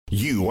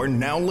You are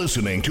now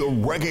listening to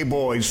Reggae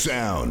Boys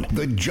Sound,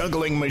 the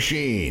juggling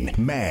machine,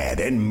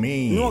 mad and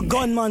mean. No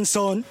gunman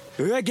son,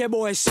 Reggae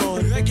Boys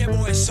son, Reggae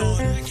Boys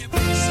son, Reggae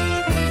Boys son.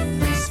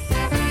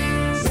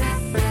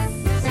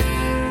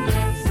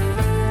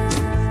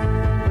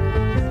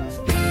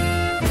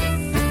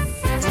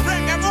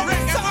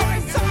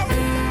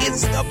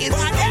 It's the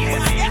body.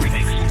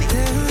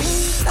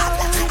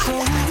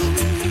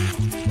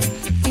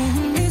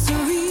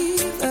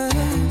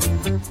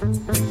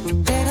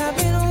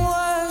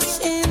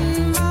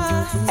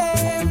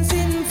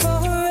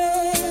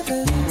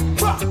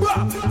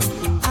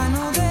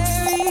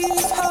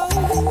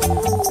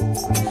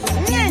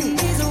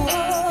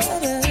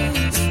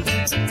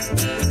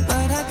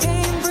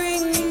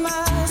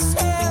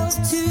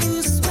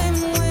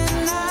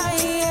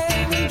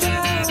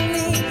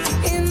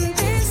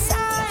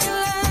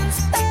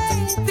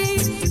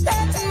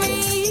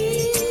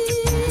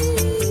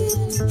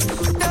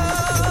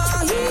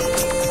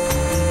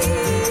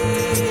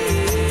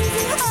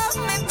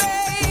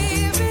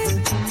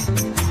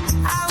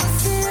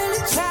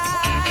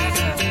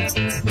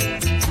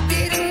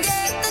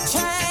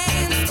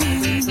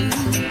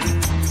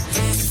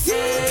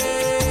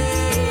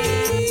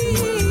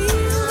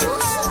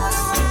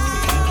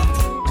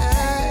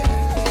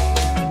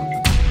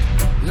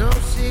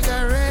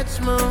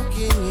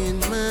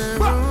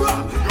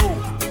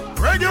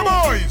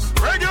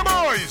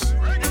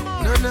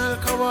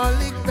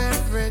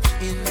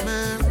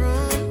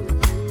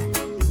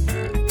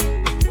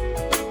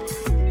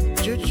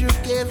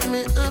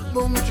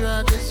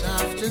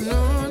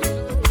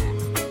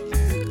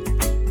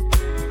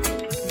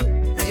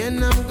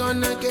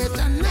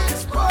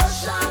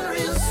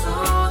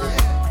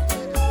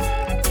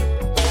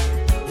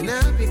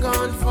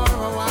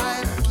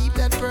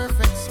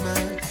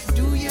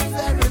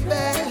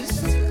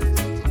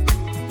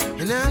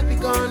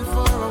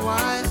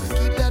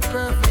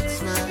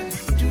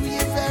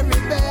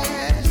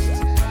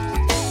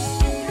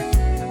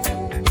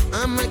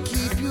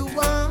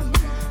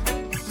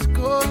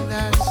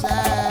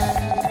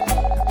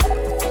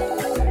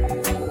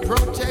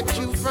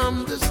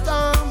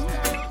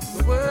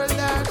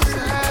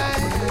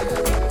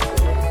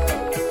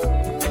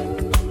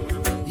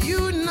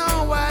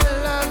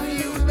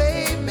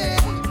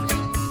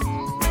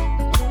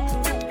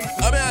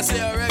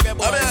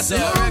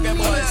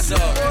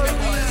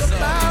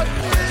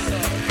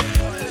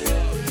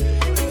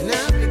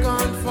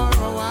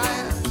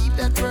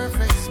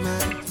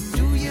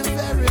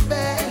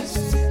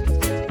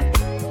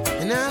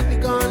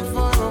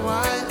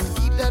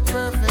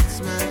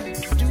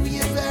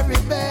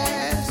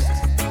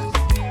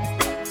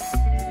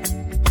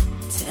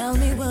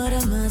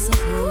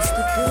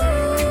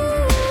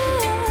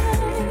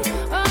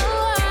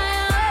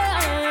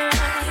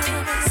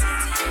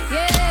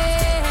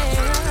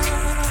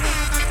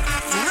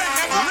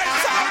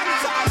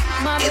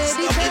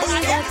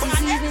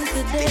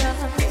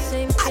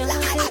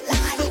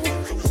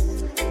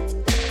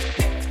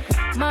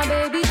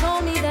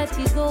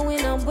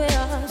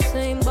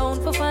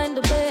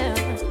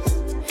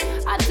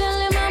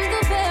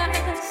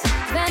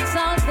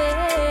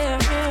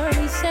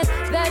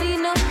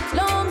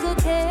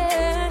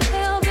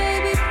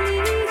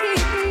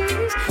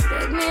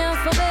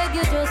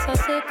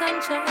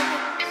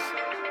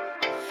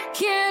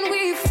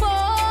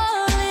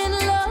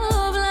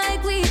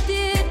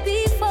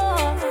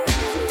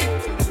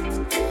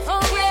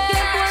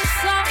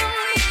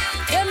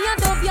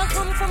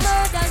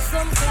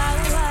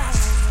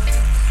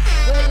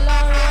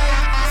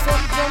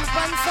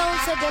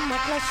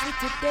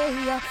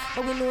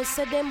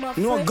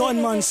 No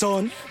gunman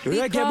son,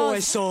 Reggae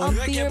Boys son,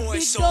 Reggae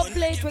Boys son.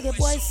 Reggae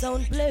Boys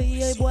sound play,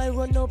 yeah, boy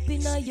run up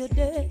in your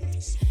day.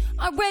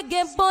 Our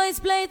Reggae Boys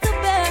play the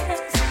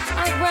best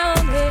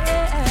around here,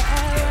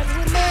 and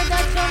we made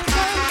that jump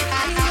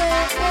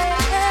anyway.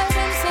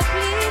 Them say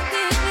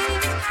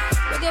please,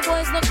 Reggae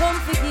Boys no come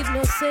to give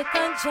no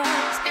second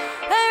chance.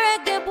 Hey,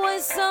 Reggae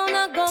Boys sound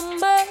a gun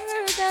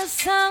murder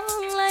sound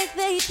like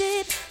they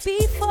did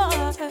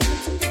before.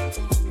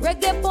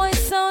 Reggae Boys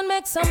sound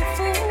make some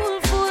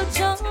fool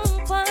jump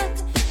on.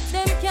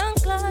 Them can't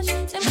clash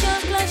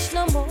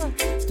no more.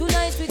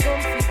 Tonight we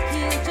gon'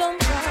 kill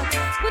jump on.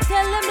 We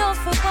tell them no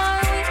for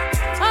party.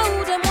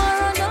 How them want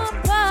run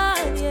up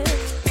on, yeah.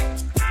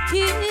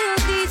 Kill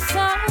these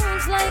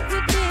sounds like we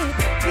did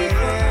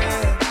before.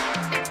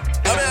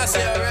 I'm gonna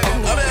say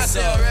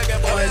Reggae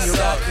Boys. When you're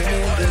rocking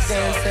in the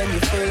dance and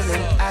you're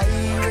feeling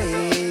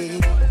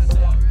irate,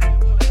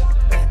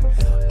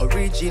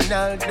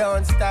 original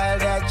dance style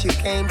that you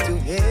came to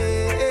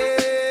hear.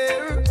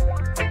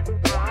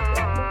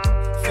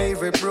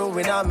 Favorite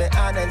brewing on me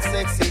hand and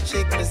sexy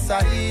chick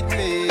beside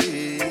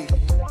me.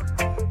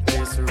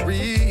 It's a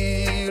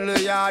real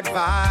yard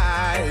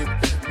vibe.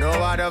 No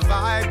other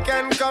vibe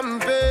can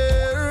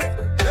compare.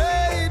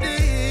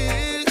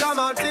 Ladies, come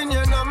out in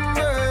your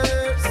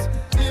numbers.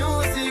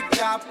 Music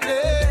can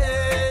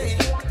play.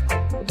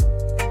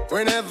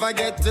 We never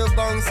get to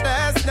bounce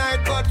last night,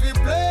 but we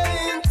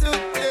playing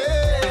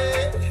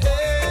today.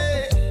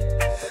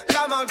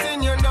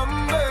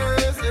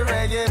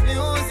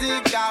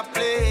 a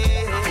play.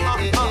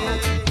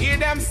 Hear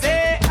them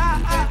say,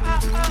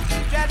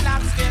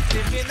 dreadlocks can't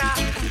live in a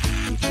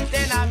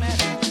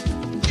tenement.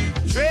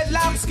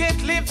 Dreadlocks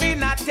can't live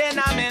in a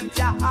tenement,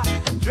 yeah.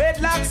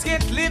 Dreadlocks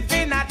can't live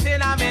in a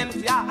tenement,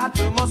 yeah.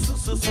 Too much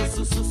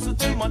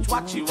too much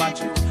watch you.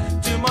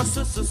 Too much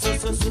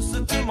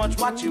too much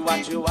watch you,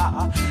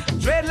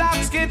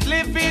 Dreadlocks can't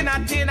live in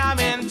a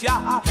tenement,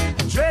 yeah.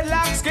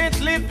 Dreadlocks can't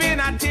live in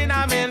a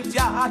tenement,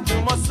 yeah.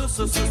 Too much too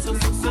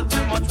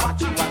much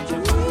watch you.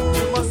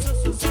 Too much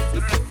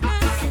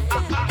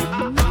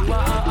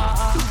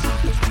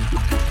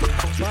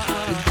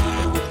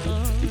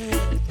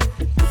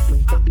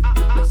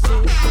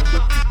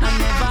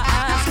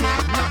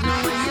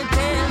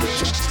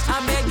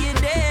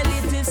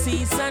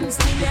and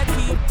still you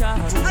keep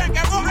talking.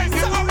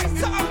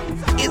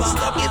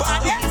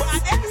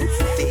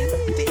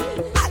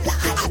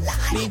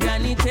 Me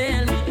granny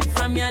tell me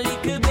from your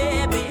little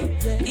baby,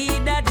 he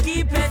that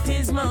keep at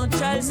his mouth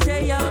shall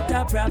stay out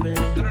of problem.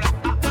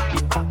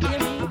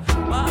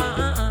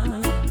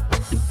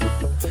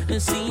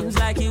 It seems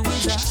like he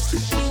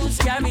was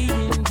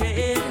carrying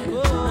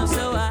jail,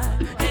 so I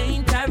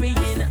ain't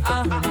carrying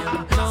on.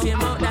 Say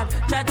about that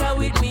chatter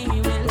with me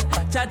will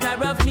chatter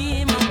of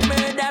me,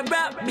 murder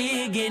rap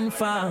big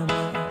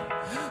informer.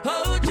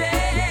 Oh Jay,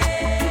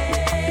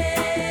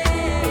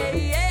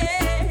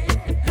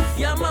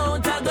 your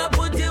mouth I go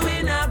put you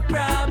in a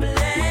problem.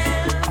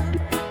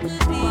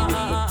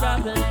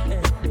 Problem.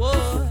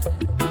 Whoa.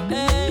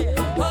 Hey.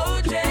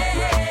 Oh Jay,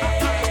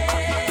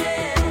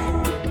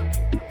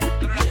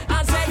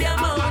 I said your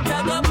mouth I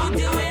go put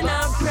you in a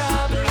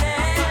problem.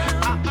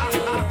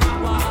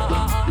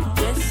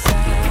 Yes I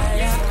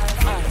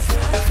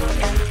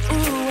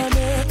ooh, I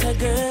met a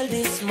girl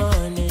this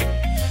morning.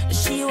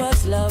 She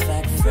was love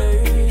at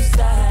first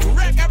sight. Ooh,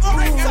 I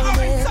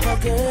met a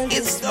girl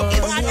this morning,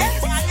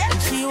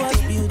 and she was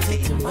beauty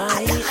to my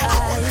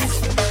eyes.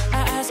 I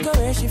asked her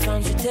where she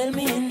from, she tell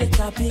me in the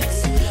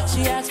topics.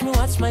 She asked me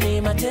what's my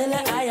name, I tell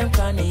her I am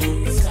Connie.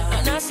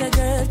 And I said,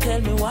 girl,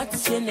 tell me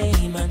what's your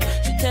name, and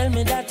she tell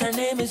me that her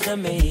name is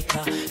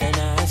Jamaica. And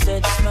I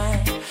said,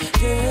 smile,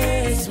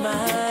 girl,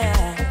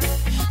 smile,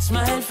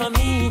 smile for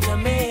me,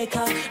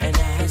 Jamaica. And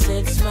I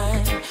said,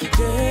 smile,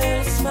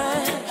 girl,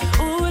 smile,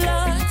 ooh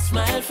Lord,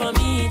 smile for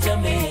me,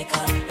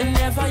 Jamaica. And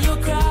never you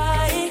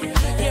cry,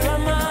 here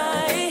am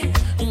I,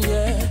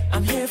 yeah,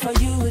 I'm here for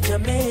you,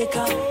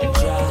 Jamaica.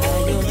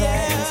 Dry your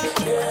eyes,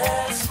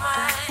 girl, smile.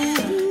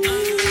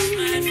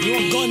 You a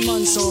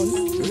gunman son,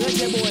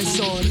 reggae boy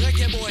son.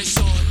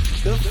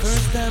 The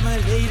first time I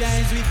laid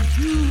eyes with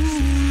you,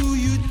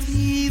 you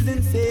teased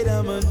and said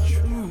I'm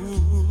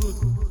untrue.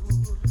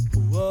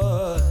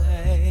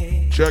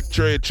 Why? Check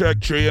tree,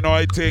 you know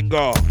I think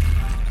go.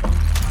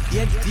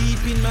 Yet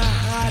deep in my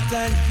heart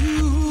and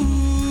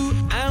you,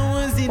 I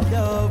was in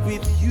love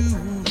with you.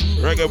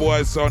 Reggae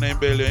boy son in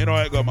Billy, you know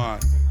I go man.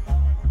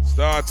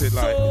 Start it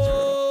like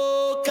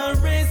so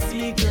caress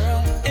me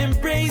girl,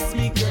 embrace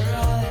me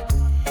girl.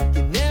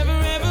 You never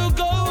ever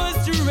go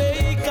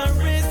astray.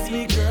 Caress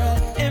me girl,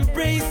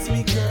 embrace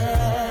me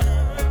girl.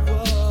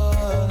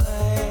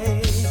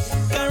 Why?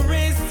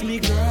 Caress me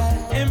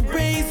girl,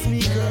 embrace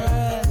me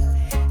girl.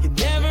 You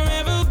never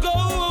ever go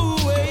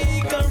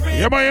away. Caress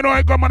yeah man, you know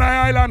I come on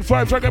Island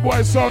 5, Reggae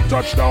boy son,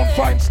 touchdown,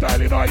 fine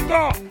style, you know I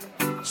go.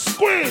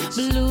 Squeeze!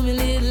 Bloomy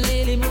little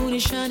lily, moon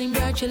is shining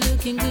bright, you're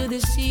looking good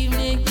this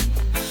evening.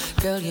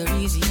 Girl, you're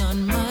easy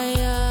on my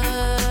eyes.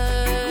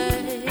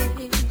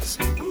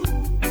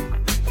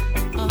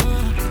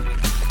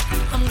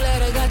 I'm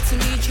glad I got to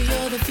meet you,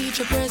 you're the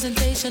feature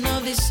presentation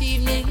of this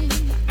evening.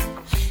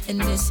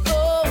 And it's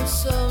oh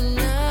so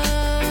nice.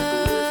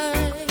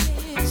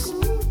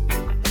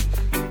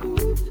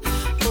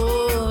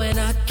 Oh, and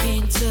I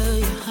can't tell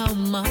you how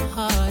my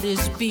heart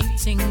is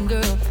beating,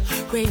 girl,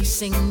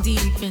 racing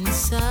deep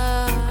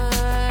inside.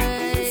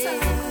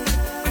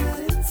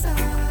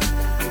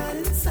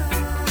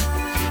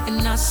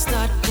 And I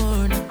start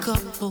pouring a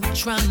couple,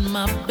 trying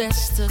my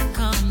best to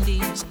calm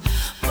these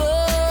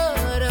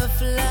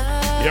butterflies.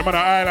 Yeah man, the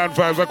Island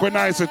 5, like we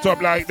nice it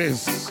up like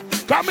this.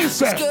 Come in,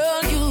 sir.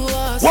 Girl, you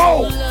are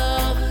whoa. So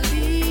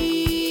lovely,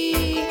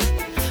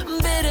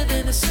 better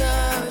than the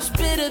stars,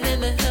 better than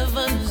the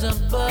heavens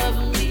above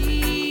me.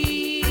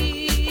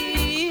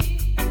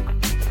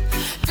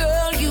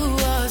 Girl, you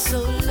are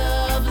so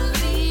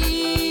lovely,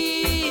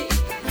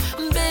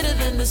 better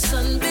than the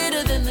sun,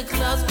 better than the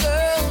clouds.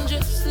 Girl,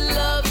 just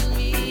love me.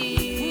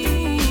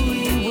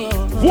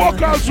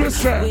 Walk out with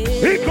sir.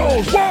 He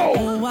goes, whoa.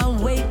 Oh, I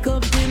wake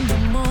up in the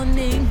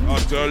morning, I'll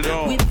tell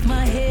you, with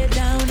my head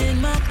down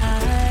in my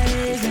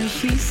eyes, and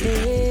she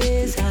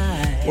says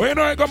hi. well, you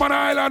know I come on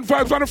Island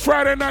 5 on a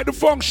Friday night, the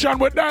function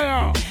with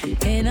Diane.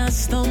 And I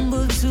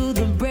stumble to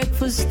the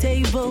breakfast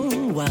table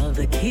while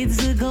the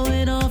kids are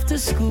going off to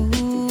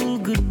school.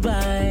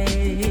 Goodbye.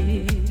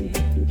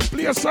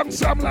 Play a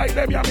song like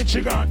them, yeah,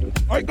 Michigan.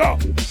 I go.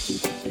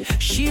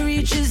 She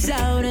reaches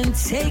out and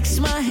takes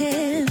my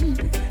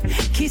hand,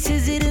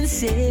 kisses it and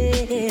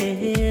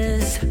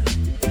says,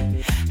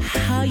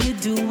 how you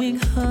doing,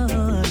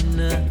 hon?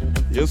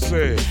 You You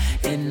see.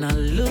 And I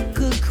look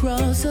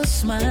across her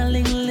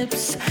smiling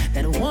lips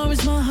that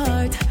warms my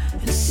heart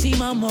and see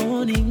my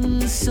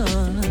morning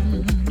sun.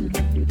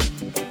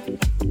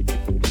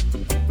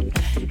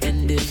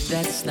 And if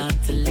that's not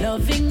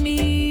loving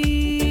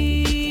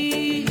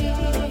me,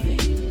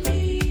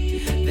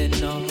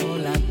 then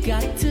all I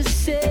got to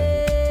say.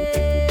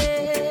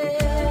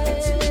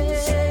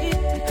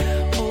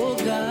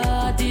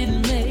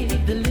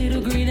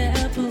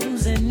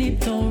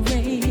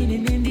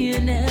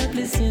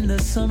 In the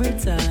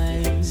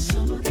summertime.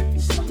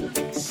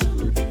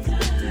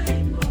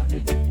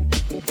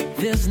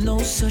 There's no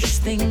such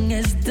thing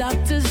as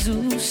Dr.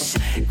 Zeus,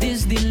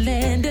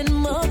 Disneyland and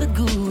Mother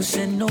Goose,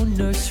 and no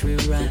nursery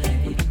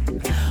rhyme.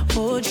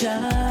 Oh,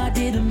 Jah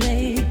didn't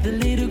make the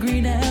little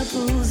green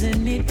apples,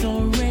 and it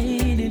don't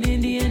rain in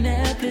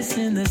Indianapolis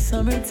in the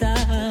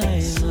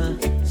summertime.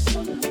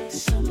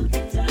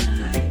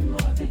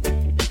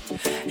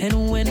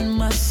 And when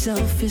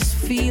myself is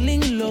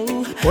feeling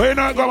low, we're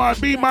not going on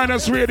B-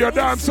 radio,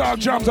 dancehall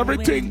jams,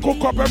 everything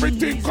cook up,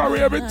 everything curry,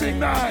 everything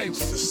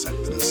nice.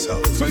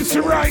 So you see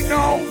right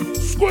now,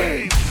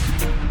 squeeze.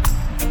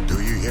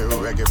 Do you hear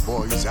reggae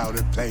boys out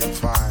there playing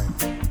fine?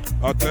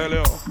 I'll tell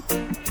you.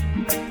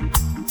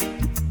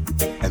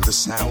 And the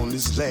sound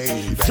is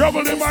laid.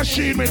 Juggle the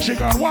machine,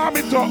 Michigan. Warm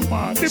it up,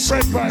 man.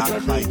 Different vibes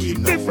every like week. You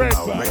know different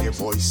how vibes. Reggae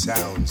boys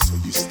sound, so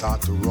you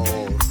start to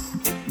roll.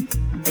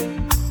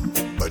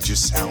 But your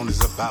sound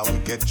is about to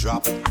get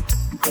dropped.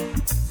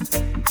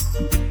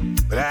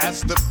 But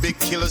that's the big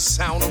killer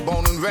sound of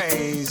Bone and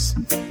Rays.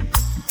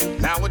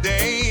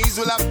 Nowadays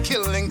we'll have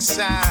killing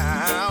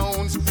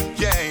sounds.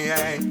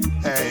 Yeah.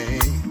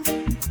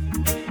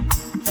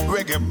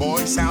 Reggae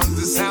boy sounds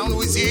the sound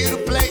who's here to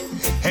play.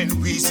 And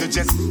we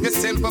suggest you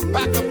simple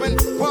pack up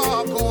and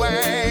walk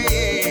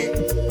away.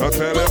 I'll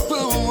tell you.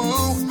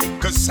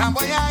 Cause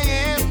somewhere I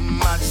am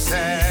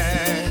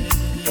myself.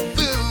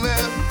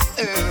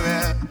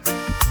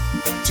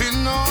 To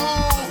know,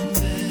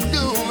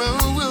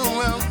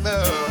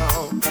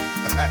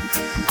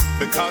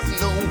 because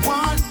no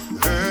one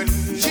hurt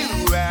you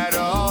at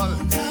all.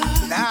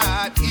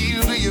 Not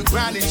even your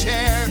granny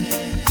chair.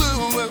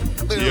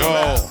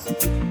 Yo,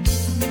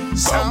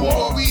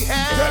 somewhere we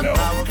have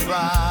our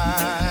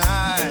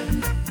pride.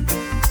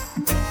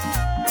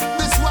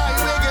 That's why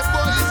reggae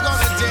boy is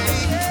gonna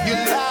take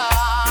your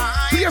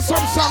life. Here's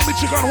some song,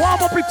 Michigan.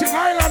 Warm up it in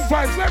Island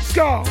vibes. Let's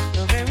go.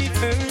 The very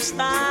first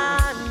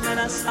time that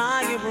I saw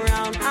your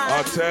brown eyes,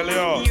 I'll tell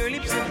you. Your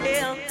lips were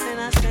pale, and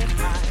I said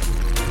hi.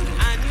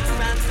 I knew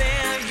right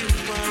there you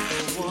were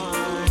the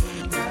one.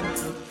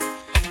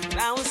 But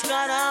I was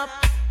caught up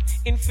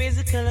in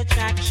physical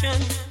attraction,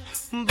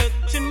 but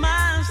to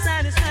my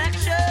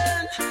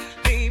satisfaction,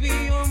 baby,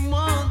 you're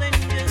more than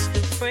just a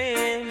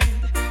friend.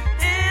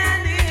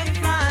 And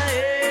if I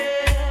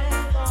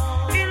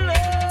am in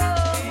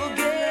love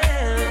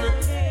again,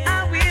 I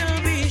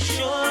will be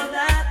sure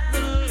that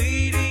the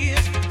lady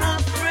is my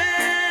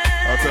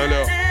friend. I'll tell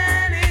you.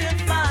 And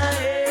if I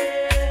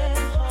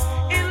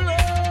am in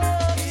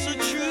love so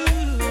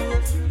true,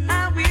 I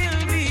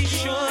will be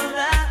sure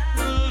that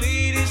the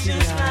lady's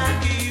just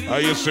like you. I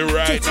used to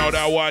right now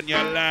that one you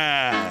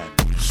land.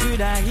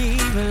 should I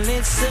even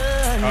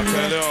listen? I'll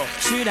tell you.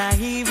 Should I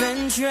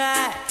even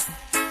try?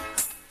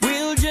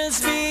 We'll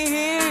just be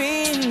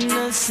hearing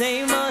the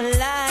same old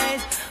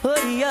lies.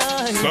 Oh,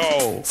 yours.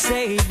 So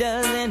Say it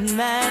doesn't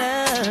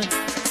matter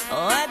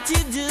what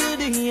you do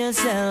to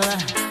yourself,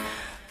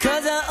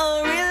 'cause our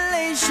whole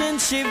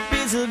relationship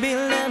is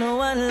built on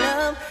one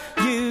love.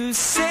 You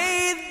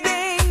say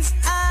things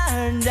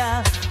aren't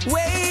the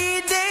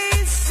way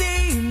they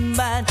seem,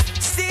 but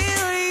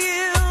still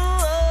you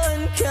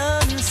won't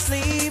come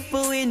sleep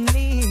with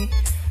me.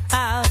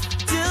 How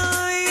do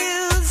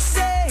you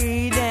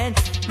say that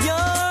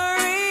you're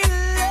in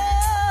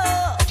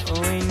love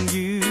when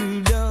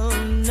you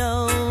don't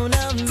know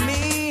the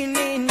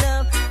meaning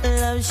of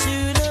love?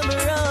 Should have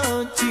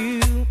brought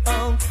you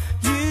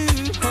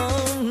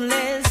home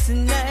last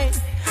night.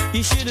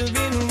 You should have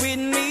been with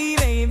me,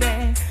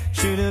 baby.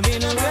 Should have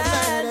been right.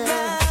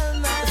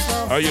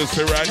 I used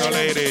to right now,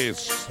 ladies.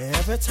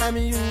 Every time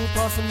you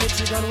pass a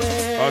Michigan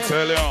way, I'll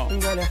tell you. I'm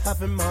gonna have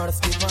him more to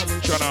skip on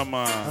me. Shut up,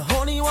 man. I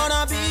only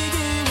wanna be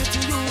with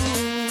you.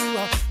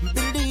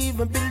 Believe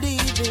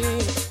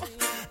it.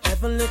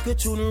 Every little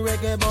tune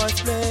reggae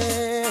boys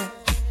play,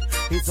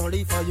 it's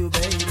only for you,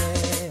 baby.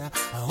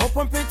 I hope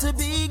I'm pretty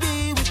big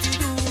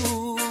with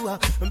you.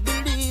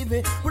 Believe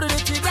it. Put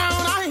it to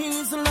ground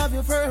eyes and love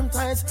your firm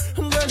ties.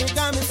 Girl, you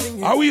got me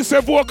singing. How we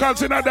say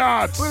vocals in a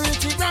dance?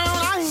 Pretty brown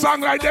eyes.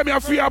 Song like them, you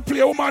feel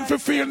play, woman for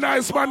feel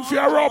nice, man, for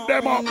rub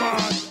them up,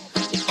 man.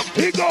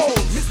 He goes.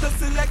 Mr.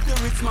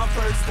 Selector, it's my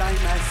first time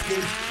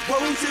asking.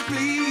 Won't you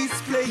please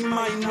play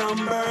my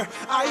number?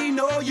 I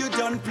know you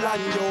done plan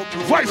your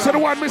program. Voice of the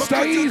one,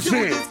 Mr. Easy.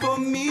 Do this for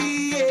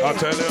me, yeah. I'll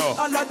tell you.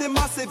 All of the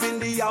massive in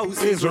the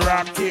house It's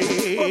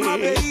rocky. But my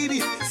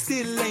baby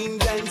still ain't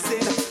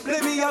dancing.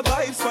 Play me a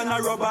vibes when I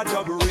rubber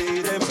dub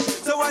rhythm,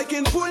 so I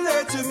can pull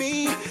her to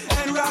me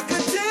and rock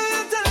her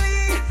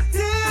gently,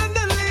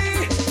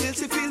 till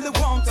she feel the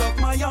warmth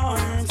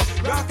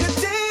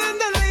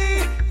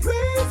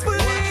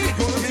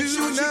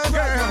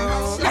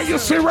You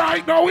see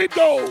right now it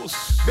goes.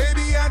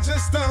 Baby, I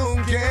just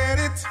don't get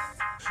it.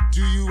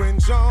 Do you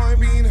enjoy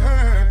being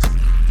hurt?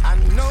 I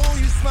know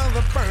you smell the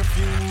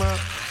perfume,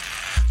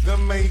 the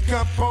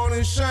makeup on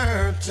his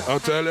shirt. I'll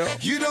tell you.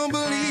 You don't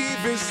believe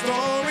his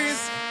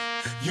stories.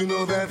 You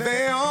know that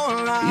they all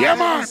lies. Yeah,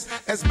 man.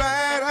 As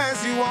bad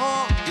as you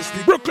are.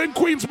 Brooklyn,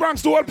 Queens,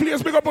 Bronx, the whole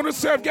place. Big up on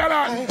yourself, get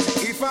on.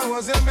 If I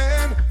was a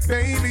man,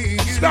 baby, you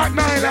Start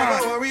nine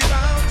never worry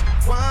about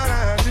what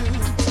I do.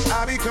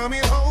 I'll be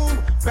coming home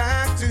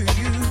back to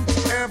you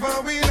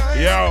every night.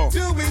 Yo.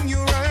 Doing you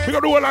right. We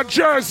got the whole of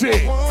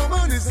Jersey.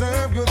 Woman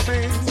deserve good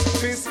things.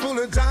 Fist full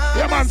of diamonds.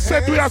 Yeah, man,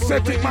 set we are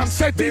setting, man.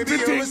 Setting the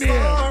thing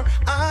there.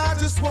 I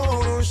just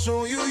want to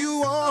show you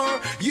you are.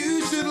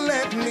 You should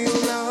let me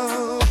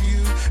love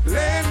you.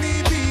 Let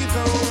me be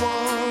the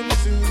one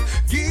to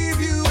give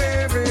you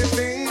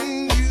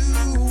everything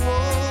you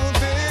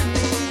want and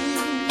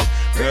need.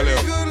 Very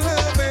good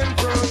love and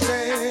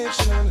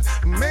protection.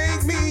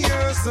 Make me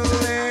your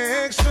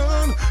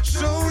selection.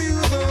 Show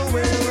you the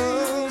way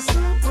love's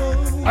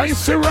supposed. I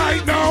see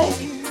right now.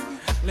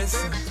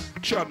 Listen,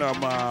 Chana,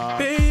 man.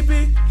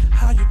 baby,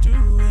 how you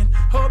doing?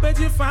 Hope that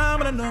you're fine,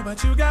 but I know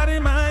what you got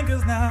in mind.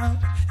 Cause now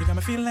you got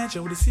me feeling like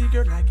you're the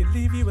secret, like I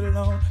leave you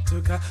alone.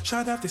 Took a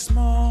shot of this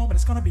small, but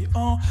it's gonna be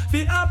on.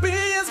 VIP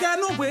has got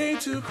no way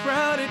too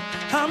crowded.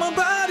 I'm a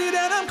body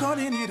that I'm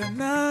calling it a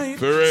night.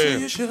 For real. So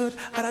you should.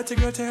 I'd like to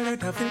go tell her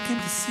that Phil came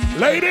to see you.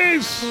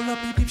 Ladies, pull up,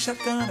 beep, beep,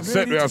 shotgun. I'm set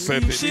ready me to up,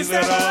 set leave. it. She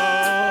said,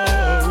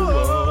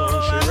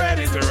 oh, she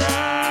ready to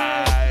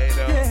ride.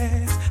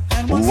 Yes.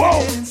 And once you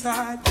get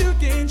inside, you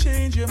can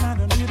change your mind.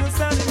 Don't need to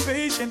sound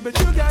impatient, but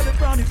you got the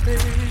promise,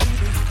 baby.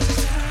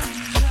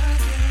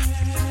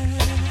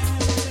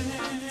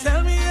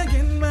 Tell me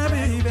again, my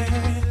baby.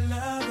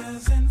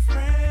 Lovers and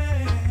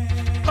friends.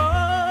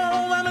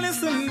 Oh, I'm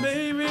listening,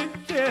 baby.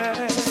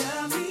 Yeah.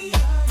 Tell me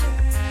again.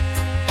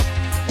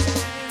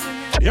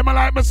 Yeah, man,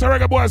 like Mr.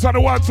 Reggae Boys on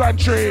the ones and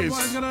trees.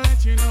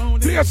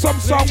 Play some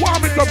song,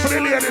 warm it up for the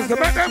ladies to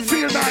make them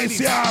feel nice,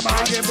 yeah,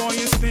 man. Reggae boy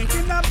is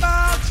thinking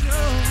about you.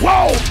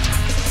 Whoa!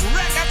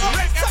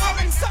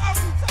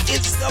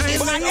 It's the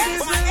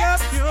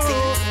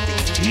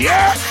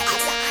yeah!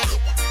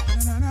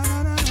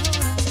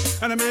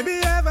 And maybe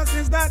ever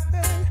since that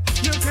day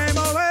you came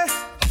away,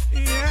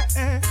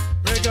 yeah.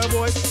 Reggae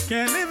boys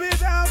can't live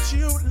without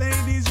you,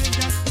 ladies. You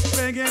got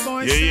reggae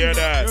boys. You hear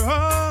that? You're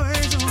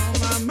always on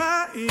my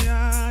mind.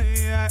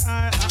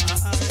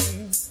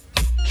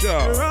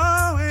 Sure. You're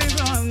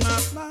always on my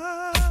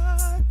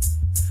mind.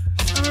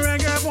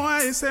 Reggae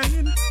boy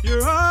saying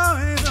you're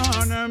always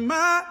on her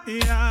mind.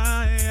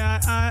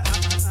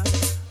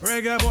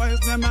 Reggae boys,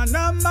 them a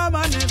number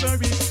one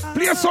every time.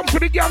 Play some for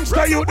the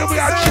gangster you, the way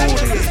I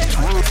showed it.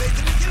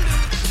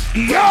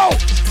 Yo!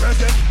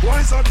 Reggae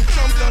boys are the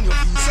champion. You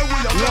say we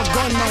are Love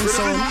gunman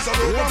sound.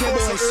 Reggae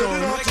boy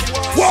sound.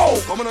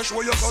 Whoa! Come on and show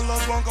your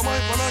colors, one come on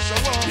and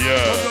show up.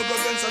 Yeah.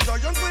 Against a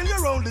giant when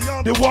you're round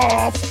the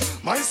wharf.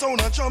 My sound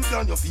a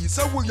champion, you feel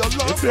so we are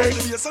love. From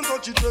the bass and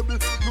touch it treble,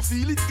 you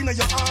feel it in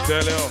your heart.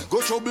 Tell you.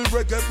 Go trouble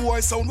reggae boy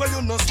sound where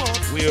you're not smart.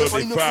 We'll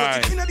be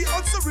fine. In the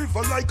Hudson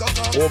River like a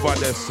car. Over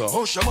there, so.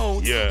 Hush your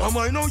mouth. Yeah. And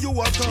I know you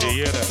are talk.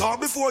 Yeah, that.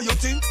 Talk before you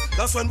think.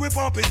 That's when we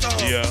pump it up.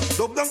 Yeah.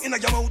 Dub down in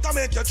your mouth and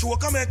make you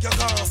choke and make you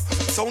cough.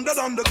 Sounded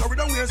on the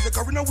corridor, where's the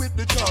corridor with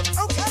the chalk?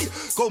 Okay.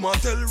 Come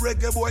and tell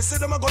reggae boy, say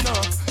them a gonna.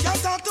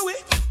 Can't talk to it.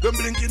 Them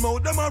blinking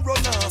mouth, them a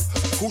run off.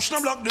 Cushion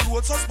and block the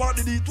road, so spot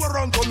the detour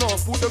and turn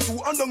off. Put them two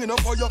and down in a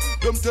fire.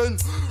 Them 10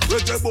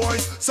 reggae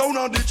boys, sound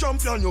on the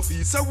champion. Your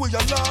feet say we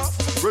a laugh.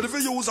 Ready for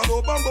use a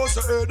low bamboo,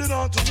 so heard it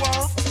on to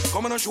waff.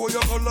 Come on and show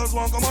your colors,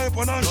 one come on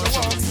and show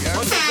off.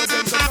 And tell the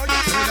them,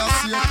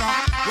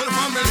 well,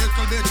 from a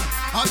little bit,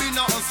 I've been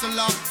a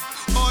hustler.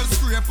 All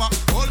scraper,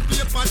 all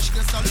paper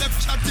chaser, left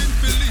chatting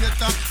for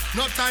later.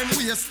 No time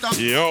waster.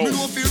 Yo. Me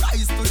know fi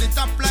rise to the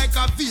top like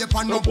a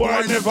vapor. No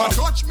boy never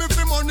touch me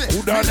for money.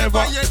 Woulda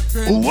never.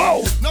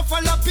 Whoa. No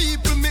follow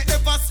people me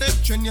ever said.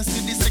 When you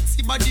see the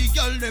sexy body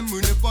girl, them we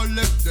never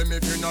left them.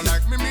 If you no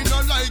like me no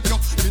like you.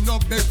 Me no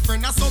big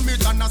friend, I summit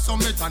and I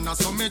summit and I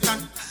summit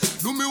and.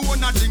 Do me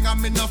one a thing and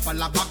me no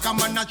follow back. I'm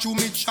a chew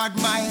me chad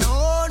my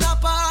own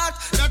apart.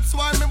 That's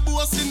why me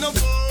boss in the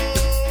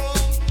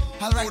phone.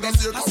 Alright then.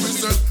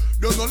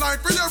 There's no like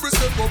for every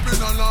step up in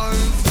a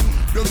life.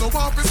 There's no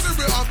want to see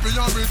we happy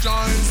and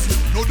rejoice.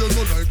 No, there's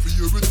no like for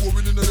you with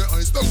going in the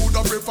ice. The good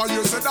of prepare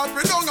you say that we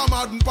don't have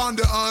mad on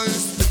the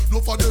ice. No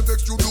for the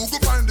vex you do go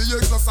find the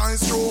exercise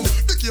room.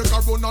 The cake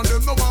I run on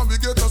them, no one we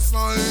get a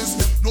slice.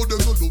 No,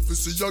 there's no love to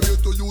see you get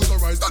to use a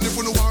rise. And if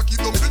you no want keep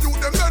them to you,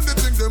 them then they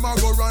think them a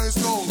go rise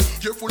now.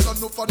 Careful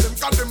enough for them,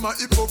 cause them a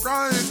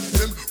hypocrite.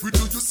 Them we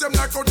do you same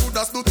like how do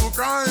that's not to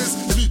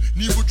Christ.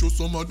 Me would show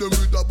some of them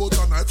with a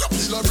butter knife. You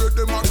feel like bread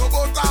them a go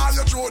butter.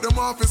 You throw them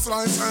off a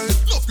slice.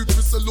 Love it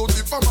with sell out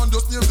if a man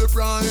just name the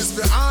price.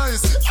 The eyes,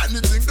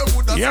 anything them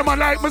would have. Yeah man,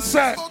 like me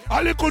say,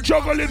 a little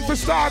juggling for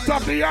start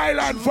of the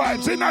island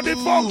vibes. In the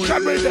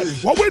function with them,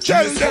 what we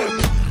tell them?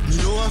 You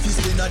know I fi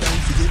spend a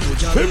dime fi get no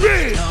gal.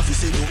 Now fi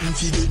say nothing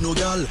fi get no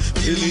gal.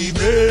 Believe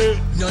me.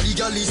 Now the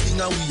gal is thing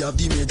and we have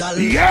the medal.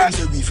 Yeah. Them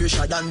say we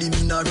fresher than the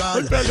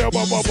mineral.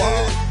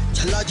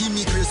 Gyal give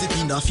me crazy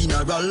pin a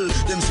funeral.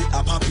 Them say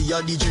a papi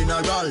a the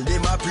general.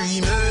 Them a pre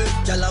me.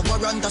 Gyal a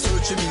warrant a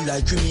search me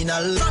like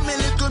criminal. From me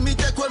little me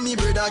take when me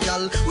brother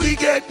gal. We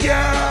get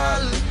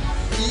gal.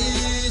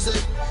 Easy,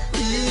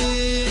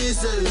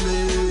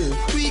 easily.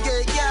 We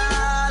get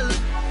gal.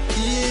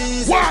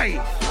 Easy.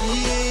 Why?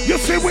 You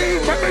see,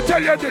 let me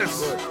tell you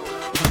this.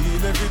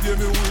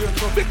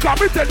 Because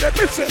me tell you,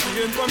 listen.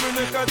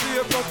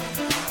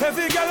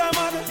 Every girl a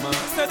man,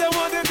 say they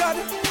want the God.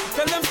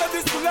 Tell them that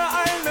this full of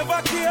I'll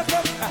never keep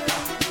up.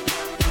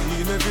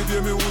 Every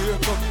day me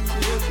wake up.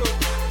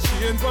 She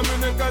ain't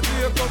coming in a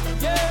take up.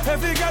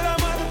 Every girl a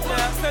man,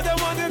 say they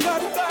want the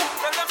God.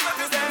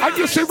 And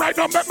you see right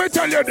now, let me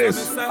tell you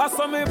this.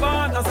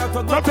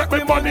 Don't take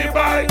me money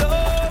by.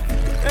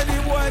 Any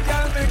boy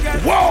girl me get.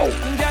 Whoa.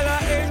 Girl a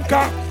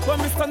income. When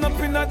me stand up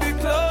in the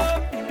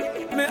club,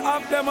 me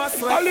have them a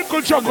sweat. A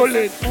little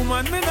chocolate.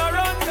 Woman me no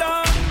run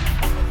down.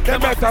 They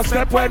better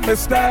step when me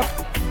step.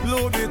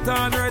 Blue bit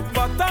and red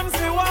bottoms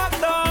we walk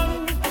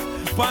down.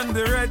 On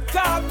the red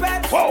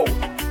carpet. Whoa.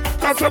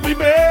 That's what we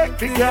make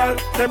the girl,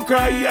 them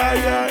cry,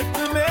 yeah.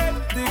 We make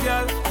the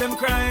girl, them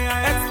cry,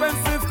 yeah.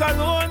 Expensive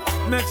cologne,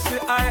 make she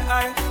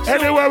aye.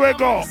 Anywhere we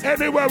go.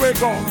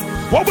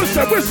 What we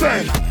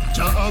say?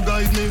 Jah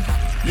guide me,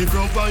 the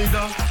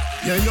provider.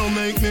 Yeah, you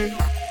make me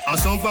a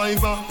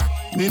survivor.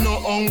 Me no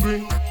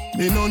hungry,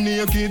 me no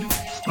naked.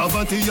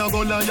 Poverty a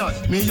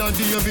Goliath, me a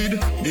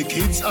David. The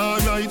kids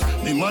alright,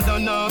 me mother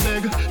na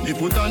beg. Me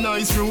put a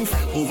nice roof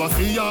over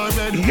for your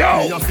bed. Yo.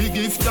 Me a fi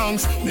give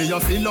thanks, me a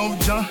fi love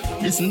Jah.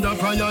 Listen the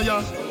prayer,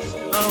 yeah.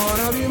 I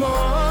wanna be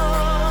more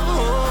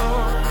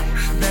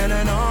than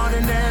an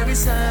ordinary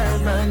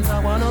servant. I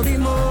wanna be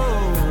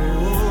more.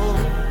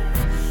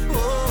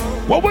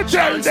 What we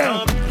tell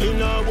them? You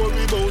know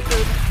worry about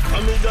them. I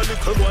mean the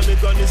little one, the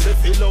granny say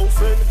fellow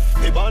friend.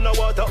 Me born a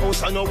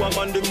waterhouse, I know I'm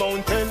on the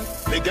mountain.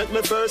 Me get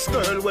my first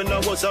girl when I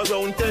was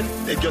around 10.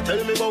 If you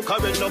tell me about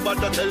Karen,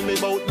 nobody tell me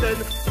about then.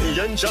 Me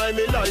enjoy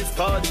me life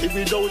party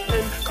without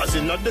them. Cause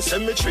in the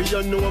cemetery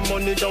you know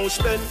money don't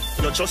spend.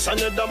 You're just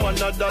another man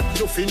that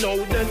you feel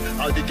know then.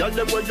 All the girls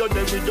them where you're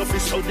there with your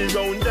fist out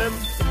around them.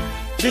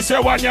 This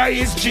one here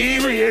is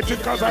G-rated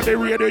because of the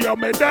radio you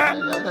made that.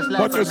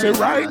 But you see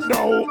right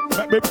now,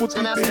 let me put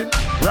it in.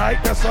 Right,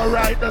 that's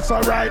alright. Let's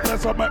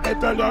make me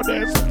tell you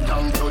this.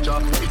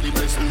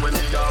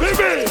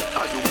 Baby!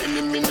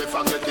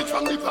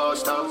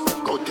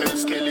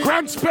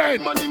 Grand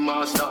Spain,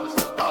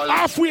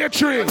 halfway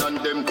tree,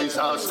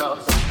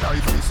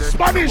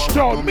 Spanish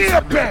Town,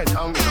 Maypen,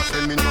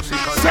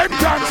 St.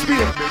 John's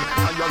Bay.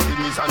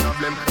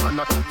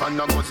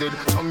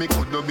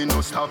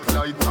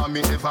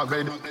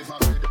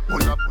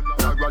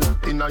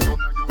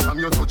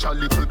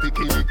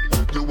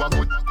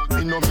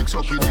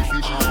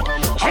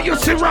 And you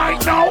see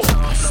right now?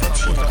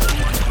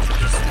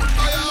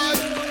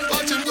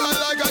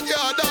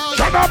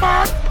 Shut up,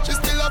 man! She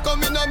still a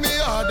coming on me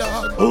hard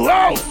dog.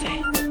 Wow!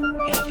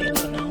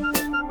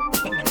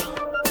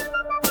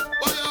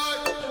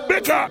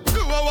 Bigger!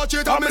 Do I watch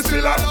it and me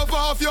still a love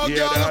off your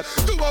girl?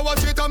 Do I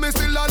watch it and me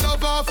still a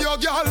love off your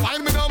girl?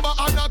 Find me number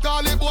and I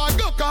call it, boy,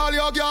 go call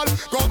your girl.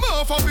 Come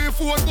off of me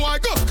phone, boy,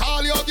 go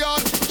call your girl.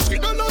 She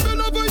don't love you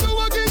when you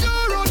a give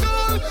your a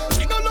doll.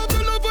 She don't love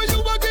you when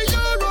you a give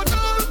your a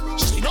doll.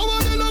 She don't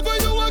want to love when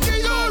you a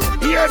give your a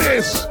doll. Hear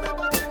this!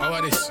 How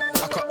are this?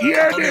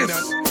 Hear this!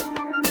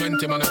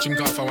 20 man a chink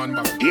off for one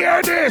back.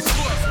 Hear this!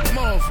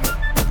 Move.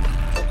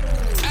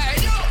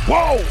 Hey, yo!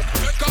 Whoa!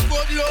 Make a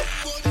good look.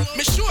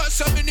 Me sure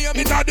some in here,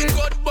 me not the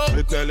good book.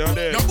 Me tell you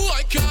this. No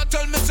boy can't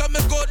tell me some me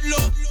good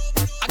look.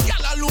 A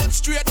gal alone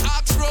straight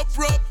axe rough.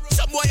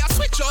 Some boy a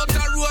switch out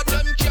the road,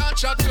 them can't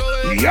chat to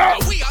it. Yeah.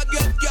 We a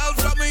get girl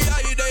from me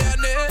eye day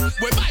and day.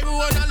 We buy me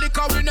one a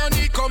liquor, we no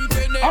need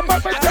company. I'm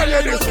about to tell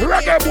you this.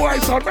 Reggae boy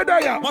son, me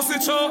there ya. Must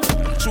it show?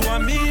 True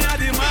and me a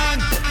the man.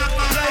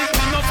 Like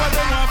enough of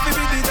them want to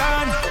be the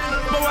dan.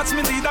 But watch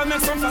me lead and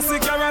make some fussy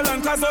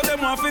Caroline. Cause all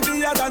them want to be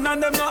the other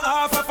and them not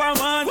half of a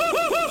man.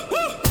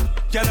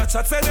 Girl a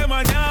chat say them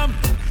a yam.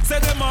 Say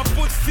them a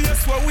put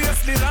face where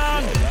waist the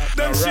long.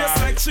 Them chase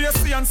like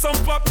Tracy and some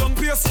pop down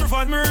pastry.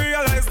 And me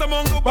realize them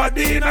on go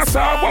body in a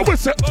song. What we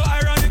say? Oh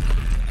ironic.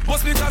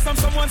 Must because I'm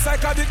someone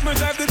psychotic. Me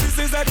drive the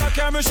disease like a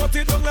car. Me shut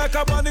it down like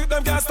a panic.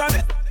 Them can't stand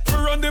it. Me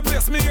run the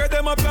place. Me hear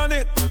them a plan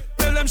it.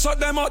 Tell them shut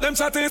them out. Them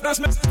chatting dash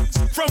me.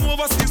 From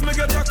overseas me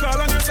get a call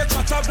and you say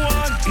chat a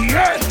one.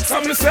 Yeah.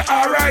 Some you say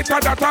alright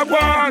and that a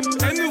one.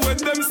 Anyway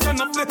them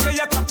stand up. They tell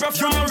you cap your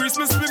from wrist.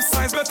 Me split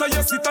size. Better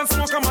you sit and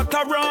smoke a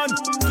mataran.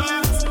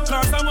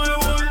 Cause I'm my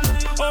one.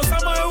 Oh,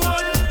 I'm my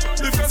one.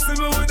 If you see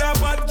me with a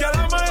bad girl,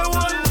 I'm my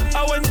one.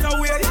 I went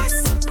away,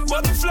 yes,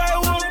 but the fly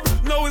one.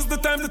 Now is the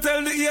time to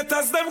tell the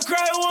haters them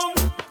cry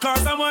one.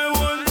 Cause I'm my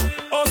one.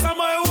 Oh, I'm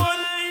my one.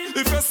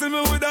 If you see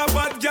me with a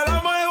bad girl,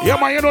 I'm my one. Yeah,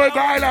 man, you know you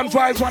got island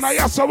vibes, man.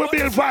 I so we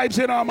build vibes,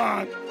 you know,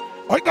 man.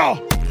 I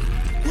go.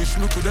 Wish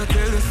me could have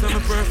tell you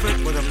I'm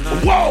perfect, but I'm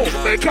not. Whoa,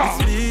 nigga.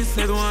 Me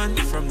said one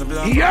from the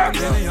block. Yeah.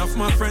 Many of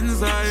my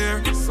friends are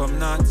here, some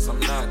not.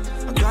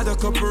 I got a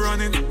couple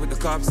running with the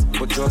cops,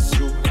 but just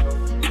you.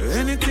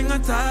 Anything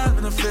at all,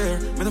 me no fear.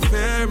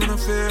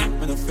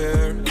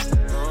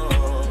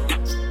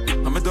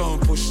 I'm a don't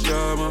push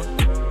drama,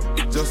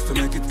 just to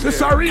make it clear. This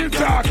is a real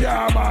talk,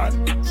 yeah,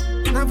 man.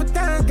 Never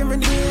talk every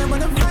day, but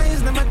the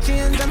vibes never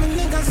change. I'm a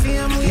nigga, see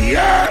him.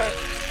 Yeah.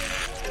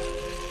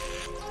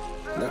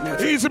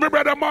 Easy, my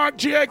brother Mark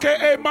G,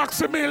 a.k.a.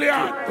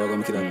 Maximilian.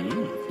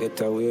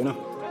 Get away, you know.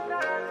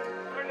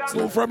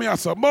 Move from here,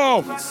 so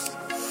move. On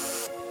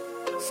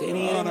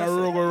a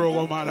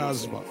rogo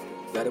manners, man.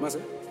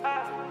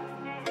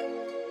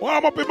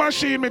 Warm up in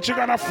machine, me chick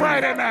on a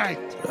Friday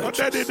night. Not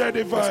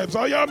daddy vibes.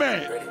 How you,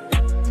 man?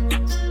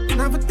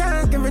 Never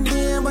talk every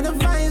day, but the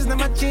vibes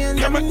never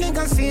change. I'm a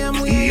nigga, see him.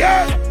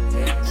 Yeah.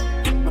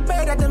 I'm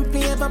better than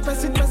paper,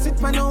 press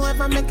it, man. Don't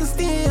ever make a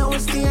stay, I will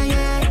stay,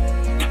 yeah.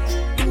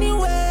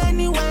 Anywhere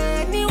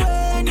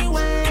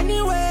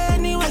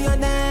you're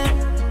there.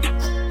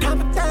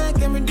 I'm a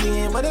talk every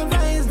day, but the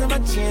vibes never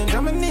change.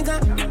 I'm a nigga.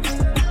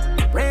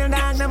 Real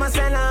dog never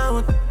sell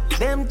out.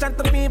 Them chat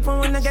to people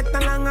when I get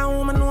along. A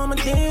woman know I'm a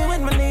deal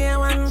with my day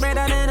one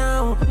better than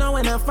now. Now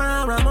when I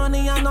fire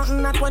money or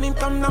nothing, not when it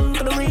come down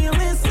to the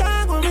realest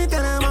talk. When we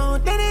tell them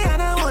out, then they had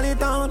to hold it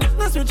down.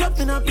 Now switch up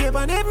in a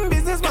paper, them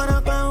business man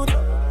account.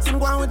 Some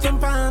go on with some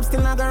palms,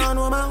 still not gonna run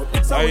them out.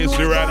 So I used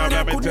to run up,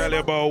 let me tell you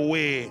about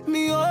way.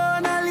 Me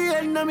own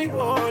alien, na me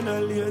own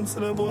alien. So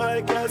no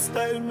boy can't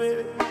style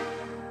me.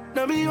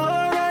 Na me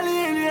own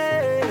alien,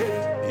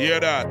 yeah. Hear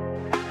that?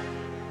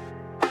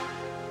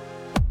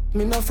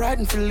 Me no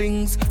frightened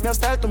feelings, me a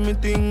style to me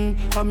thing.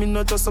 And me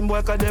not just some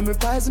boy cause them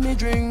replies me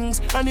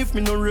drinks. And if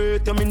me no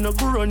rate you, me no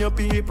go run your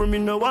people. Me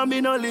no want me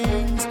no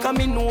links. Cause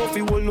me know if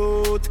he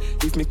will out.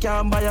 If me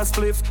can't buy a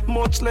spliff,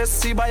 much less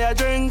see buy a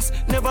drinks.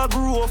 Never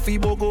grew up he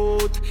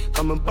bogot.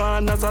 Cause me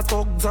born as a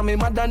thugs and me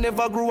mother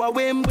never grew a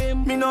whim.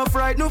 Me no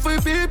frightened for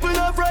people,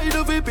 no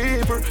frightened for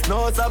people.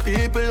 No it's a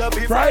people that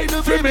be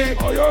frightened for me.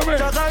 Oh, you mean?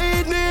 Just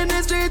hide me in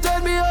the street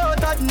and me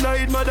out at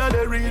night. Mother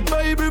they read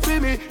Bible for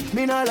me.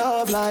 Me no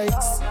love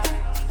likes.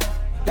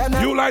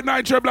 You like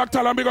Niger Black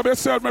Talent, big up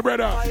yourself, my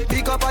brother.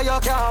 Pick up on your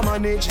car,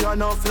 manage your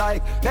enough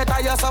like. Better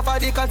you suffer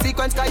the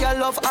consequence, cause you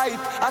love hype.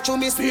 I show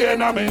me stay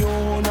on me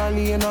own,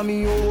 and on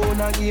me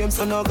own, a game,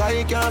 so no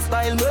guy can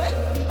style me.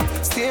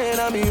 Stay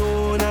on me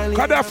own, and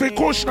Gaddafi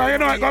Kushner, you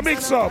know, I got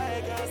mix up.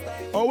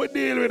 How we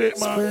deal with it,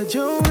 man? Spread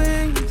your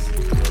wings.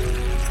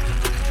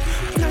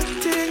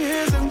 Nothing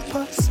is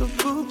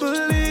impossible,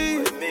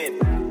 believe.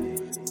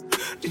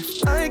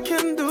 If I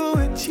can do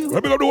it, you we're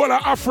going to do all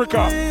of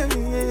Africa.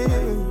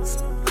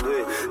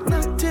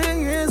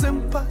 Nothing is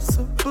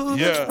impossible.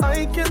 Yeah. If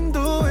I can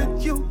do it,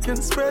 you can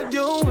spread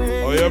your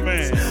wings. Oh, yeah,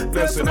 man.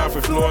 Blessing off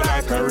a flow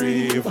like a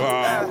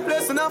river.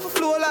 Blessing off a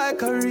flow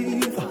like a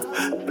river.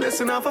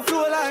 Blessing off a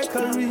flow like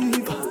a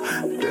river.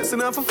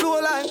 Blessing off a flow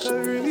like a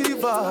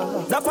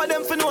river. Now for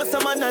them for know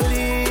some man a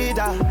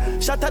leader.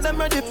 Shut at them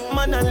ready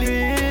man a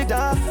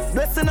leader.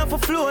 Blessing off a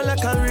flow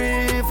like a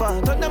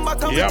river. Turn them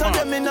back and we turn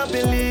them in a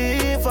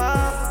believer.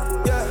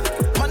 Yeah.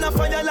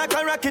 Fire like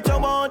a rocket, you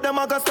want them,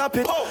 I gotta stop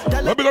it.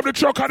 But big up the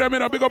truck of them, you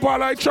know, big up all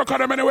like truck of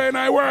them anyway, and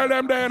I whirl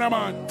them there,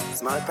 man.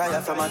 Small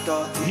prayer from my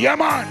door. Yeah,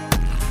 man.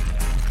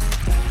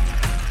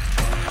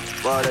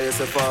 Father, you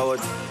say forward,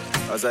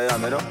 as I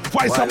am, you know.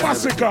 Vice a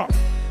massacre.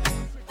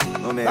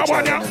 No, that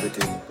one, yeah.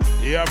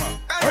 Yeah, man.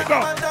 Wait go.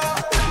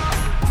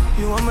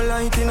 You want me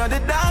light in the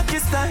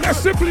darkest time. That's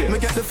simply me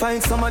get to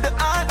find some of the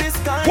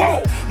hardest kind.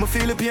 Whoa. Me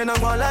feel the pain and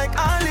go like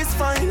all is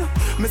fine.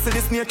 Me see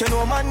the snake, you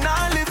know man,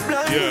 I live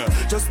blind. Yeah.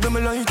 Just be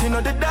me light in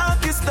the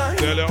darkest time.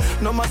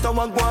 No matter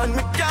what go on,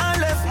 me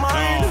can't left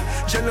mine.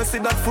 Jealousy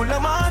that full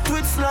of heart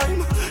with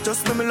slime.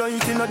 Just be me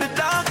light in the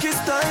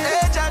darkest time.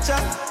 Hey, Jaja.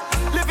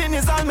 Living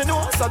is all me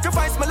know.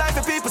 Sacrifice my life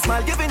for people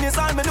smile. Giving is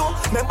all me know.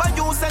 Remember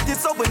you said it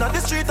so when on the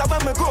street I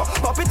when me grow.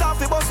 Pop it off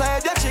the bus I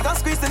head, yeah, she got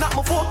squeezing at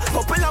my phone.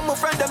 Couple of my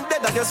friend them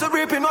dead, I guess we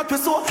reaping what we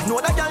sow. Know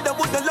that girl that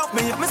wouldn't love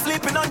me if me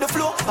sleeping on the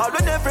floor. All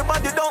when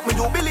everybody doubt me,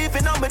 you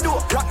believing on me do.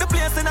 Rock the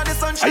place in the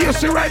sunshine. Are you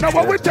see right now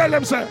what we tell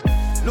them, sir?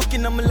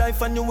 Looking at my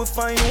life and you will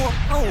find hope.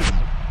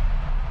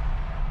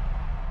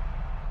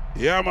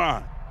 Yeah,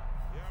 man.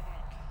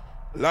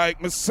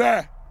 Like me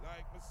say.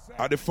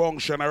 At the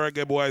function, a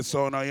reggae boy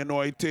sound, and you know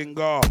it thing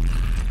go.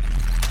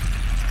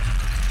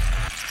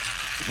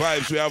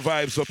 Vibes, we have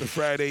vibes up a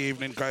Friday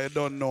evening, cause you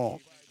don't know.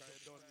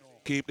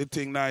 Keep the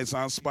thing nice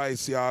and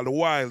spicy all the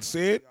while,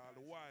 see it?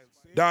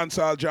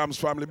 Dancehall Jams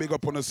family, big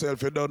up on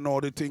yourself, you don't know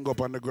the thing up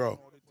on the ground.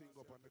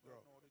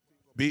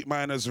 Beat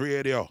Miners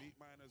Radio,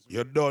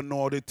 you don't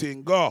know the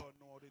thing go.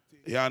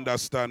 You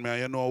understand me,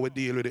 and you know we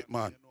deal with it,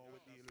 man.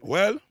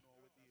 Well,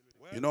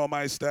 you know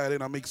my style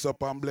in a mix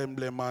up and blem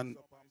blem, man.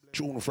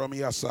 Tune from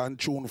Yassa and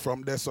tune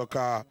from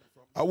Desoka.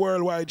 A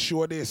worldwide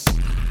show this.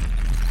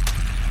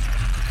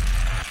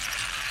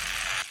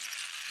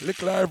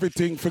 Look like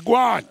everything for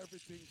Guan.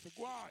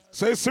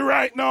 So you see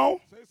right now?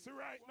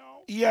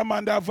 Yeah,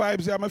 man, that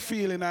vibes I'm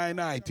feeling all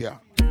night, yeah.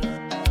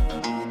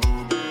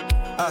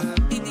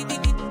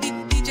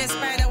 DJ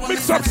Spider,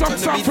 mix up some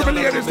songs for the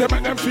ladies to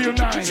make them feel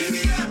nice.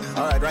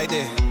 Alright, right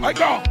there. I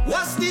go.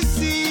 What's the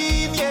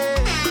scene, yeah?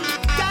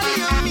 Can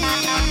you mean,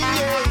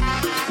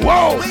 yeah?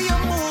 Whoa. The way you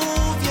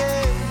move,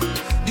 yeah.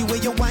 The way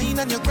you whine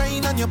and you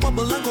grind and you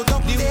bubble and go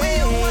down. The way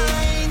you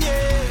whine,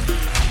 yeah.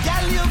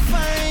 Girl, you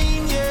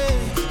fine,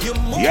 yeah. You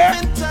move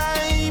in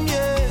time,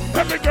 yeah.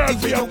 Every girl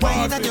be a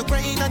whine and you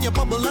grind and you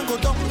bubble and go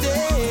down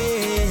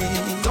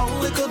there.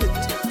 Down little bit,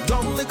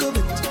 down little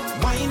bit.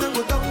 Whine and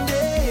go down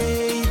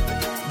there.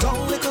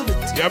 Down little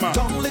bit,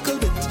 down little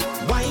bit.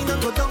 Whine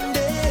and go down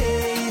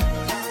there.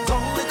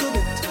 Down little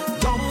bit,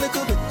 down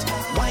little bit.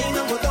 Whine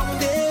and go down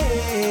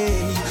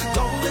there.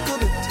 Down little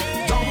bit, down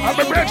little bit. I'm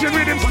a Bridget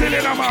rhythm still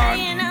in a man.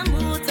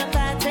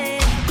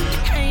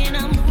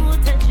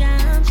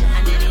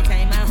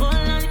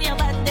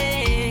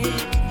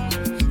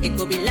 It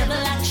could be level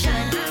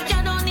action.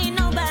 You don't need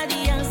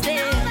nobody else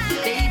there.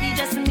 Baby,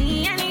 just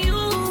me and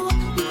you.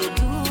 We could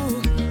do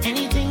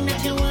anything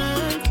that you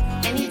want,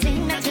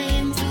 anything that you're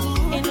into.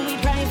 In we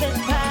private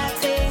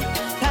party.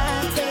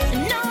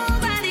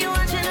 Nobody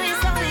watching me,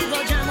 so we go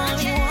jam all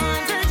we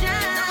want to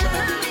jam.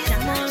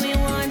 Jam all we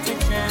want to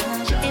jam.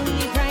 In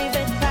we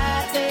private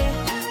party.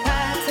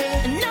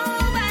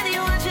 Nobody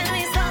watching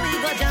me, so we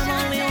go jam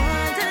all we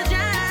want to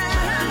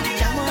jam.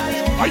 Jam all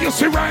we want. Are you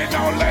see right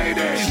now,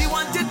 ladies? She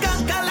wanted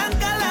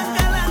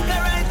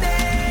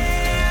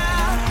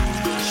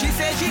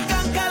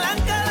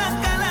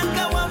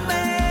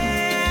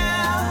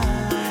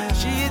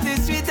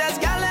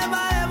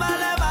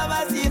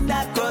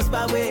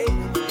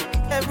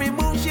every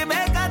move she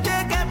make, I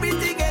take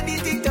everything,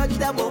 anything touch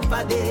the bump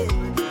a day.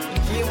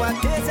 She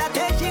want this, I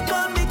take, she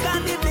come, me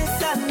can't leave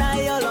this, and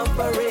I all up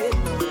for it.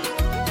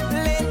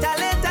 Later,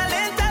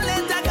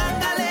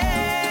 gangale.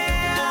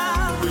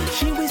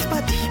 She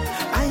whisper deep,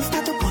 I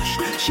start to push.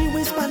 She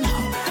whisper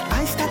loud,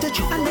 I start to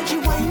choke. And then she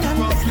whine and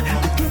bend,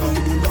 give me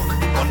the look.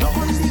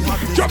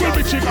 Juggle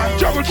me chicken,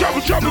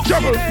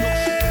 juggle.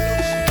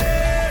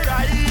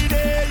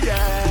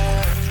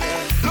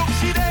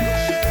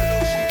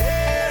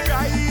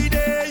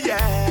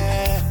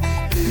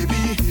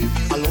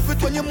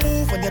 When you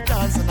move, when you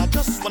dance, and I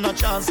just wanna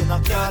chance, and I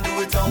can't do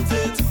without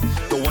it.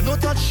 Don't wanna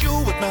touch you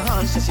with my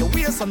hands, just your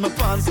waist and my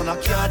pants, and I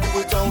can't do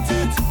without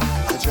it.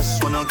 I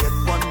just wanna get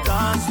one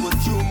dance,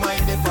 would you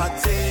mind if I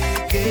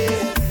take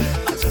it?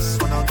 I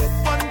just wanna get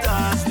one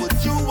dance,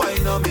 would you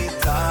wine on me,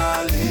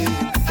 darling?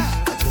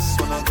 I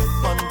just wanna get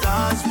one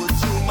dance, would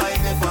you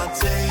mind if I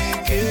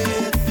take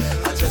it?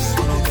 I just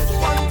wanna get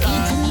one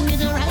dance. Eating me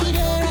the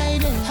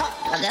rider.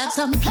 I got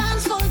some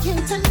plans for you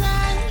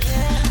tonight.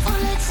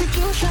 Full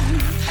execution.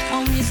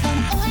 Only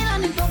some oil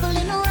and it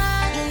bubbling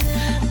around.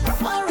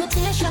 Proper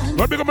rotation.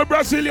 But become a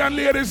Brazilian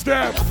ladies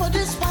there. For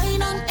this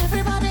wine on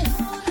everybody.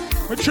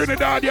 A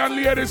Trinidadian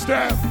ladies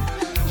there.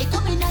 It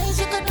could be nice,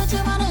 you could do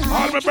your money.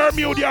 All my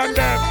Bermudian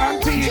them,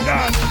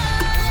 Antiguan.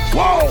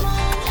 Whoa!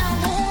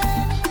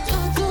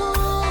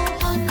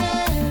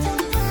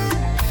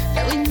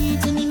 That we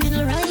need to need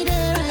a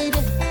rider.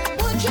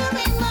 Would you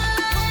be mine?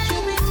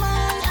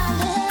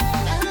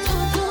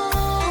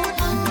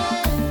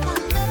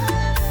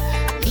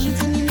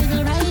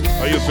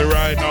 I used to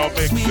ride now,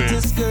 mix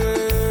Sweetest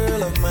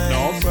girl of mine.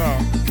 No, sir.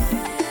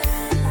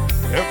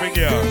 Every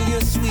girl. Girl,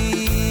 you're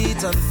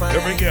sweet and fine.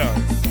 Every girl.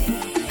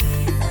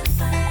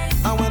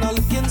 And when I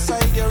look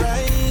inside your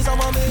eyes, I'm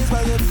amazed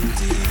by your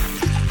beauty.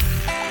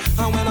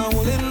 And when I'm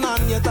holding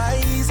on your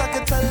thighs, I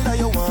can tell that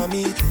you want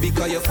me.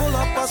 Because you're full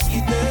of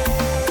sweetness.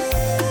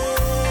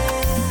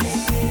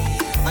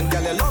 And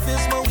girl, your love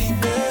is my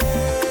weakness.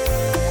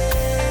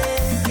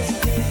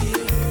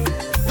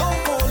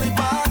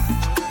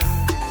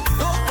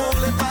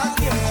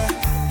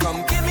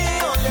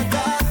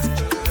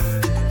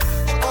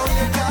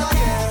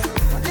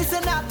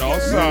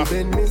 You've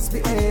been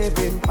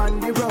misbehaving on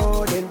the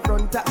road in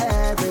front of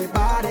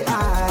everybody.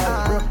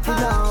 I'm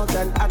broken out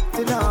and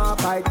acting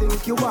up. I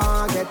think you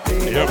want to get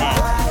paid. Yeah,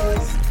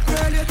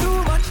 girl, you're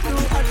too much to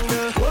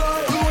handle.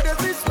 You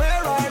this is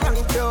where I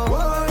rank you.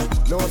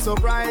 No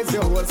surprise,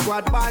 your whole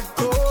squad bad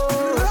too.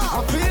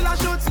 I feel I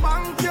should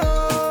spank you.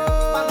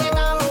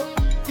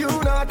 You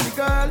naughty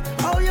girl,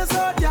 oh you're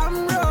so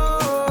damn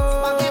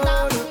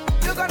rude.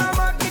 You're gonna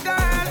make me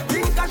girl,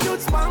 think I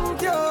should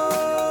spank you.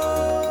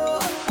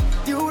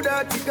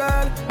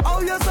 Girl, oh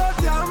you're so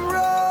damn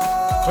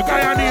wrong. The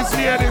guy on these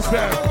ladies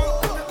there.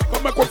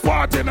 Come make a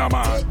party now,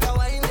 man.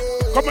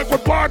 Come make a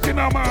party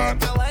now, man.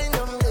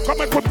 Come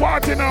make a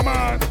party now,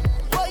 man.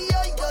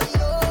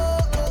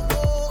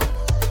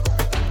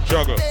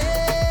 Juggle.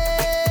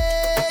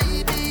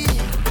 Baby,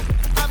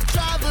 I've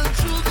traveled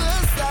through the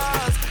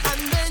stars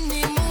and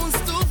many moons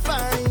to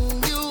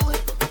find you.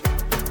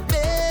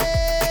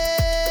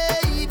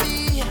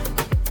 Baby,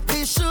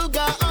 the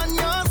sugar on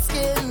your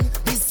skin,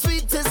 the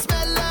sweetest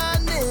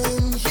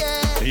melanin,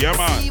 yeah. Yeah,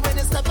 man. See when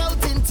you step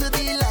out into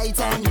the light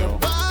and your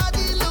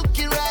body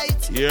looking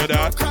right. Hear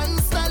that? No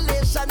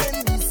constellation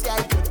in the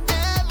sky could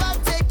ever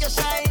take your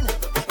shine.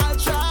 I'll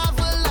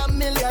travel a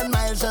million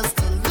miles just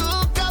to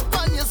look up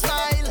on your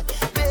smile.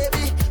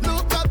 Baby,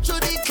 look up to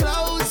the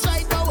clouds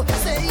right now.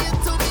 Say it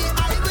to me,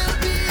 I will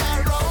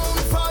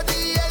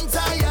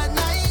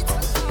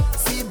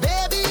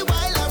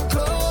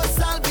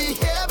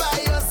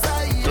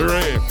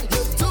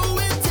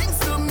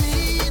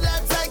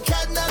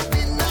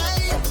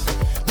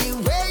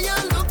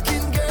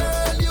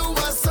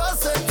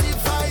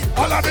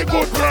are the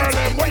good girl,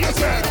 them. What you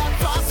say?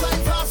 Fast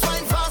wine, fast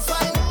wine, fast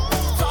wine.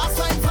 Fast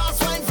wine,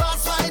 fast wine,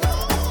 fast wine.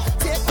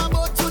 Take my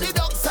boat to the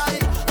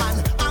dockside and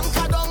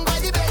anchor down by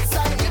the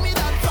bedside. Give me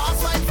that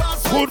fast wine,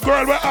 fast wine. Good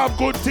girl, we have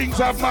good things,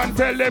 have man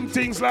tell them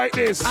things like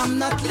this. I'm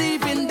not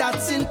leaving,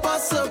 that's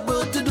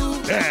impossible to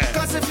do. Yeah.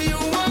 Cause if you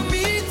want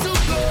me to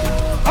go,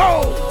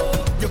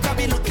 you can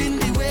be looking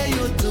the way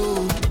you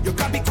do. You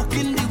can be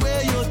cooking the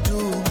way you do.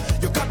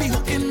 You can be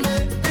hooking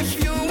me.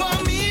 If you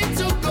want me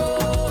to go,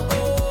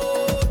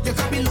 you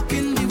can be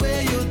looking the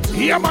way you do.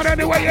 Yeah, man,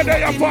 anyway, you're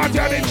there, you party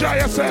and enjoy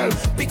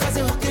yourself. Because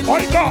you're hooking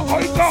Oi, go.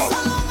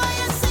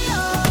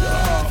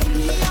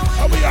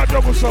 How we are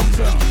double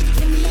something?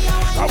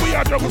 How we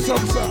are double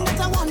something? Long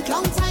time,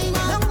 long time,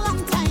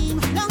 long time.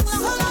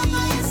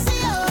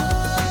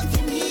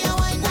 Give me a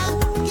wine now.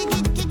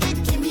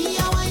 Give me a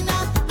wine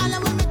now. And I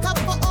will make up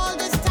for all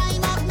this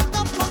time. I'll make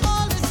up for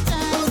all this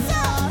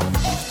time.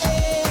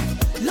 Hey,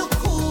 look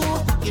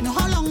who. You know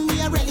how long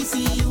we are really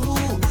see you.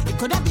 It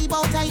could have been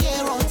about a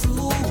year or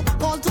two.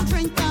 All to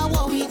drink now,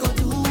 what we go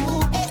do.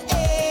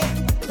 Hey,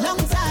 long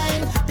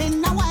time.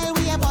 Then a while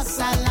we are boss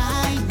a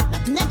line.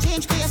 Nothing that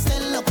change, cause you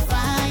still look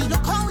fine.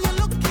 Look how you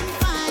looking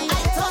fine.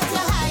 I thought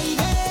you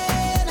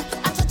hiding.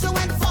 I thought you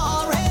went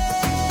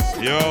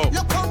foreign. Yo.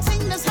 Look how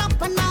things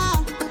happen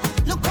now.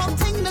 Look how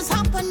things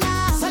happen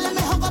now. So let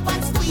me hug up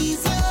and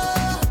squeeze you.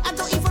 I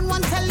don't even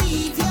want to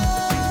leave you.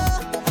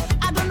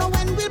 I don't know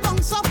when we'll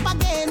bounce up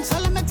again. So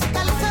let me take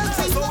a little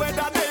thing. So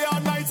whether day or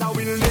night, I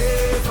will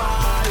never,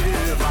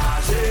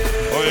 ever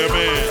change. Oh, you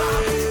mean?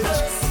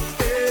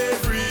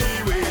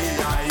 Everywhere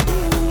I go,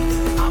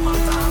 I'm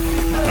at a happy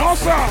place. No,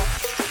 sir.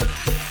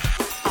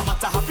 I'm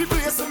at a happy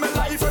place in my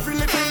life every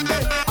living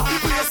day. Happy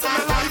place in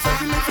my life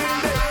every living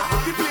day.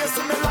 Happy place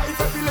in my life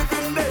every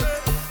living day.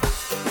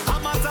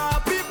 I'm at a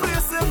happy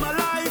place in my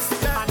life,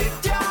 yeah, and it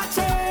can't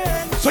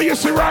change. So you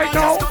see right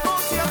now,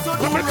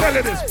 let me tell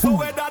you this. So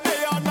whether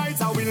day or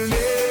night, I will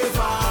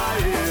never,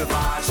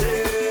 ever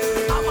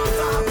change. I'm at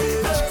a happy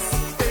place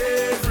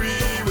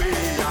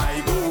everywhere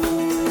I go.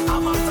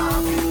 I'm at a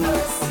happy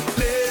place,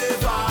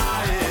 never,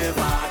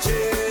 ever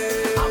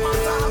change. I'm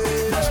at a happy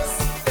place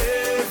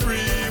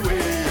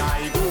everywhere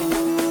I go.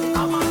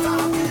 I'm at a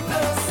happy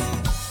place.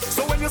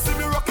 So when you see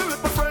me rocking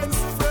with my friends,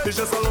 it's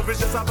just a love, it's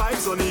just a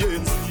vibes on the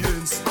ends.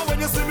 And when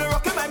you see me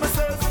rocking by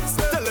myself,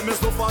 tell them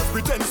it's no false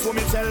pretense, so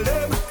me tell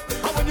them.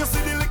 And when you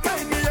see the liquor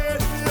in me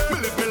head, me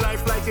live my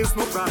life like it's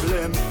no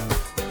problem.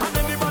 And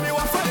anybody who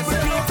fight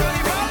with me, tell me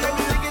about them.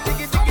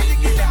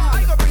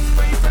 I go bring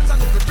my friends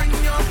and you could bring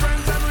your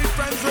friends and we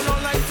friends we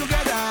all like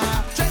together.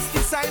 Just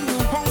decide who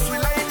bounce we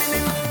like in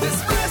this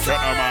place. Shut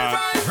up, man.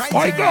 Right Oi,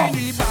 here go. in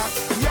the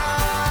backyard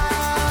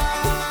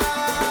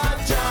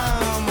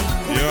jam.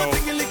 Yo.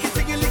 Tinggy licky,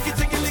 tinggy licky,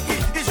 tinggy licky.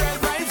 Israel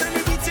rise and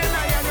we beat your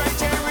lion right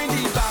here in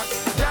the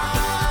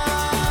backyard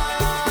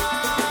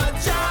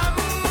jam.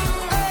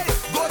 Hey,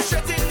 go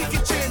straight in the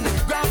kitchen,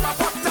 grab a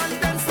pot and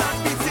then start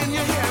beating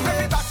your hair.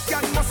 Every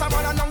backyard must have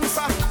an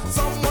announcer,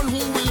 someone who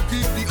will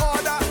keep the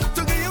order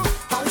to give you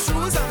house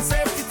rules and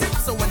safety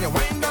tips. So when you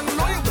wind down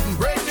low, you wouldn't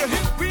break your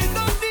hip. We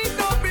don't need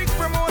no big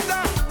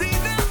promoter. The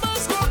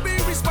neighbors go be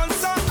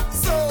responsible.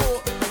 So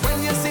when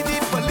you see the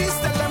police,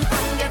 tell them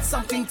come get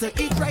something to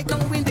eat right now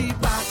in the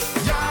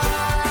backyard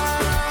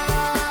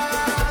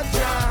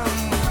jam.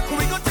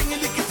 We go tingy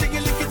licky, tingy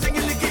licky,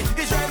 tingy licky.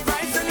 Israel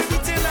rise and we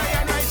beat your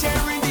lion right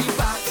here in the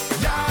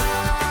backyard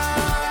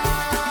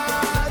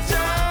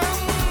jam.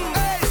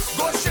 Hey,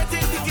 go straight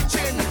in the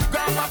kitchen,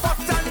 grab a pot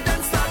and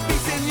then start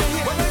beating your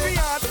head. Well, every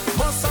yard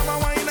must have a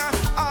whiner,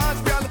 hard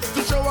girl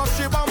to show off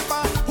she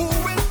bumper. Who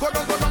will go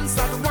down,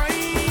 start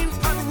wine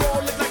and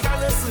roll it like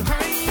Alice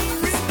Hine.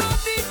 We don't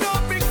need no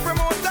big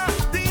promoter.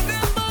 The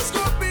neighbors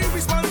go be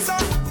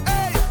responsible.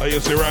 Hey. Oh, you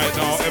see right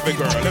now, every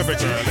girl, just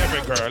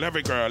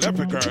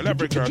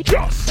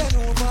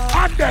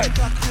and then.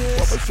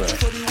 What was that?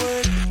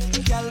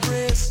 Gal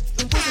brace,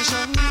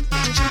 position,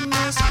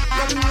 gymnast,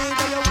 love the way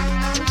that you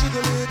whine and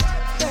jiggle it.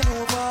 Bend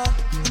over,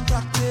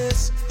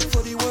 practice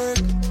for the work.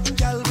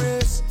 Gal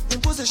brace,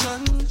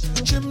 position,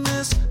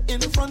 gymnast,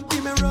 in front the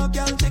mirror,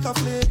 gal take a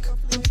flick.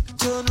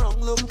 Turn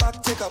round, look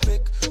back, take a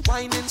pic.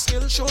 Whining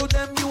skill, show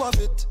them you have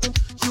it.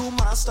 You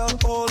master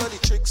all of the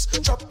tricks.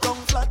 Drop down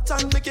flat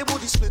and make your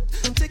body split.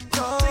 Tick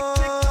tock,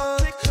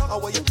 how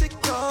are you tick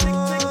tock?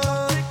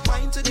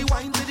 Wine to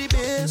the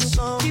bass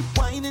now. Keep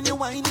whining your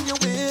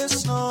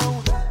waist now.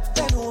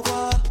 Bend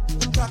over,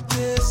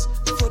 practice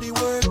for the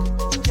work.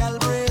 Gal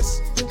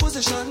brace,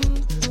 position,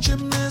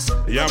 gymnast.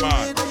 Yeah,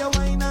 man.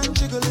 Wine and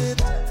jiggle it.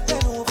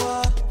 Bend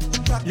over,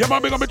 practice. Yeah,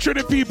 man, we're gonna be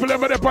treating people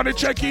over there on the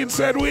check-in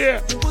said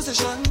where.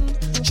 Position,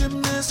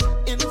 gymnast,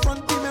 in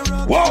front the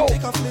mirror. Whoa.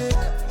 Take a flick.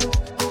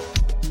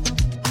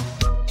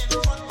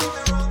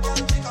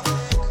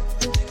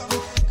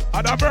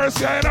 And a verse,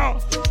 you know.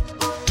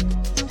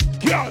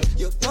 Girl.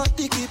 Your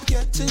body keep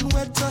getting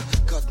wetter.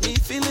 Got me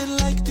feeling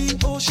like the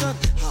ocean.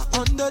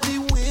 Under the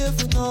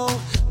wave now.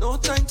 No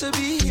time to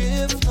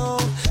behave now.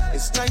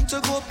 It's time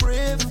to go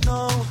brave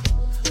now.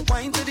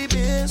 Wine to the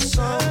bass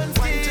song.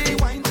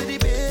 Wine to the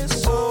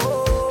bass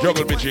song.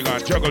 Juggle me energy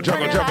gone. Juggle.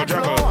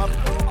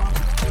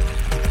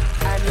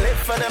 And live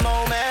for the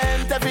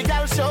moment, every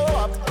girl show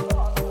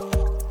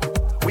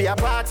up. We a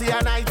party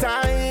at night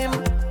time.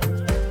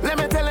 Let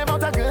me tell you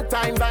about a good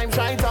time. Vibes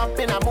right up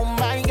in a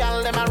Mumbai,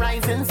 girl. Them a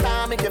rising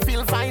star. Make you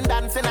feel fine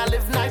dancing. I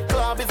live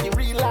nightclub. Is it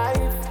real life?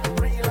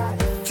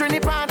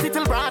 Trini party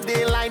till broad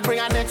daylight. Bring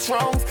our next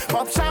rounds.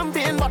 Pop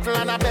champagne bottle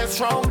and a best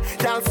round.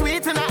 Girl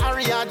sweet in the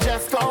area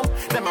just come.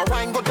 Them a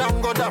wine go down.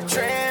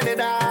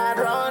 Trinidad,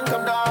 run,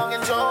 come down,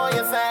 enjoy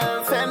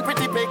yourself. Send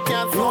pretty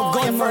pictures. No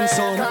gunman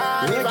song,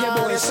 reggae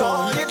boy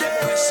song.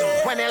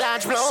 When the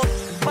large blow.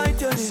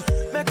 Bite your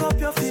lip, make up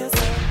your face.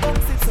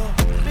 Bounce it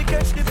up, we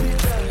catch the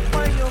beat.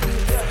 Find your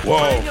beat.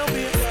 Whoa,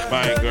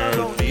 my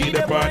girl, need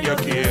upon your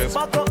case.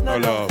 Oh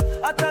love,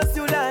 I trust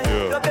you like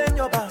you bend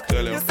your back.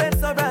 Tell him. You said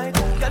so right.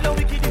 Girl, no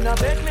wicked in a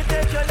bed, me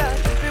take your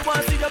life. We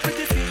want to see your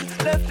pretty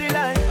feet, left the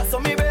line. I saw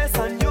me best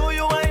and you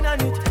wine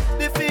on it.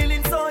 The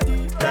feeling so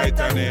deep,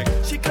 Titanic.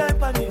 She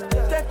climb on it,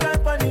 take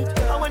climb on it.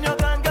 And when you're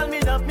gone, girl, me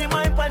love me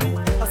mind on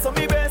it. I saw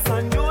me best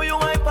and you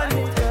wine on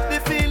it. The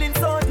feeling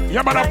so deep.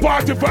 Yeah, man, a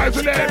party vibes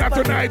in the end of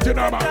tonight, you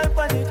know, man.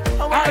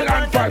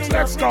 Island vibes,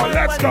 let's go.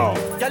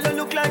 Girl, you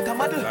look like a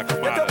model.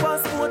 Get your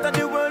passport and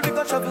the world we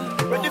go travel.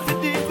 Ready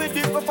for deal with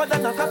it, rougher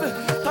than a couple.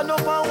 Turn up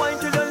and wine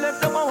till you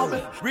left them a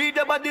wobble. Read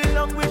the body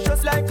language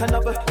just like a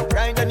novel.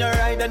 Ride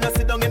and you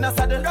sit down in a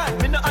saddle.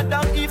 Me no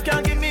Adam Eve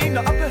can't give me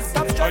no apple.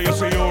 Stop Oh, you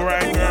see you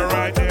right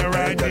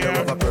there.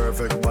 Have a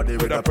perfect body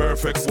with a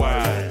perfect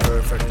smile.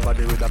 Perfect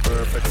body with a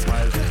perfect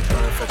smile.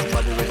 Perfect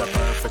body with a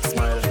perfect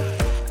smile.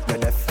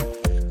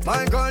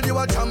 My girl, you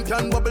a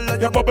champion, bubble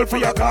and you bubble for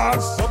your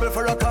cause. Bubble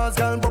for a cause,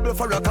 girl, bubble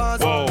for a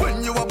cause. Whoa.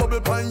 When you a bubble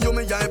pan, you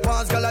me eye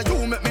pass, girl,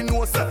 you make me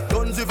know, sir.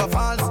 Guns river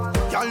falls.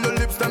 Girl, your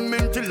lips them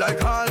minty like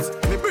hearts.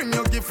 Me bring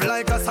you gift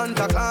like a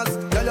Santa Claus.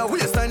 Girl, your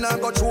waistline I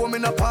got through me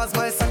in a pass.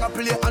 My song I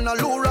play on a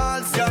low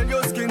rolls. Girl,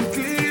 your skin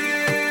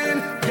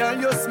clean.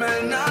 Girl, you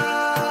smell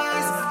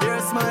nice. Your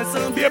smile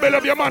so Baby,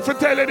 love your man for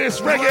telling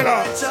this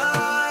regular.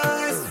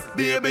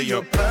 Baby,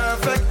 you're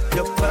perfect.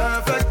 You're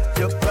perfect.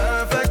 You're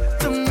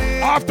perfect to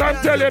me. After I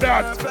tell you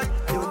that,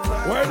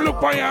 when you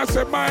look on you and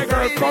say, my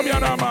girl, come here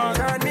now, man.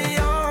 Turn me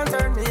on,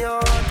 turn me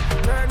on.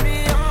 Turn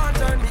me on,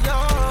 turn me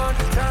on.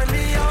 Turn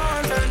me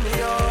on, turn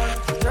me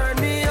on. Turn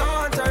me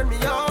on, turn me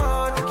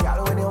on.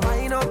 Girl, when you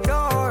wind up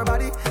your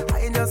body,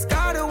 I just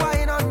gotta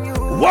wind on you.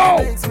 Whoa!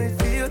 It makes me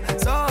feel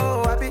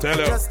so happy. Tell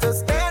her. Just to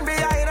stand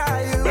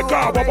behind you.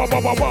 Because,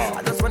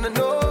 I just wanna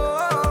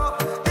know,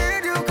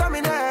 did you come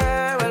in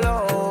here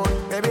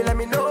alone? Baby, let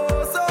me know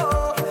so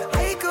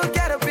I could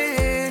get up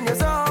in your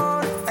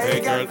zone. Hey,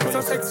 girl, you're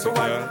so sexual.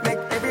 Make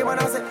everyone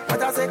else say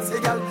what a sexy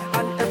girl.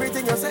 And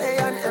everything you say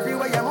and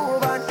everywhere you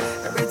move and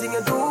everything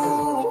you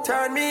do.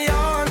 Turn me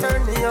on,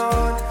 turn me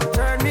on.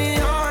 Turn me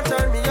on,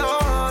 turn me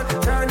on.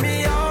 Turn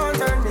me on,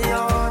 turn me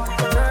on.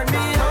 Turn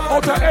me on.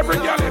 Out of every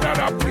girl in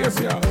that place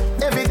here.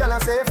 Every girl I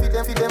say feed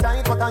them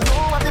right. But I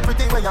know what the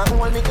pretty way you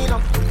hold me in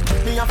up.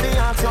 Me a fi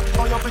ask you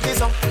how you pretty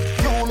so.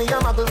 You me a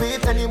muggle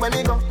with anywhere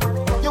me go.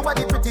 You are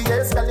the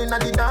prettiest girl inna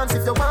the dance.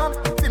 If you want,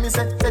 see me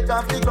say take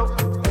off the glove.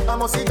 I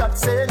must see God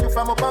say you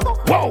from up above.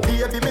 Whoa.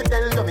 Baby, me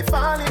tell you me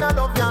fall in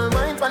love. Y'all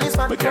mind for this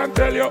man. We can't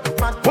tell you.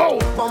 Whoa.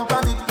 Bump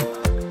on it.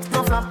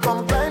 No flap,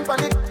 come climb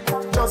on it.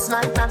 Just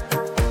like that.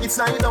 It's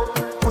slide out.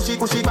 Push it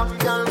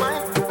back. Y'all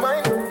mind.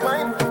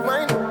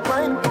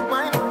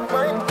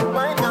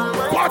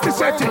 Party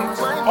settings.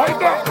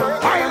 Hold up.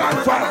 Island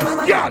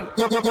fire.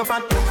 Y'all. You're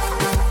fat.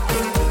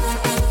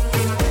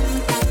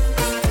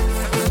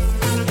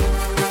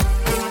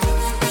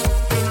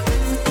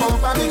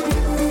 Bump on it.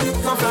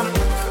 No flap.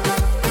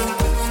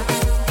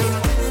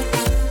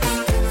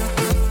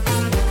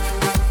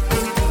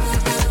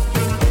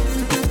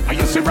 Are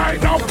you see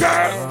right now,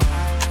 girl?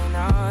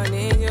 I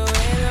need you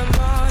in the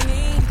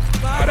morning,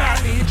 But I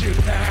need you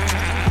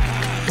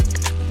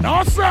now.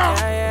 No, sir.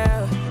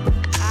 yeah.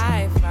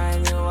 I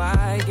find you,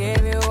 I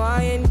give you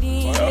all you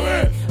need.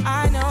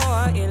 I know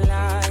what you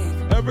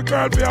like. Every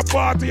girl be a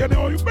party, you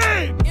know what you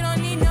mean? You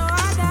don't need no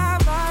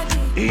other body.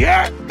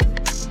 Yeah.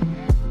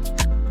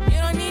 You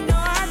don't need no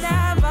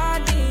other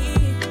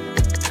body.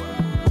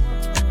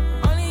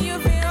 Only you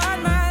feel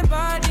on my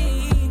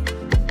body.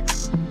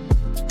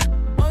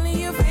 Only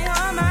you feel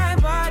on my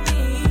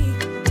body.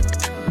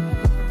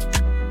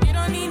 You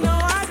don't need no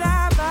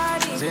other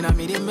body. Say now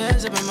me the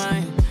mess up my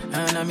mind,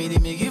 and I me the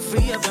make you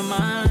free up your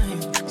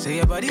mind. Say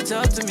your body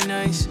talk to me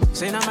nice.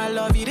 Say now my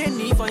love you didn't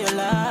need for your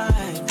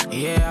life.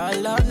 Yeah, our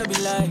love no be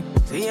like.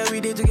 Say yeah we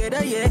did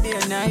together, yeah, day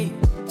and night.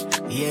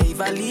 Yeah,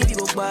 if I leave you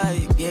go by.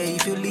 Yeah,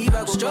 if you leave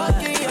I go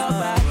stroking your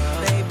body,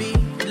 baby.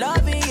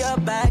 Loving your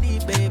body,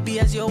 baby.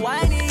 As you're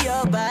whining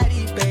your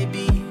body,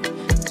 baby.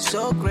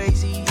 So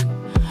crazy.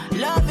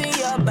 Loving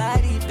your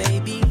body,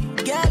 baby.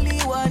 Girl,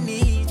 you want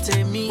need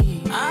to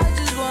me. I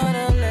just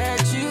wanna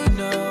let you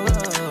know.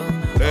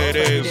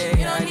 Ladies.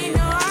 You don't need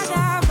no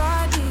other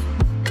body.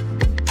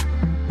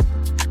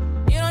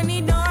 You don't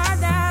need no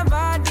other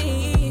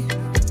body.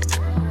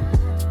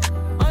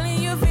 Only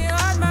you feel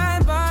on my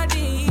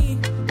body.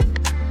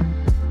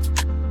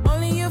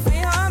 Only you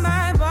feel on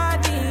my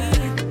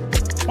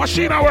body. Watch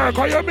machine at work,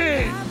 how you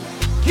mean?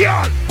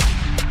 Yeah.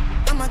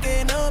 I'm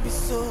again, no be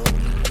so.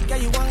 Yeah,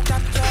 you want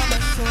capture my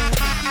soul.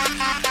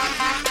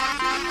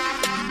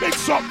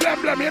 Mix up,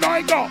 blem, you know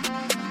I go.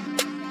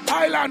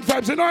 Island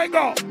vibes, you know I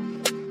go.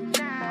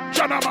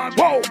 Chana man,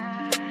 whoa.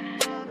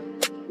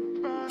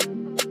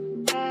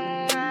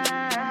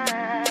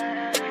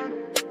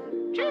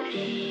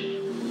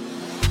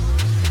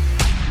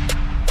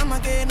 I'm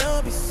again,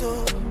 no be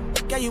so.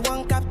 Yeah, you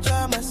want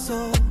capture my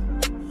soul.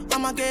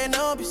 I'm again,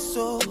 no be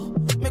so.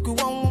 Make you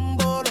one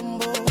bombo.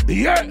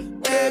 Yeah.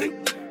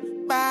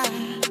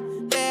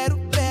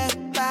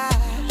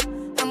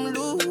 I'm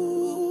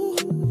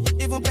loose.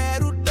 Even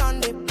Peru done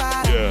the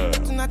para. Yeah.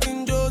 Tonight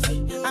in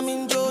Josie, I'm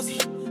in Josie.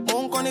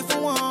 Won't call it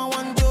for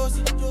one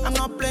Josie. I'm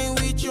not playing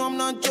with you, I'm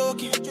not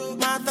joking.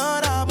 My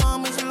thought of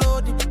mom is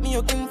loaded. Me,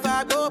 you can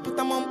fire go, but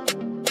I'm on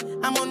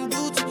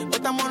duty,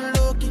 but I'm on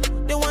low-key.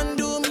 They want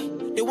do me,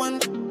 they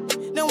want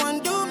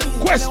do me.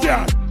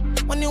 Question.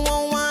 When you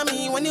won't want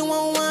me,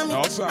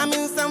 no, I'm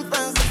in San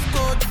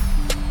Francisco.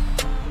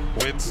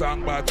 When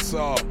song bad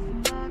so.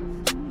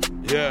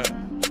 Yeah.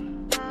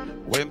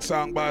 When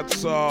song bad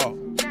so.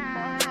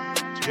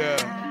 Yeah.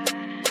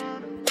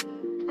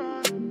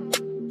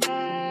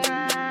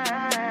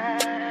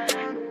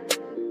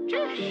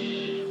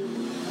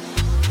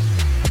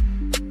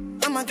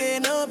 I'm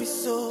again, no be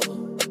so.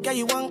 Yeah,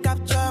 you want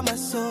capture my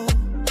soul.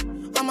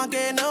 I'm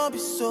again, no be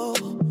so.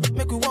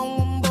 Make you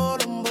one bombo.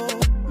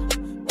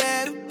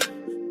 Better,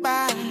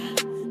 bye.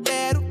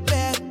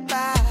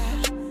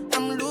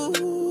 I'm loose.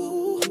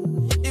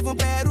 Even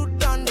Peru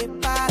done the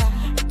para.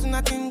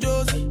 Tonight in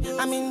Josie,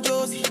 I'm in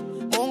Josie.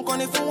 Won't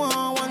call it for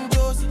one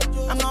Josie.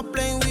 I'm not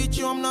playing with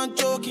you, I'm not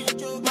joking.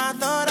 My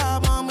thought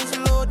of mom is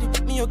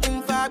loaded. Me, you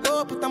can fire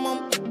go, but I'm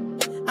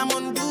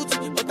on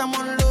duty, but I'm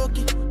on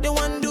low-key. They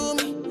want do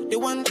me, they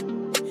want do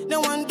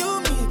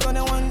me. Cause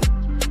they want,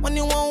 when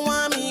you won't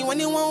want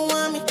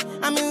me,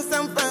 I'm in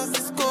San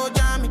Francisco,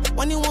 Jammy.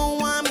 When you won't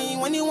want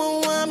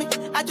me,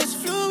 I just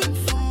flew in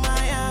from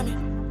Miami.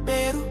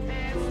 Peru,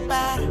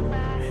 para.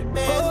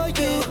 For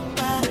you,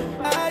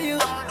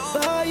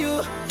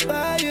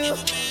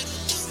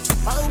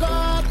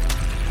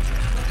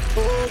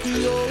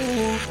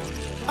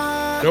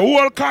 the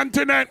whole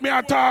continent me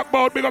I talk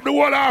about, big up the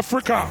whole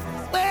Africa.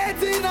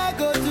 Waiting I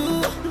go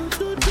do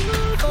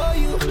for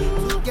you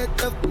to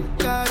get up,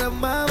 out of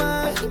my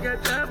mind.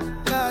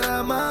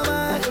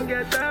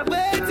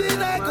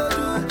 Waiting I go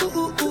do.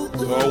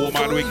 Oh,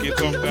 woman wicked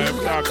sometimes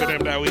talk to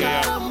them that way.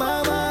 Yeah,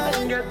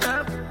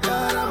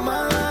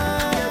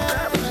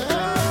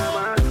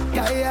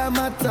 I'm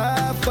a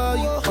top for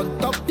you. On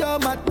top, you're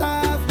my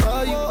top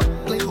for you.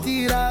 Plenty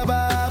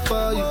rubber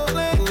for you.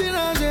 Plenty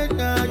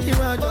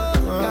rubber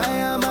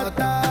I'm a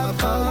top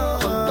for you.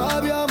 On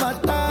top, you're my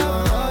top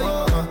for you.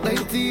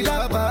 Plenty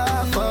rubber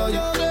for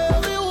you.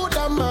 Every wood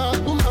I'm a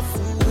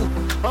fool.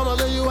 Mama,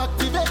 you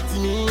activate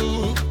me.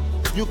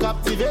 You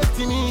captivate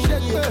me.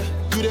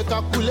 You dey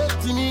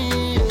calculate me.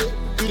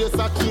 You dey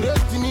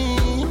saturate me.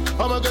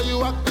 Mama,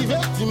 you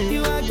activate me.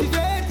 You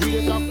activate me.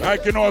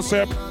 Like you know,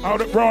 Sep, how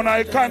the brown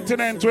eye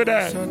continent with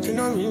that.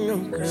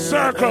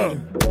 Circle.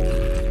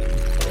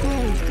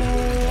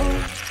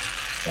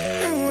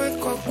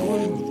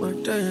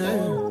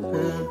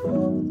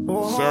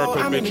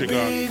 Circle,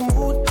 Michigan.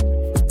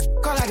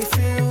 Call I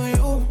feel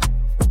you.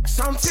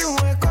 Something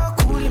wake up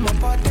cool in my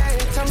body.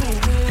 Tell me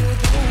what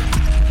do.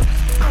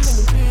 I'm in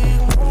the big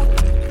mood.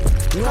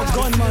 You a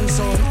gunman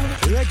son,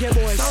 reggae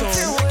boy son.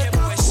 Something wake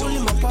up cool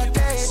in my body.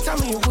 Tell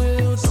me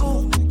what do.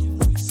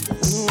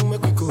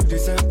 Make we go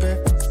December.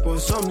 But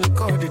some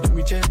liquor they do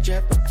me jet.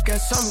 Get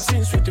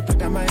something sweet to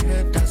put on my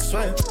head. That's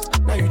why.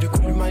 Now you the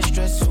cool in my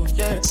stress. So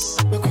yeah.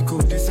 Make we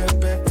go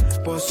December.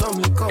 But some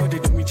liquor they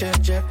do me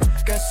jet.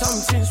 Get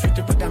something sweet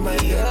to put on my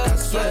head.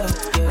 That's why.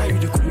 Now you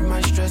the cool in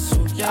my stress.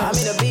 So yeah. I'm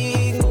in a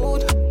big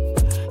mood.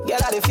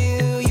 Girl, I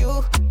feel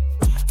you.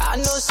 I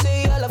know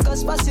say I love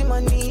cause passing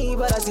money,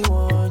 but I still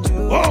want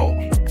you. Whoa.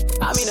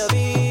 I'm in a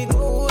big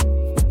mood.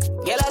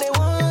 Girl, I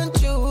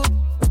want you.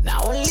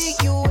 Now only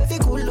you if you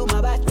cool do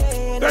my bad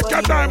day. Take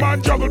your time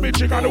and juggle me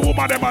chicken. The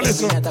woman them a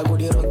listen.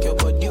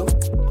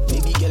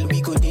 Baby girl,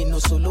 we go day no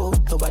solo.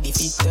 Nobody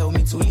fit tell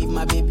me to leave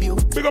my baby.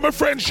 Big up my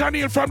friend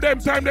Chanel from them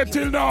time there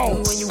till now.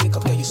 When you wake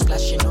up, girl, you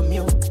splashing on me.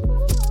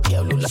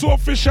 So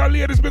official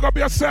ladies, big up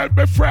yourself,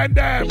 my friend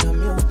them.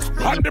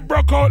 And the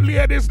broke out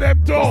ladies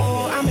them too.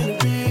 I'm in a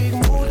big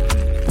mood.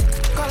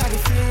 Call I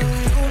feel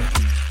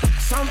you.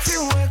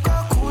 Something wake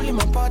up cool in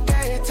my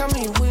body. Tell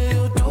me what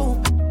you do.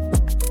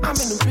 I'm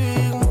in a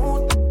big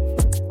mood.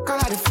 Call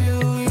I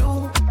feel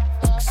you.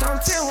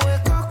 Something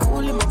wake up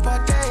cool in my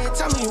body.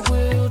 Tell me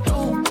what you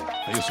do.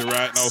 I used to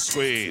right now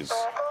squeeze.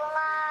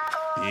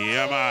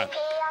 Yeah, man.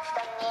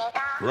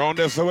 Round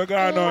this, so we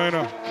got now, you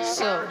know.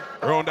 So.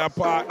 Round that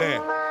part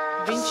there.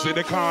 See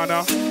the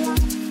corner.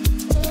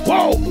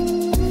 Whoa!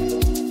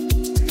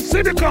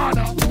 See the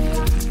corner.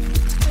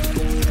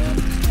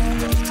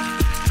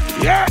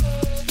 Yeah!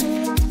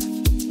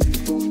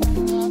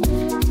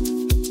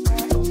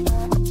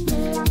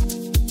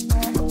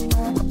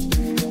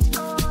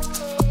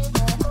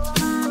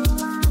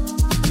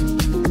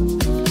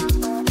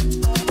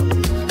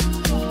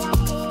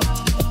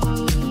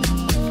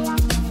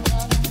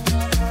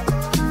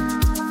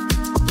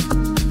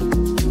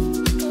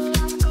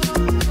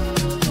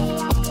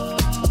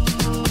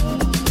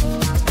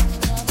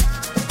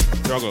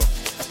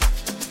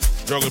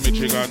 Juggle me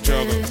chicken,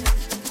 juggle.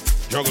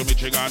 Juggle me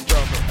chicken,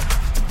 juggle.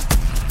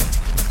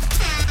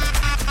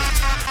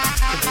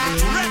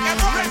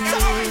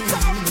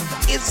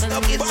 It's the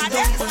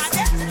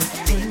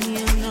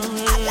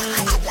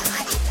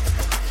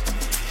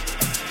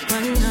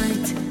One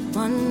night,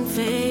 one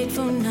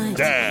fateful night.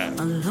 Damn.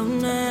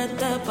 Alone at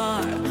the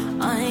bar,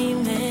 I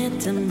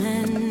met a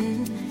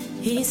man.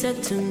 He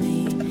said to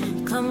me,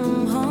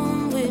 come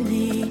home with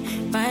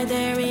me. Right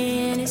there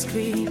in his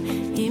crib,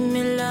 he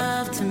made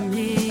love to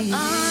me.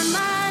 On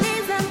my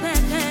knees I'm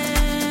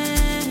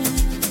begging,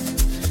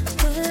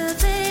 the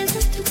things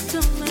that you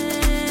do me.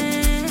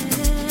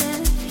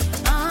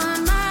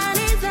 On my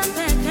knees I'm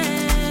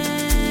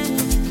begging,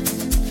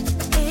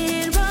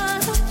 it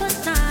was a one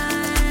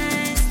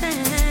night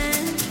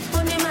stand.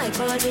 Only my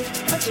body,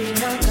 but you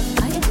know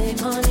I need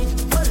money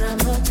for a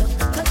motor.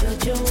 Got your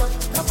juma,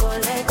 no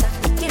collector.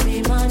 Give me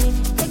money,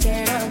 take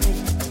care of me,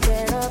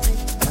 care of it.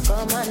 I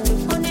come and do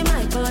only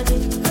my body,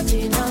 but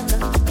you know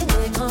give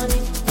me money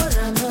for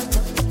a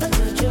motor. Got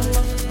your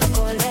juma, no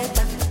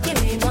collector. Give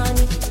me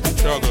money, take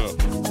care of it.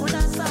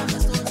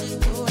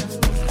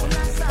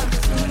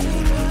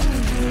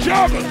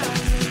 Juggle.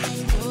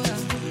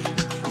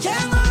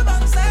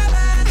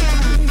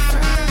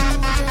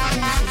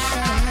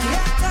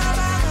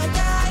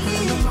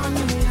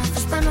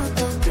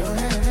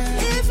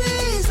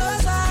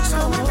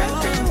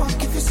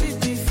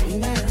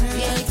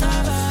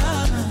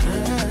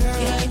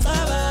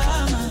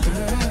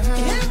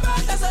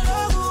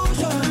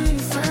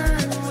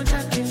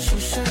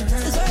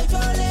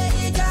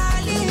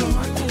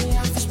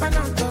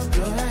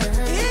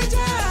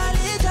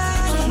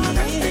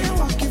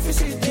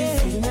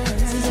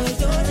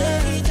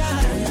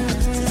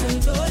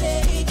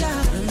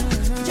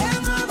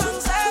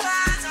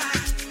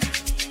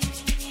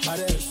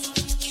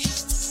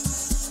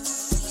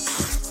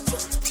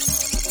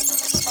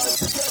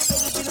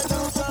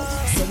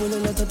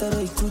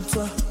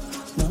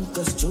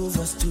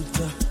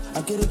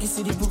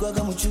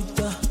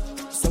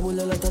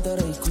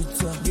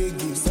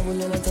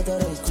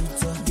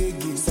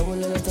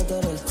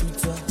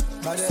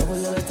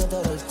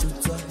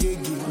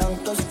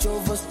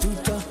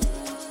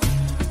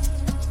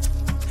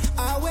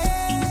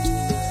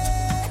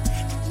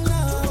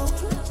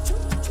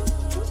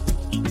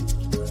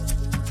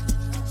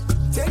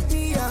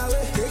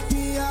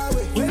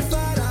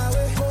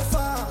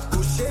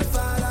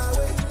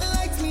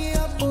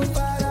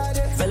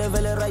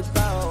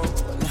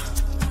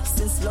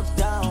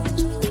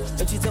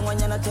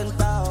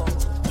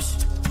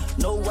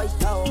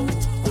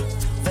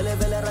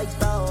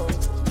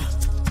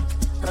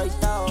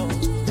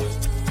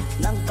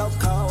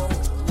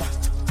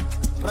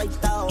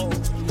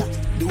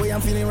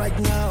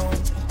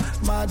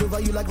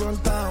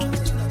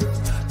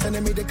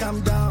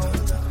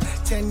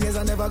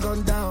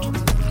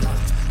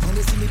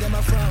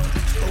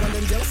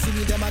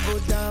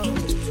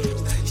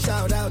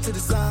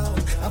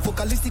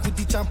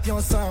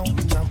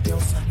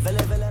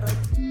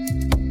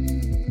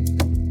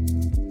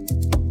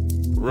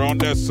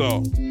 Round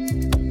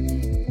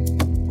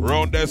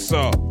this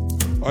up.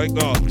 I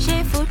go.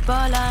 She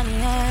football on the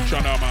air.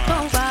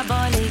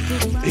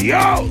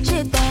 Yo!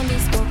 She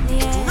tennis book the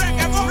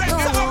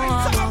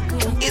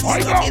I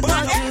go.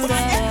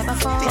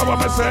 Come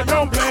on, say,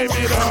 don't blame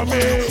it on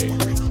me.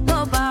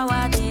 No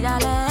power did I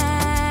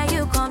let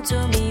you come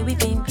to me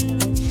weeping.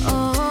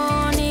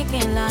 Oh,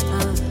 Nikin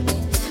Lata.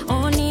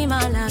 Oh,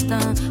 Nima Lata.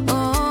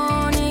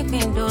 Oh,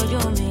 Nikin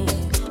Dojo me.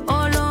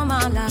 Oh,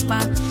 Loma Lapa.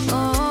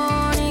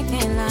 Oh,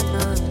 Nikin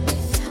Lata.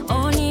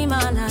 Oh, Nima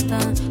Lata.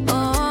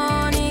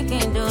 Oh,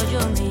 Nikin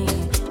Dojo me.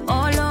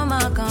 Oh, Loma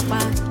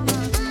Kampa.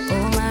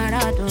 Oh,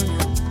 Maradona.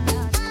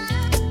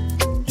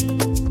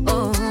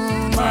 Oh,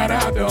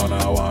 Maradona,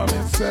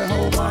 woman, say,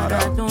 oh,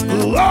 Maradona.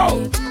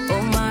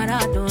 Oh,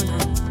 Maradona.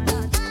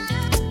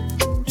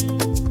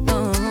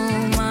 Oh,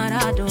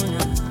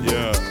 Maradona.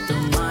 Yeah.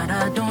 Oh,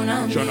 Maradona.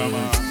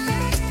 Chonama.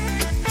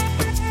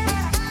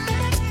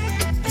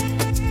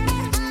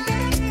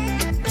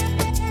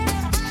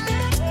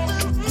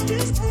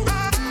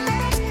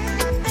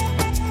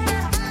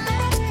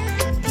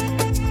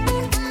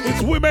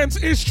 It's Women's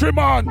History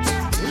Month.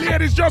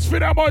 Ladies, just for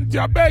the month,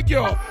 I beg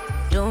you.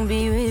 Don't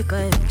be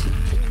wicked.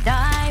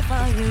 Die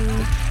for you.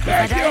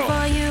 Thank if I die you.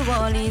 for you,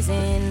 all is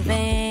in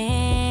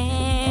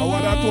vain. I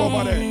want that to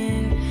over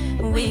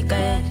there.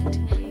 Wicked.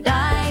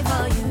 Die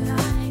for you.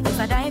 If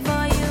I die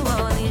for you,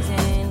 all is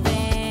in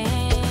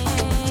vain.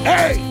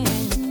 Hey!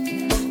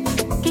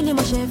 Kini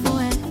mo ṣe fún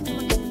ẹ?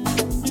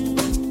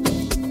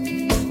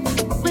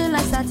 Will I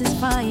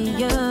satisfy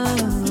you?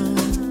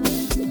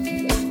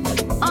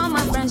 All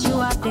my friends, you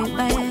are the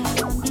best.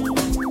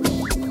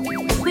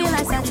 Will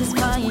I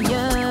satisfy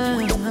you?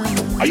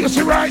 Are you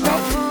see right now?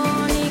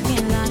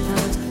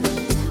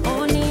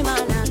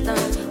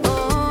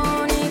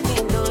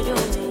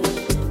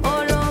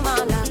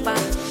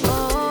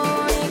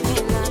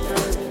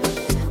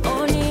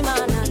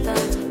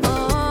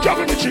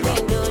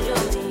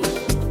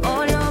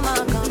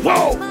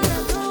 Whoa!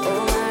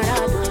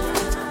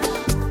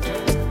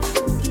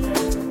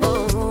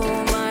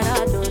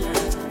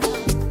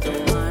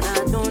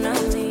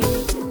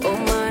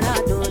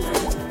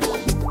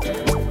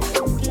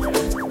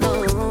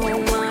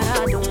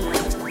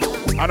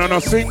 On a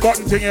sync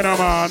button thing in a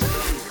man.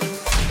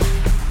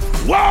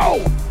 Wow!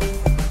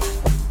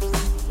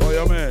 Oh,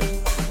 yeah, man.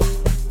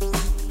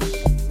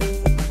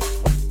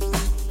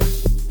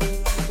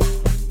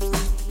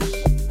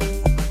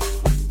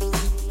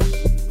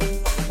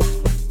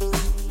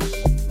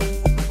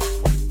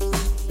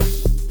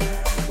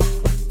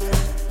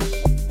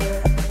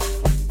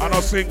 I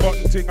don't sing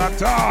button thing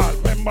at all.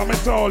 Remember me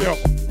told you.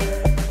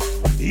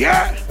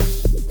 Yeah!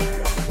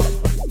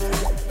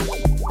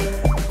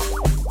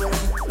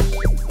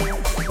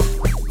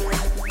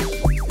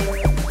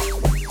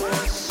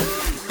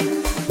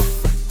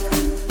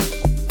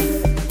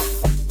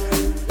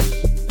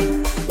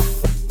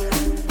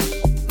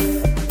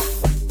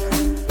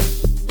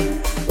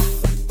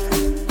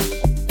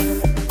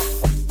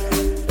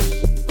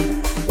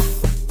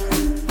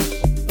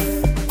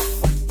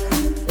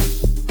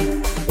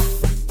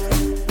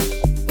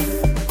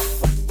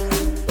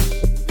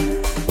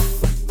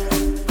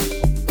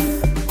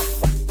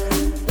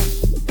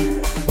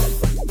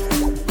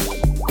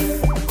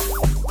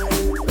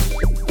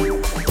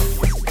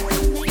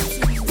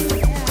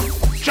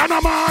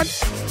 Man.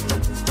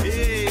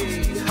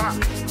 Hey, ha.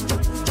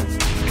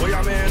 Boy,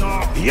 I'm in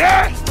off.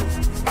 Yeah.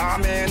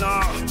 I'm in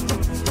off.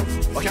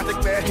 I can't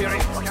take back here.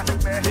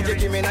 DJ,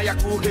 give me now your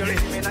cool here.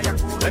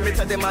 Let me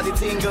tell them how the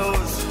thing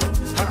goes.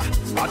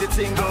 How the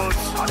thing goes.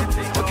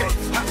 Okay,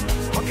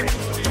 okay.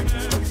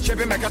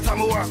 Chevy make a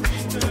tamua.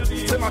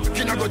 Say my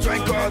picking go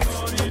join God.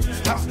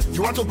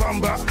 You want to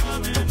bamba?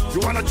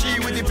 You wanna G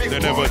with the big They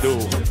boys. never do.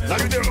 Now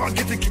you the wrong,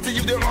 kitty,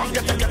 you the wrong.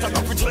 Get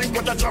up, we drink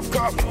with a drop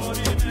cup.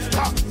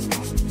 Ha.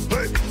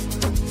 Hey,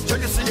 so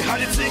you see how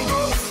the thing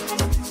goes?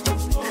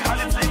 How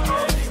the thing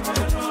goes?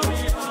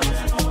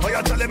 Oh,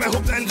 you tell them I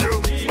hope and do.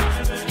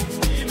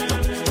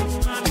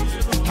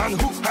 And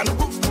who?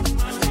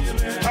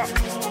 Ha.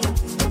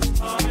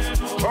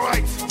 All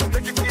right,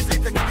 take it easy,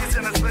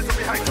 and let's play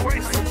behind the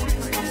waist.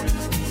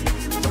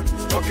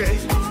 Okay.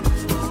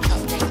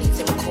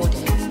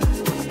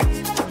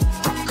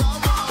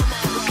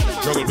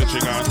 Juggle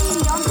Michigan.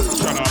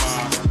 Chana.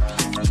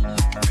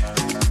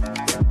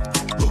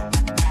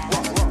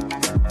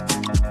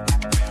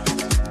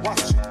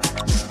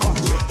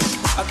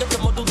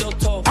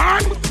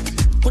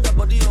 Put that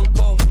body on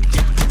call.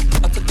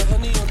 I took the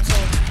honey on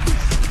top.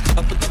 I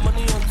put the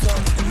money on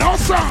top. No,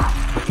 sir.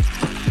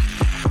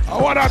 I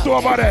want that to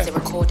over there.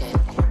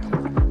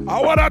 I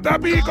want that to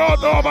be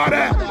out over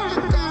there.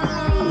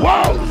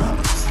 Wow.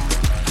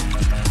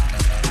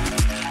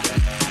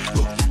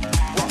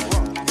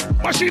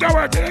 Machine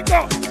work. Here it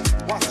go.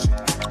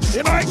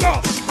 Here I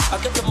go. I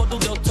get the model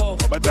girl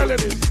top. I'm telling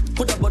you.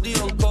 Put that body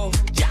on call.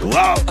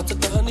 Wow. I took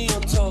the honey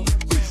on top.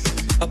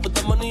 I put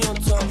the money on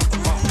top.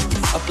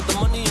 I put the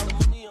money on.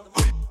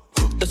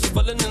 That she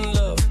falling in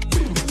love.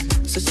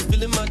 Says she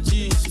feeling my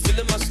G, she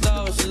feeling my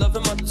style, she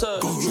loving my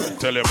touch.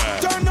 Tell you,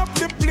 man. Turn up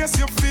the place,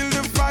 you feel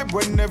the vibe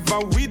whenever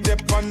we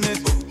dip on it.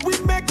 We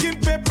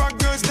making paper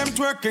girls, them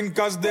twerking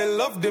cause they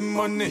love the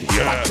money.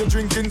 Yeah. Back to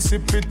drinking,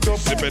 sip it up.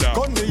 Sip it up.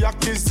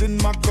 Cognac is in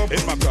my cup.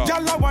 In my cup.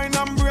 Y'all wine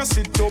and brace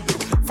it up.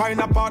 Find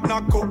a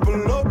partner,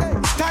 couple up.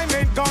 Time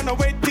ain't gonna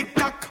wait, tick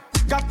tock.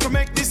 Got to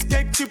make this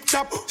cake chip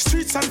chop.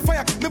 Streets on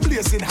fire, me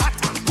blazing hot.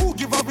 Who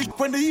give a rich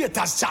when the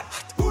haters chat?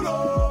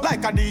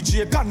 Like a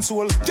DJ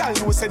console. Y'all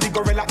know say the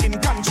gorilla in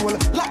control.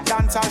 Lap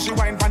dancer, she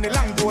wine pan the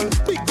long pole.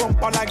 Big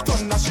bumper like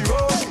thunder, she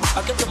roll.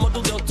 I get the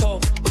model girl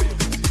top.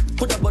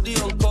 Put that body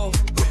on call.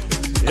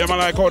 Yeah, man,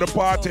 like how the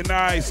party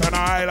nice and the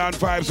island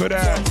vibes with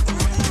that.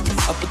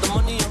 I put the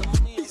money on.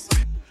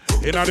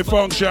 In the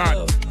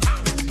function,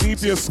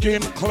 keep your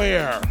skin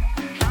clear.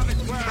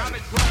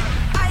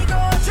 I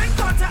go drink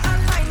water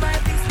and mind my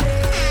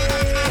business.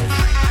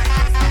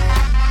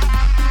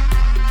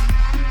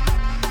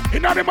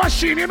 In the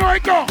machine, you know I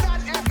go.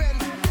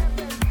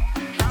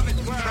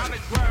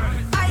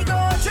 I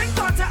go drink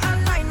water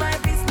and mind my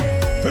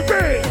business.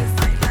 Baby.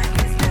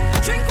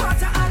 Drink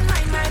water and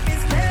mind my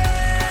business.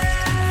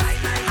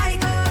 I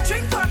go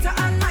drink water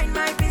and mind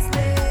my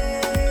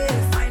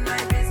business. Mind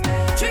my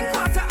business. Drink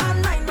water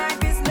and mind my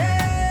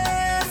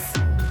business.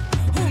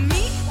 Who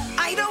me?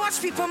 I don't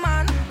watch people,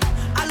 man.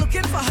 I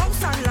looking for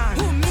house and land.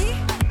 Who me?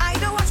 I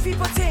don't watch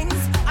people things.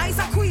 I's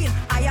a queen.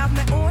 I have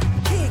my own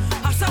king.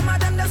 Or some of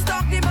them just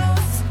talk the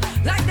most,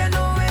 like they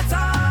know it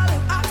all.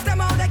 Ask them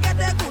how they get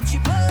their Gucci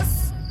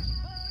purse.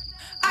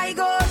 I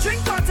go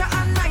drink water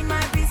and mind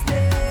my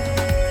business.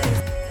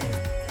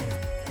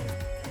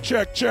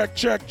 Check,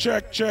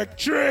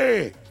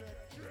 tree.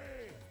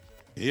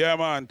 Yeah,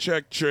 man,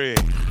 check tree.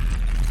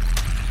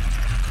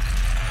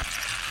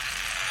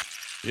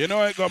 You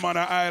know it come on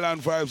the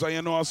island vibes, and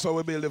you know so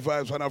we build the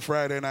vibes on a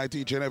Friday night,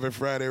 each and every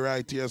Friday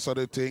right here, so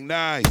the thing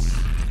nice.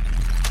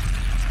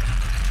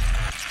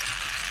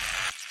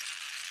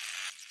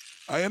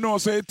 And you know,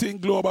 say thing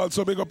global,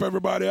 so big up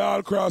everybody all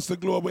across the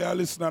globe. We are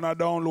listening and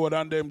download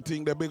and them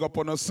thing. They big up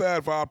on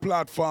yourself, our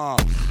platform.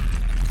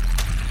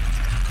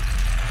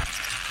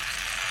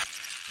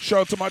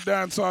 Shout to my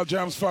Dancehall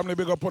Jams family,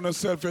 big up on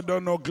yourself. You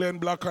don't know Glenn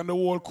Black and the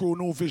whole crew,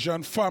 New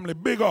Vision family,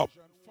 big up.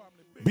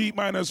 Beat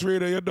Minus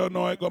Radio, you don't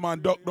know it, come on,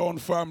 Duck Down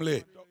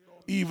family.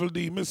 Evil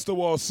D, Mr.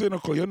 Wall,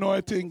 Cynical, you know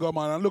I think,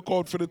 man. And look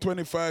out for the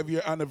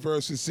 25-year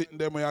anniversary sitting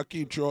there where I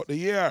keep throughout the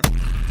year.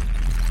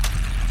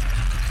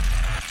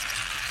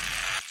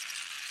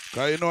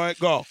 Cause you know it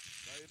go.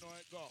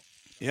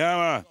 Yeah,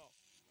 man.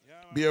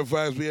 Be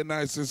advised, be a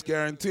nicest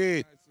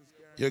guaranteed.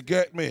 You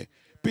get me?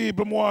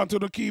 People want to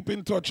keep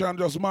in touch and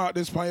just mark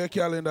this on your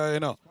calendar, you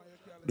know.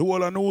 The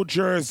whole of New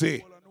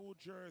Jersey.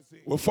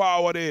 We're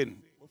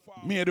forwarding.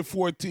 May the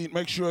 14th.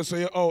 Make sure so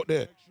you're out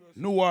there.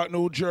 Newark,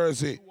 New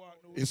Jersey.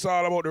 It's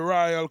all about the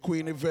Royal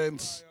Queen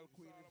events.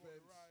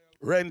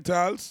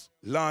 Rentals,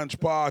 launch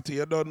party.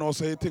 You don't know,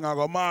 so you think I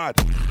go mad.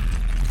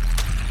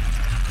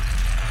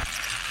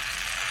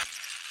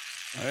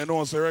 I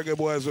know, so Reggae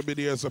Boys will be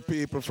there. So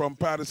people from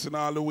Patterson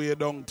all the way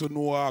down to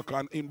Newark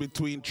and in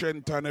between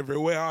Trenton,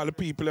 everywhere. All the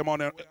people them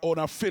on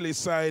a Philly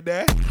side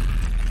there.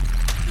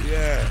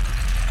 Yeah.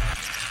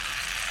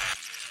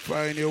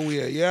 Find your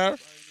way, yeah?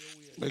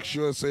 Make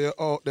sure so you're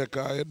out there,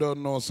 because you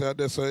don't know, so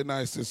that's so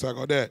nice this I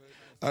go there.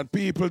 And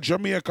people,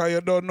 Jamaica, you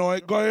don't know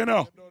it going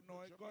on.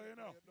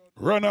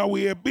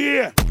 Runaway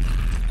beer.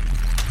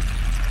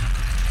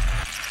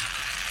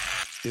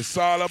 It's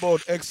all about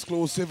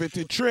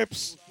exclusivity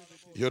trips.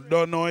 You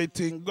don't know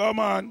anything, go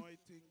man.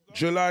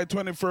 July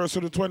 21st to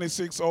the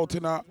 26th out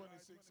in a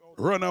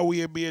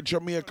Runaway Beer,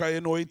 Jamaica,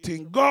 you know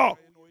anything, go.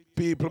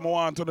 People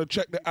want to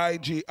check the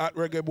IG at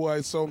Reggae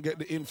Boy Sound, get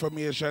the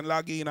information,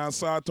 log in and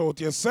sort out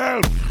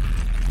yourself.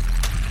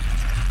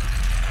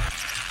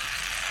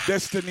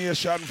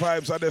 Destination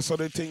vibes are there, so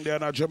the thing there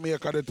in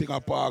Jamaica, the thing a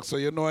park, so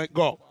you know it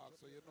go.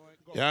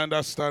 You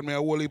understand me? A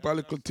whole heap of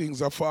little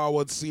things are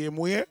forward same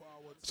way.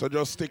 So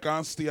just stick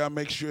and stay and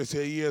make sure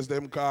you use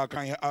them car.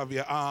 Can you have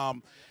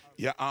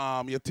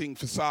your thing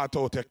for sort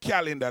out your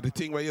calendar, the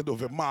thing where you do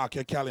for mark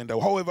your calendar.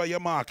 However you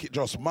mark it,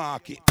 just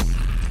mark it.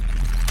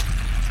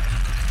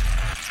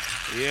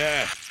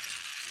 Yeah.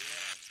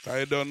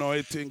 I don't know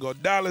anything. Go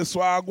Dallas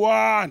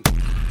Wagwan.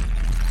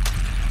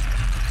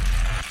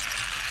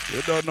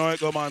 You don't know it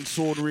go man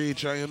soon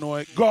reach and you know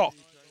it go.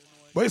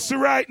 But you see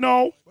right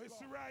now.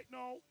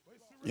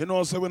 You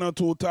know, so we're not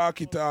too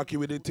talky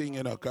with the thing,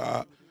 you know,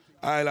 cause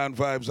island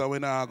vibes are we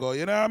now go,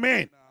 you know what I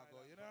mean?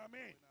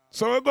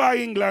 So we go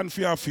to England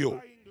for a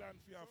few.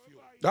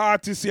 The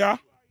artist here,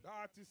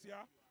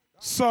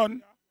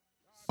 son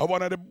of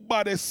one of the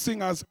baddest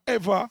singers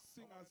ever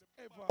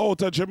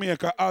out of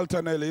Jamaica,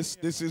 Alton Ellis.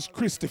 This is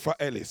Christopher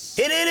Ellis.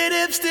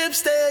 Dip,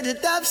 steady,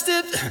 dub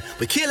step.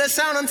 We kill a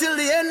sound until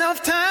the end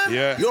of time.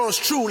 Yeah. Yours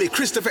truly,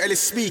 Christopher Ellis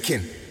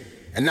speaking.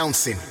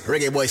 Announcing,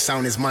 Reggae Boy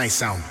Sound is my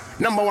sound.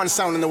 Number one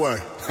sound in the world.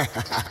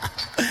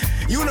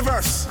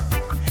 Universe,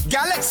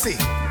 Galaxy,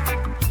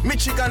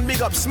 Michigan,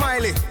 big up,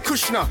 Smiley,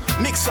 Kushner,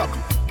 mix up.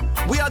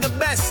 We are the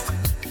best.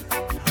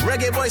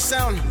 Reggae Boy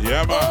Sound.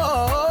 Yeah, man.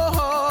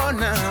 Oh,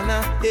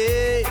 nah,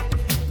 hey.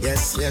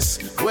 Yes.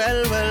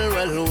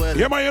 Well.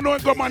 Yeah, man, you know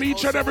it go, man.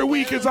 Each and every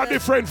week is a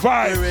different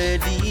vibe.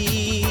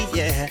 Ready,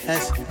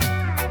 yes.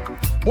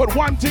 But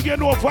one thing you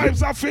know,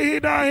 vibes are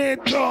fading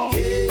ahead, though.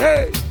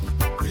 Hey.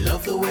 We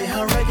love the way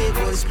how Reggae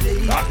Boys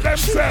play. Not them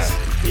say.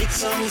 Big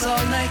songs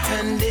all night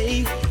and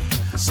day.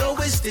 So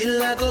we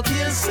still a go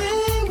kill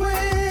same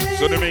way.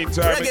 So the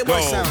meantime Reggae it Boy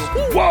goes. Sound.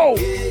 Whoa.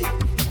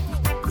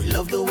 Yeah. We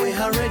love the way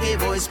how Reggae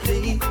Boys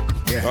play.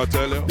 Yeah. I'll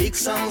tell you. Big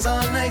songs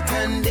all night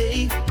and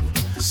day.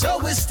 So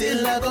we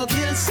still a go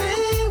kill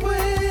same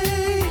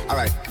way.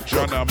 Alright.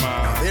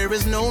 There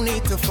is no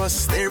need to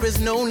fuss, there is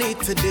no need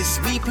to diss.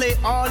 We play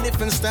all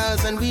different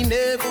styles and we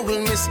never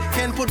will miss.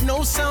 Can't put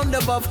no sound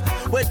above,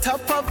 we're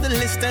top of the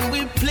list and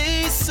we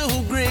play so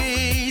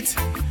great.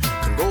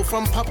 Can go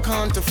from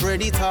Popcorn to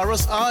Freddie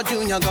Taros or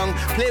Junior Gong.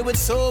 Play with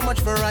so much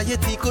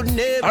variety, could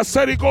never. I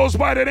said he goes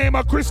by the name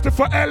of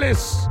Christopher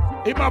Ellis.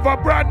 He have a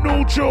brand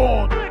new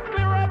tune.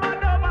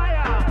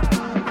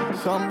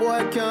 Some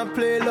boy can't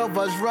play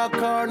lovers rock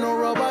or no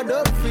rubber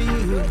duck for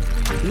you.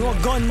 No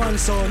gunman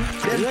son.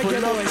 Them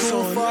pull up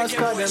too fast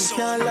cause them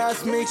can't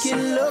last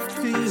making love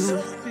to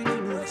you.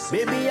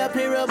 Baby I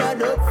play rubber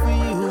duck for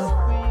you.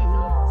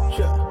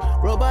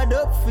 Rubber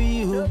duck for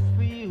you.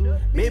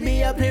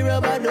 Baby I play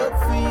rubber duck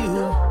for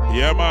you.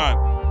 Yeah man.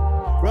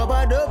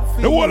 Rubber duck for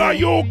you. The whole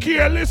of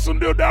UK listen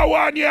to that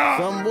one, yeah.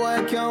 Some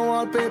boy can't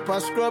wallpaper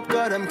scrub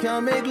cause them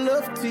can't make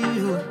love to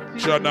you.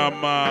 Shut up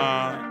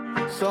man.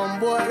 Some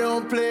boy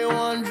don't play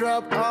one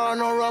drop or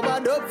no rubber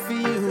duck for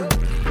you.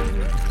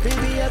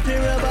 Baby, I play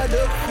rubber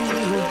duck for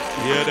you.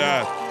 Hear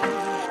that?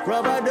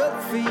 Rubber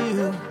duck for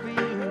you.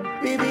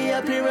 Baby,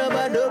 I play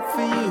rubber duck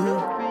for you.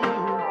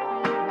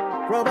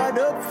 Rubber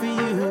duck for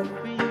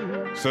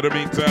you. So the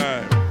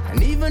meantime.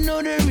 And even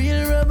though the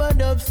real rubber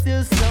dub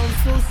still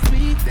sounds so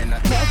sweet, they're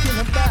not talking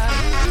about.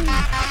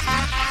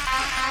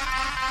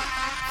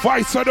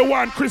 Vice of the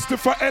one,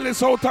 Christopher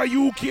Ellis out of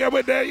UK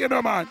with there, you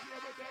know man.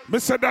 Me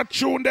said that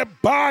tune they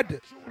bad.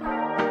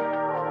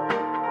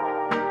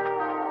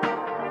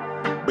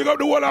 Big up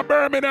the whole of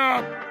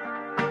Birmingham.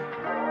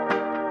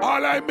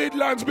 All I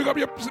Midlands, big up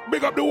the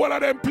whole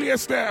of them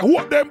place there. Who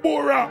up them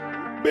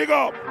Bora? Big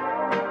up.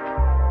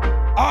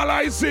 All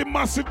I see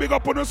massive big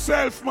up on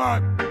yourself,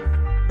 man.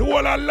 The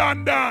whole of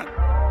London.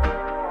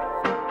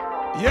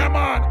 Yeah,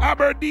 man.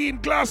 Aberdeen,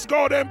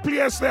 Glasgow, them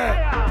place there.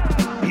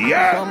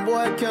 Yeah. Some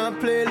boy can't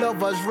play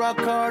lovers rock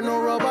or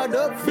no rubber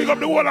duck. Pick up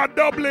the whole of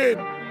Dublin.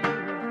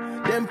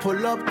 Them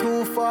pull up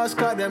too fast,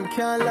 cause them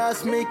can't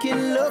last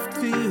making love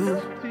to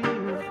you.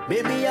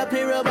 Baby, I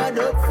play rubber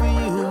duck for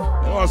you.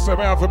 Oh, so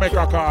I have to make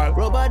a call.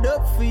 Rubber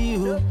duck for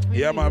you.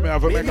 Yeah, man, I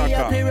have to make a call. Baby,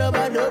 I play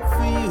rubber duck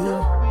for you.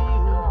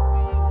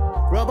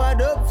 Rubber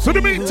duck for so in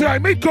the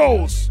meantime, it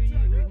goes.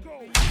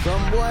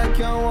 Some boy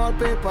can't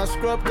wallpaper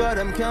scrub, cause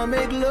them can't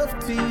make love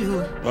to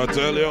you. I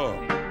tell you.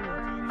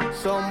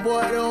 Some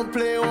boy don't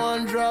play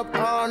one drop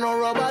or no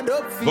rubber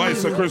duck for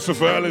Vice you. of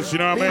Christopher Ellis, you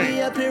know what I mean?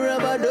 Baby, I play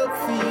rubber duck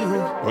for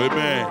you. Wait,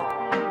 man.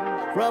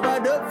 Rubber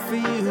duck for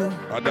you.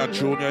 And that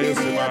tune you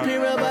see, Baby, I play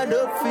man. rubber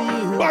duck for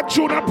you. What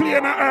tune I play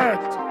on the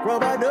earth?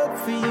 Rubber duck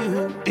for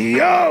you.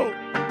 Yo!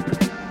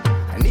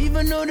 And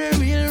even though the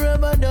real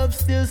rubber dub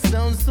still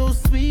sounds so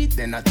sweet,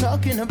 they're not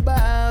talking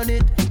about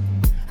it.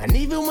 And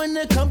even when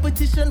the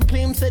competition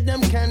claims that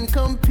them can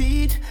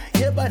compete,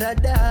 yeah, but I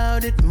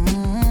doubt it.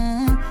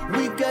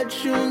 We got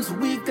tunes,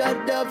 we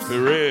got dubs. The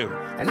real.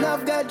 And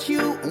I've got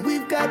you, and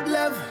we've got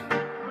love.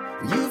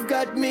 You've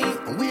got me,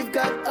 and we've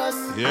got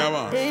us. Yeah,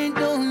 man. Ain't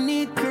no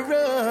need to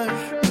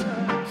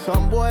rush.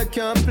 Some boy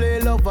can't play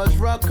lovers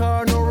rock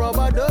or no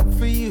rubber dub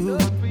for you.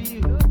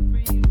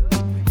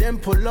 Them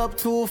pull up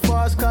too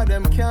fast, cause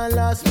them can't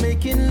last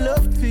making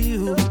love to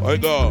you. I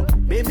go.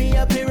 Baby,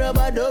 I play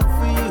rubber dub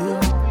for you.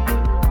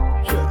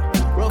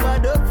 Rubber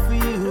duck for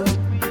you.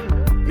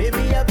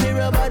 Maybe I play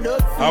rubber duck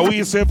for you. And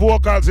we say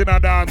vocals in a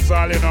dance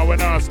hall, you know, when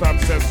I stop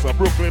says so.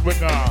 Brooklyn, we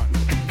gone.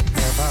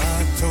 Have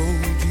I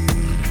told you?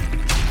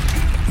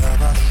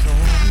 Have I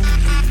shown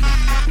you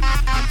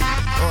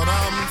what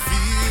I'm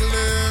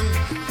feeling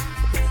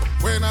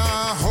when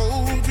I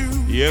hold you?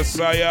 Yes,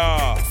 I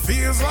am.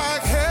 Feels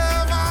like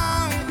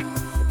heaven,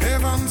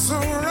 heaven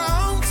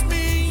surrounds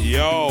me.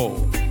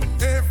 Yo.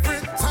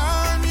 Every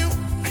time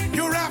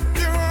you wrap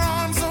your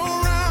arms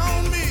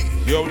around me.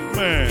 Yo,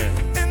 man.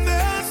 And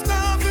there's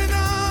nothing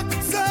I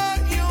can say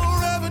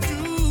you'll ever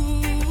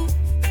do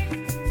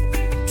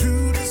to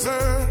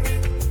deserve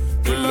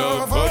the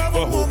love of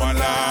a woman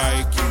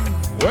like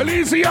you. Well,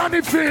 easy on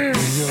the thing.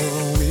 When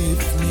you're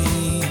with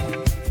me,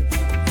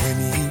 when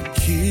you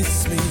kiss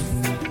me,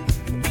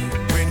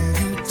 when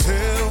you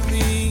tell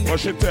me what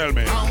she tell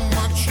me? How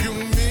much you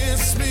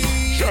miss me.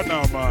 Shut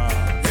up, man.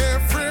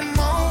 Every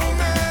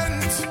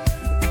moment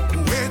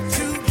we're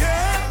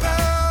together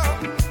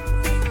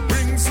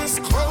brings us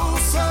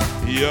closer.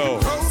 Yo.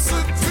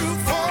 Closer to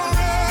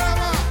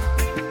forever.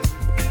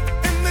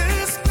 And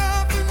there's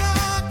nothing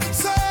I can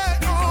say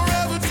or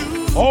ever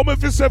do. Home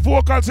if you say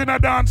vocals in a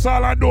dance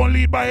hall and don't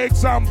lead by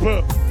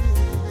example.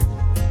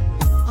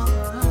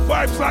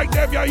 Vibes like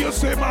them, yeah, you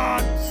say,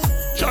 man.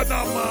 Shut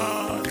up,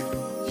 man.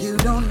 You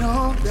don't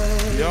know,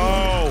 babe.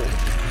 Yo.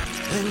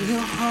 When you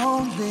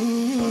hold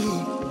me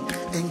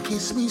and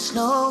kiss me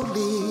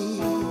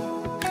slowly,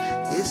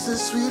 it's the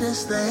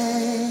sweetest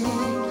thing,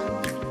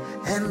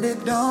 and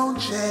it don't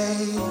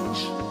change.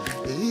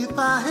 If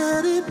I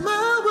had it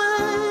my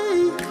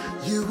way,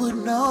 you would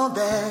know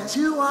that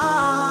you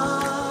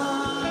are.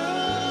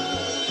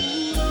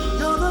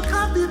 You're the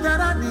coffee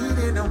that I need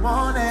in the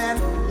morning.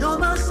 You're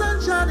my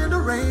sunshine in the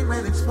rain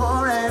when it's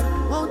pouring.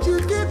 Won't you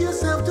give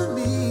yourself to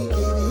me?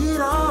 Give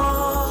it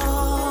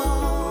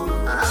all.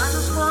 I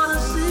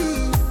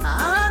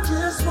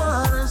just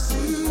wanna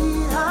see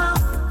how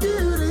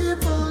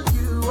beautiful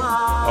you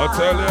are. I'll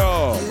tell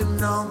you. You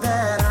know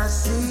that I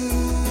see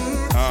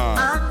it.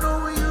 I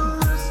know you're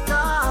a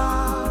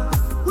star.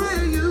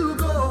 Where you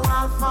go,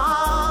 I'll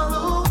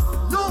follow.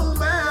 No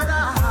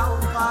matter how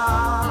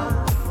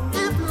far.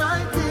 If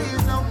life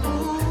is a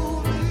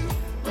movie.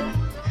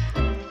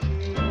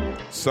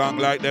 Song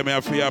like them,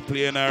 I feel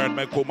playing her and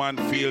make woman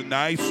feel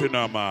nice, you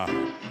know,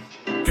 man.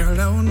 Girl,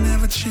 I will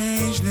never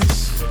change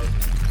this.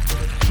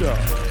 Sure.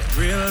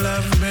 Real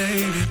love,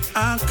 baby,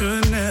 I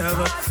could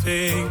never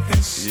fake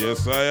this.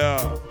 Yes, I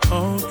am.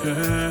 Oh,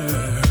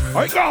 girl.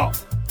 I go.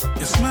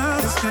 Your smile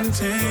is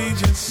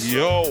contagious.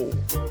 Yo.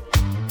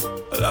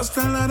 I lost a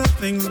lot of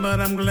things, but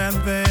I'm glad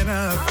that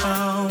I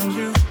found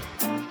you.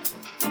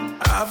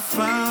 I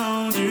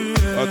found you.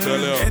 I'll tell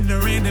you. It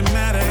don't really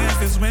matter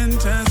if it's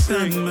winter,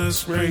 summer,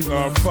 spring,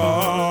 or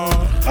fall.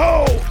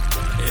 Oh!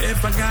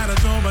 If I gotta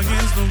go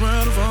against the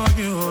world for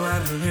you,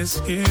 I'd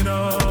risk it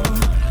all.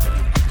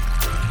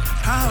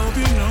 I hope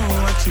you know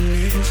what you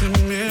mean to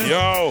me.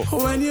 Yo.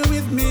 When you're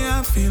with me,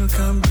 I feel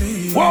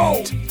complete.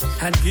 Whoa.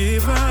 I'd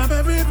give up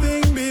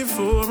everything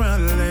before I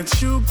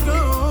let you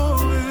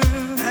go.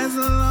 As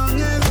long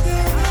as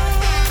you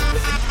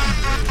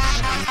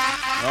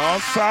No,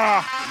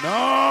 sir.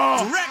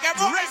 No. Reggae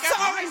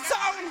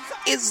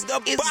is the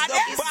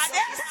baddest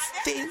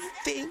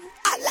thing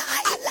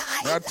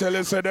alive. I tell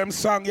you, say them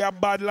song you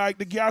bad like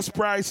the gas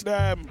price,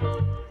 them.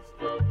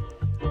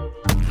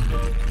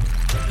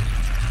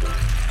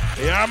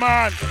 Yeah,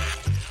 man.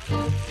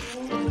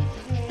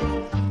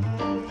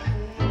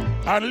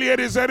 And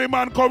ladies, any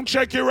man come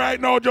check you right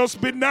now, just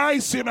be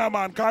nice, you know,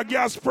 man. Cause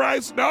gas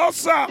price, no,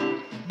 sir.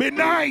 Be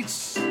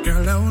nice.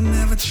 Girl, I will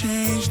never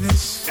change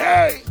this.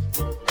 Hey!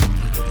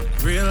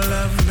 Real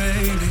love,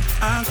 baby,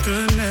 I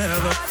could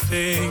never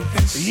fake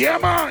this. Yeah,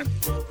 man.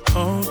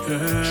 Oh,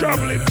 girl.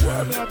 Troubling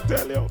world, I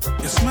tell you.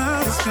 Your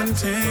smile is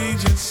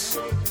contagious.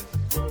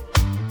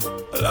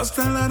 Lost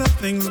a lot of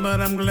things, but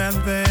I'm glad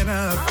that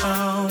I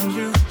found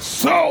you.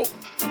 So,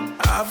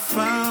 I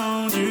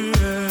found you.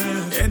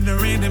 It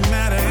don't really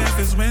matter if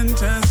it's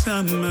winter,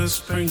 summer,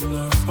 spring,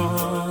 or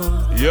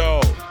fall.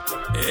 Yo.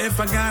 If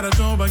I gotta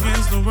go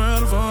against the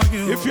world for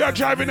you. If you're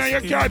driving in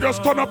your car,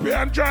 just turn up here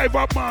and drive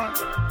up, man.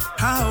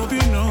 I hope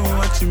you know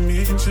what you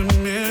mean to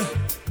me.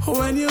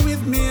 When you're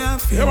with me, I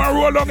feel. You want to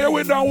roll on your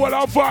window and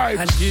all our vibes.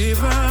 I'd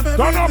give up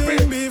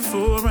everything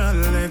before I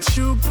let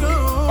you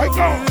go. I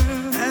go.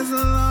 As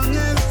long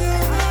as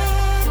you're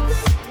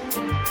happy,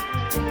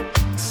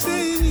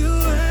 seeing you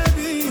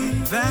happy,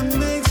 that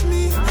makes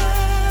me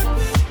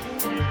happy.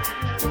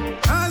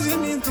 'Cause you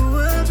mean the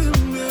world to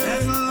me.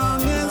 As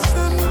long as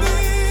I'm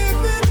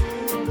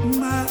living,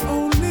 my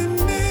only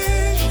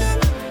mission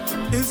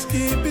is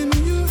keeping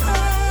you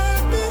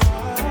happy.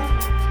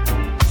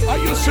 Are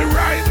you see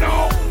right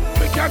now?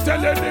 We can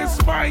tell you this,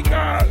 my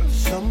girl.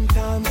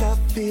 Sometimes I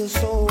feel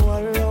so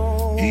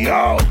alone.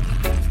 Yo,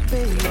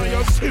 baby,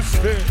 your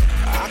sister.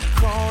 I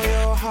call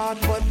your heart,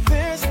 but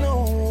there's no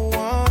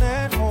one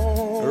at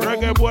home.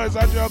 Reggae boys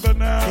are juggling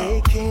now.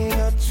 Taking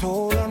a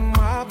toll on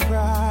my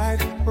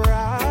pride.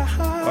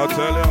 I'll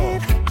tell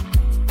you.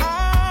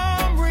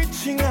 I'm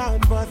reaching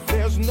out, but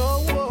there's no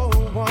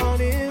one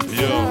inside.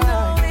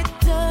 Yo. It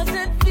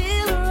doesn't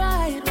feel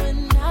right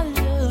when I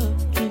look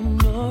in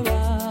your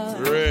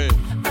eyes. Red.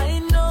 I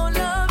know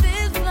love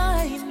is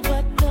blind,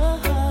 but the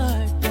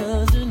heart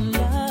doesn't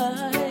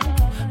lie.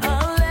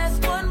 I'll ask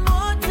one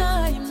more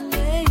time,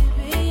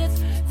 maybe it's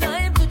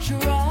time to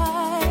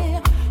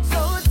try. So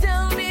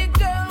tell me,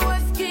 girl,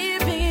 what's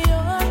keeping you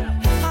up?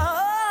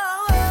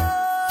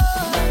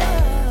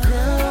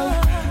 Girl,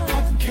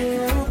 I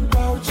care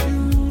about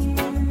you.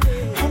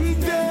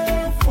 I'm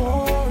there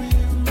for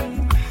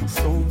you.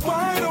 So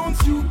why don't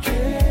you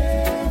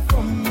care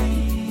for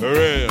me?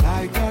 Red.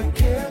 Like I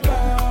care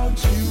about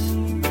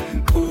you.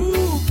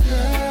 Ooh,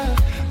 girl,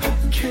 I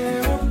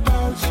care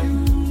about you.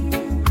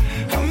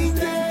 I'm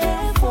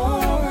there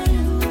for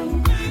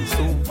you.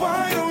 So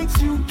why don't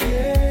you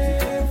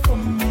care for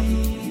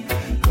me?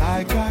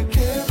 Like I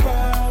care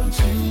about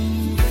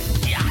you.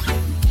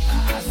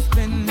 I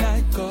spend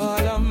like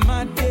all of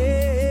my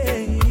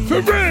days,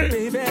 For real.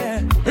 baby,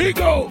 Here he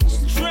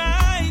goes.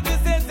 trying to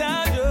set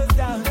down just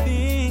how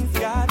things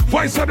got me.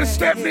 Voice of the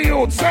Stepney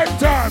Youth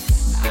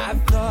sentence. I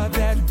thought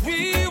that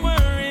we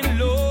were in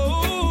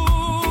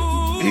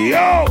love.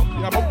 Yo,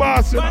 you're my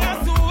boss, you But I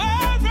know.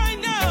 swear right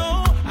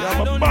now, You're I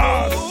my don't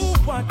boss. know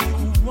what you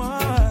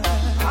want.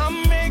 I'll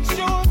make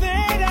sure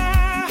that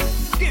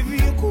I give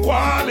you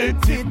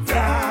Quality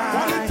time.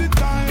 Quality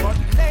time. But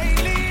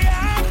lately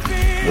I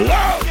feel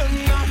Love. you're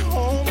not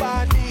home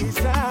by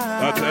design.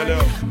 I tell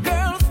you.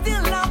 Girl,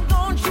 still I'm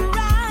gonna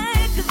try,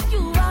 'cause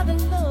you are the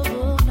love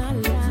of my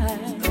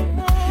life.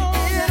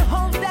 In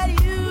hope that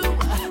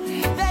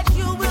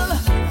you will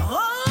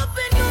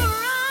open your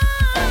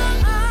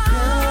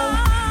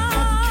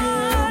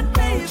eyes,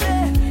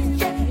 baby.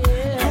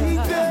 Yeah. I'm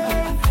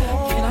there for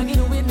Can I get a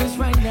witness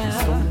right now?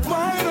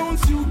 why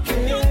don't you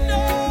care You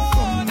know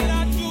for me? that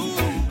I do.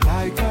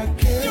 Like I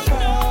care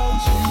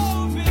about you.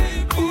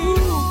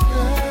 Ooh,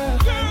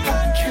 girl,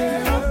 I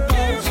care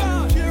about you.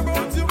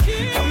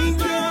 I'm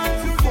there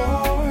for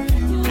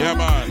you. Yeah,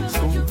 man.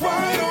 So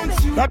why don't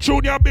you That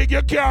tune you big,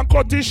 you can't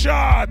cut it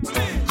short.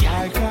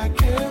 like I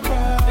care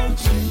about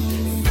you?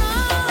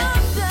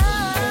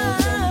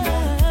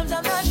 Sometimes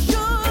I'm not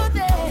sure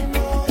that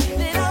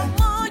I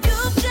want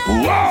you back.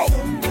 Wow.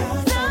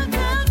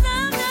 Sometimes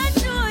I'm not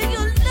sure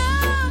you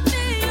love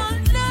me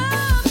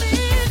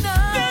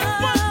There's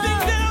one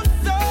thing that I'm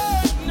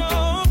certain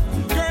of.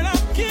 Girl, I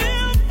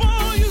care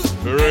for you.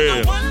 For real.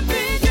 And the one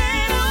thing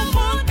that I'm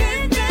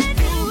wanting that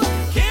you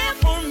care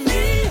for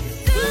me.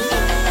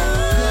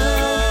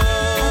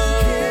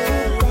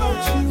 Care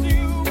about you.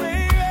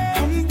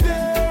 I'm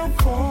there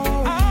for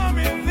you. I'm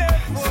in there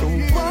for So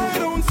you. why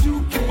don't you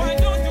care? Why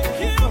don't you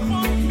care for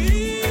me?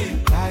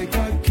 Like I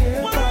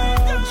care Why about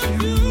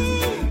don't you.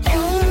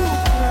 you?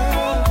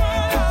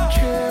 I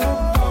care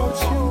about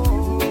you.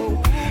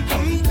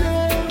 I'm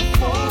there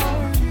for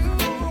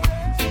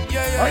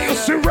you. Are you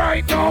see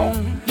right now?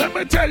 Let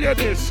me tell you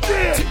this.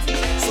 Straight.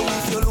 So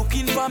if you're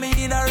looking for me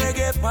in a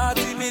reggae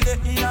party, me there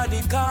in a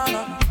the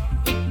corner.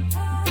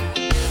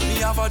 Me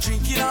have a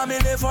drink in a me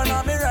left and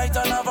a me right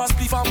and have a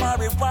spliff of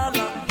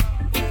marijuana.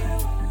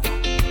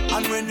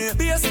 And when the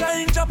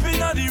bassline jump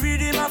in a the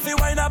rhythm, I feel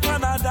wind up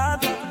and a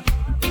dance.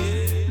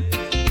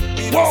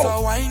 Me Whoa. just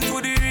a wine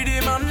to the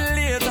rhythm and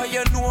later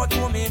you know what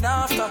coming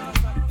after.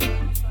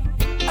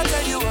 I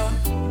tell you what,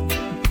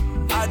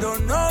 I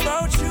don't know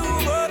about you,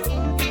 but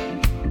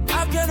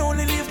I can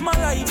only live my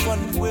life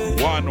one way.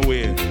 One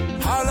way.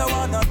 All I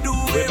wanna do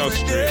We're not every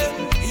straight. day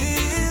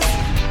is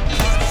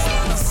I just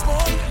wanna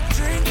smoke,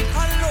 drink,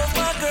 and love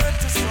my girl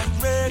to some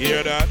reggae.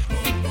 Hear that?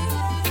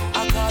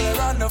 I call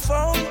her on the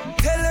phone.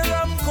 Tell her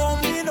I'm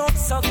coming up,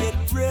 so get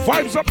ready.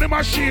 Vibes up the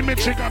machine, me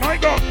chicken. I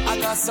got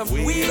some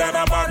weed and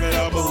a bottle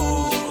of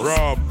booze.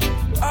 Rob.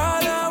 All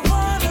I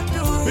wanna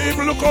do.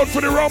 People look out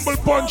for the rumble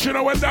punch, you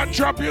know, when that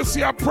drop, you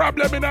see a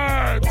problem in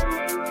earth.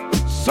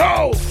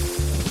 So,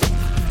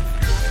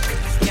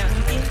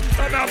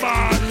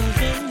 man.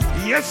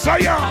 Yes, I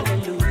am.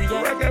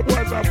 Reggae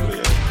boys are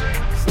playing.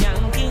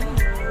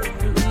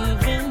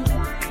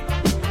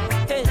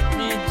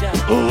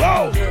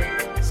 Whoa.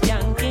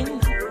 Skanking,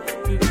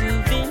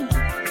 grooving,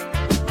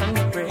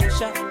 under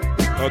pressure.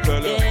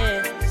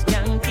 Yeah,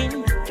 skanking,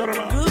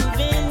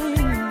 grooving.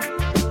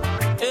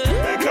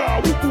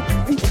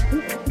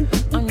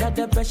 Under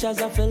the pressures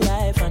of your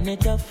life and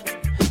it tough.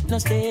 No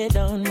stay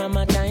down,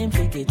 mama, time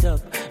pick it up.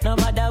 No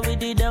matter with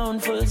the down,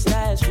 full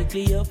style,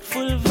 strictly up,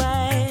 full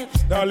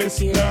vibes. Now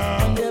listen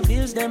now. And the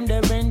bills, them,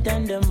 the rent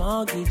and the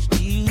mortgage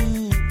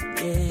due.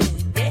 Yeah.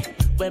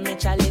 When me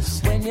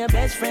chalice, when your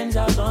best friends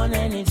are gone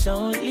and it's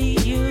only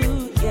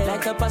you. Yeah,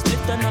 like a past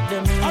split, turn up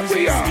the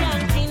music.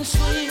 Skanking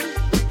sweet.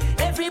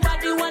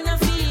 Everybody wanna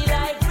feel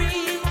like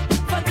free.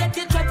 Forget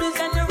your troubles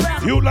and the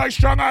rap. You like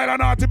Strong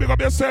Island art to pick up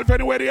yourself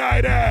anywhere the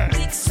eye there.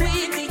 Big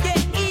sweet,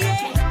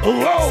 yeah.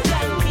 Whoa.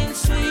 Skanking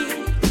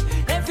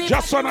sweet.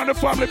 Just on the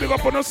family, pick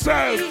up on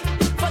yourself.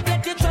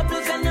 Forget your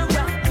troubles and the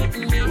rap with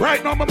me.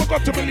 Right now, Mama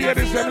got to me,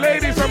 ladies. And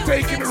ladies, I'm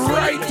taking it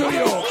right to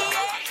you.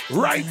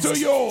 Right to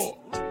you.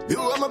 You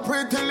are my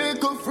pretty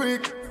little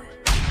freak.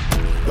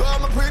 You are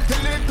my pretty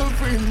little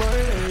freak, my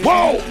lady.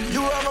 Whoa!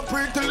 You are my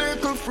pretty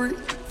little freak.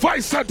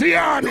 Vice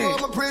Diani. You are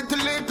my pretty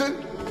little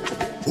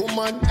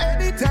woman.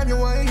 Anytime you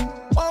whine,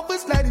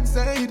 always slide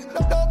inside.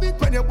 Love it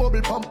when you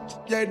bubble pump.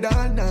 Yeah,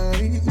 that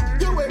night.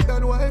 You wake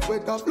and wife,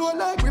 wake up, flow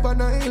like River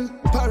Nile.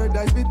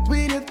 Paradise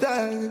between your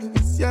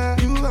thighs. Yeah,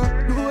 you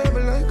are, do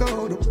ever like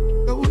how the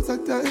was a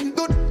time.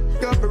 Good.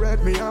 You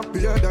bread me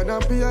happier than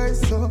happy I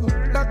saw.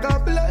 Knock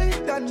off the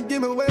light and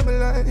give me what me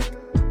like.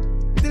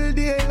 Till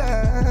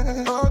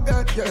daylight. Oh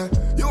God, yeah.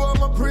 You are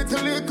my pretty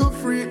little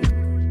freak.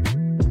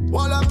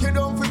 While I kid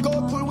on for a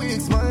couple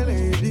weeks, my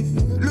lady.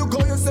 Look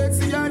how you're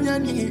sexy and you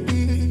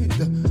need.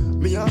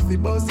 Me have to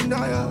bust in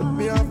higher.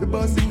 Me have to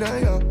bust in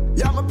higher.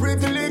 Yeah, my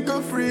pretty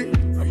little freak.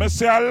 I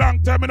say a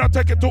long time, I not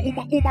take it to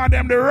Uma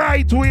them the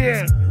right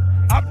way.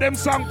 Have them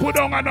song put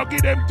on and not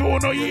give them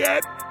tone no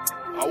yet.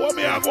 I want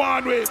me to go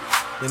on with.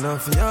 You know,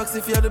 if you ask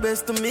if you're the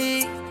best of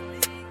me,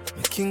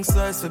 my king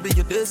size will be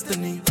your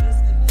destiny.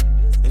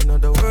 In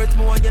other words,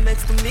 more want you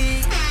next to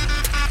me.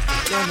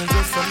 You're not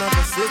just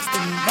another six to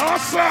me. No,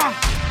 sir.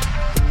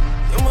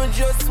 You might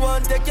just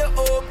want to take you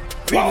home.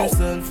 Bring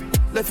yourself,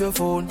 left your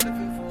phone.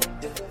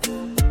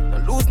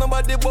 Don't lose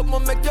nobody, but me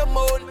make you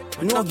moan.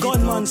 No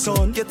gunman,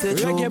 son. Get it,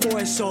 Reggae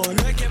boy, son.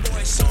 Reggae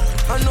boy, son.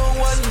 I know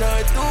one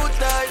night, too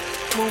tight.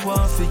 Move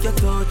on for your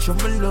touch, you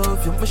my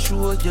love, you my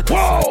sure, you the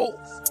whoa!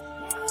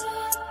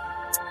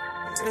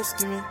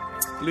 Rescue me.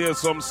 Play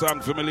some song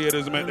for me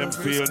ladies, make them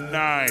feel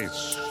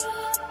nice.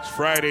 It's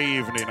Friday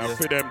evening, I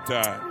feel them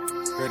time.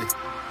 Ready?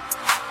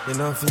 You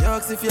know, if you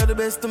ask if you're the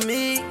best of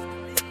me,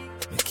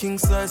 my king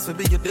size will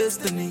be your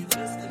destiny.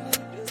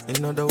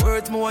 In other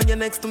words, more want you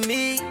next to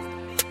me.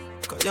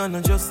 Cause you're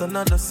not just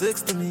another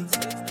six to me.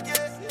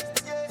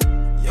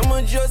 You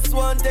might just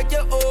want to take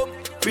you home.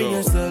 Bring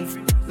yourself,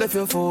 left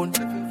your phone.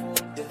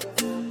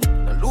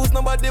 Don't lose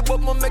nobody, but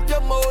me make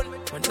you moan.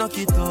 When knock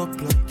it up,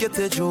 like get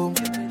a joke.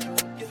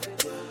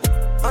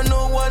 I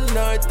know one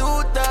night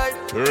too tight.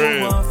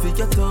 You want for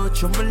your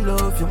touch, you my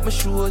love, you my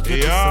sure, you the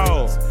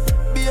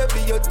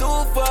baby, you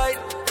too fine.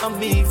 And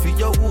me for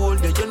your whole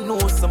day, you know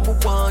someone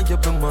want you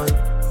be mine.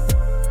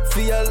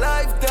 For your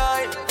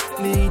lifetime,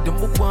 need them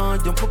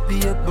want you, my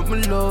baby, my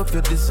love,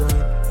 your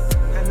design.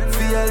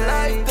 For your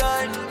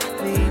lifetime,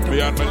 need them.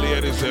 Beyond my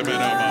ladies, say me no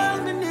man.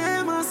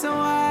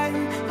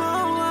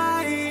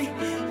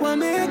 Why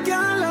make you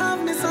love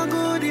me so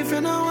good if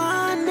you know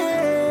one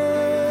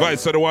day?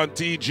 Vice of the one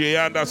TJ,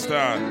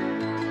 understand?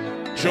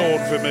 Joan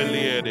for me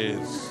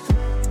ladies.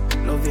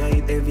 Love you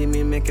eat heavy,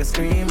 me make you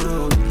scream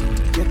out.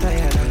 You're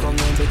tired, I come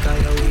down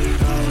because you're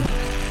weak out.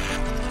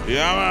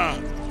 Yeah, man.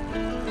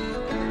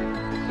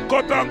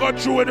 Cut and go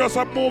through it, just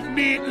a move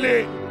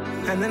neatly.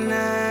 And the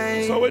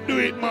night. So we do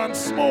it, man,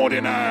 smooth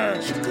in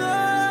her. She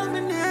call me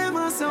name,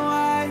 I say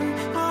why,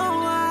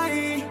 oh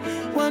why?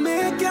 Why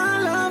make you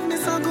love me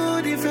so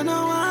good if you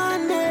know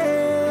one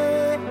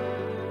day?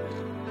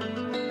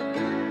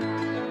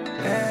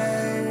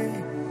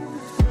 Hey.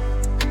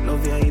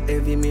 Love you eat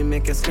heavy, me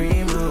make you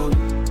scream out.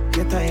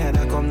 You're tired,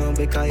 I come now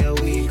because you're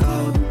weak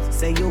out.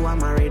 Say you are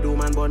married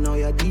woman, but now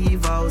you're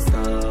divorced.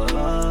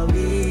 Sorry.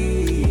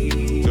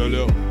 Tell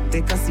you.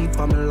 Take a seat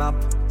for my lap.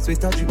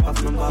 Sweat a drip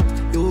off my back.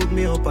 You hook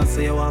me up and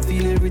say you want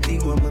feel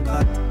everything when I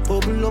got.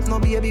 Bubble up now,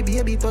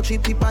 baby, touch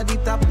it tip at the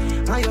top.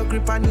 And your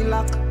grip on the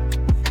lock.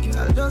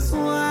 Girl, just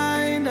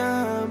whine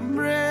and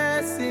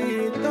brace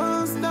it.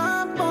 Don't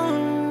stop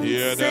on.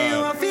 Yeah, say you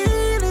want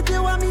feel it,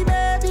 you want me,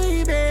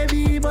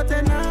 baby. But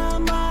then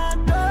I'm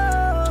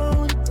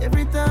down.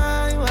 Every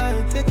time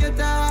I take your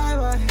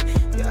time,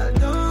 girl,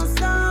 don't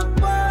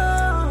stop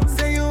on.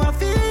 Say you want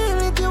feel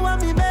it, you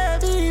want me,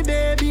 baby.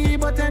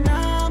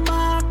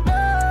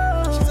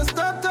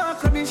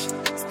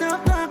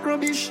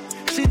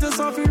 just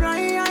off it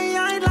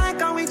right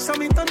like a witch. So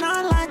me turn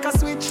on like a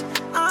switch.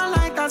 On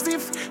like as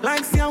if,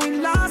 like see how we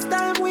last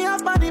time we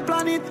have body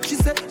planet. She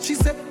said,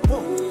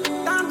 whoa,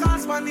 don't call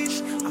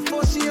Spanish. I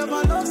thought she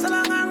ever love so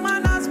long and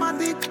man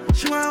asthmatic.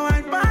 She want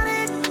white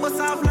body, but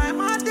soft like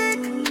my dick.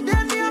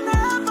 Then me have no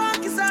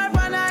ever kiss her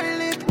on her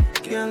lip.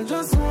 Girl,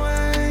 just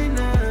whine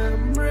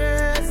and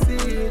brace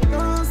it,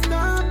 don't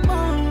stop,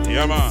 boom.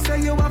 Yeah, man.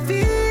 Say you want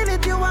feel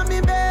it, you want me,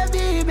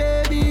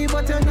 baby,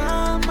 but you're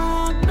not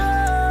my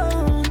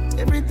no.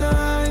 Every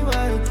time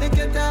I take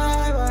your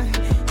time,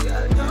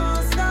 girl,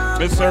 don't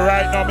stop. Mr.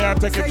 Right now, me I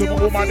take it to my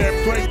woman, them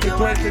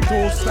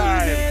 2022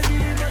 style.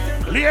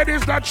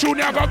 Ladies, that tune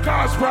you gonna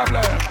cause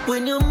problem.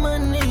 When your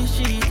money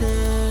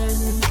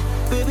cheating,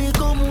 baby,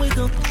 come wake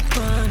up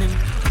on him.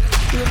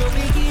 You know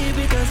we keep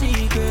it a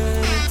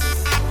secret.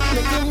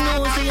 Make them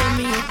know say I'm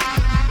me.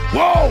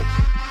 Whoa!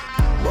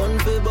 Bun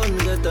for bun,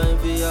 get time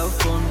for your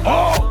fun.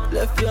 Oh!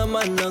 Left your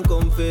man and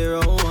come for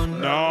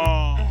round.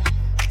 No.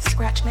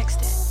 Scratch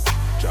mixed it.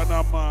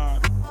 Jana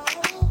man.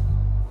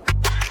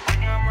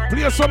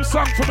 Play some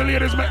song for the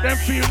ladies, make them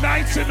feel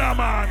nice in there,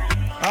 man.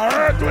 I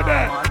heard with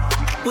that.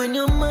 When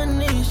your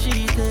money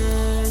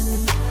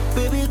cheating,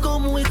 baby,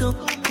 come wake up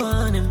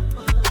on him.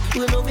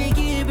 You know we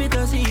keep it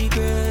a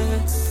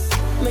secret.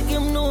 Make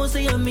him know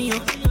say I'm me.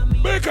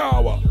 Big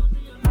hour.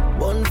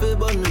 Bun for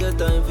bun, get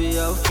time for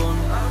your fun.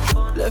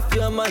 Left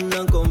your man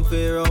and come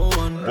for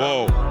round.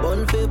 Whoa.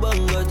 Bun for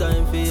bun, get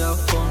time for your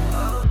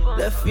fun.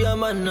 Left your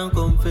man and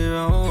come for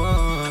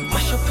round.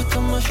 Mash up it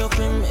and mash up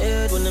him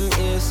head when them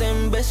ears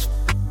him best.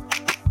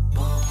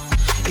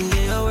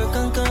 Yeah, I work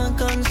and can't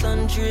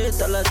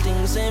concentrate. All the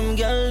things same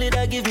girl did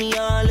I give me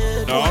all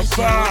it. No,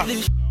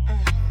 sir.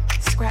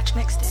 Scratch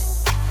mixed it.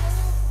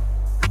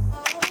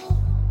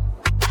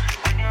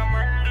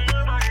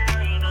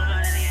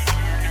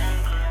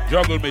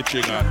 Juggle me,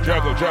 chinga.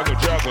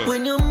 Juggle.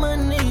 When your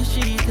money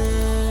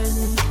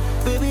cheating,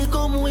 baby,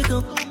 come wake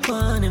up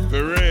on him.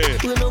 For real.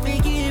 We know we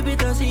keep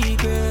it a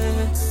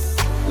secret.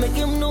 Make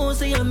him know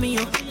say I'm me.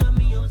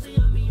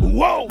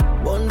 Whoa!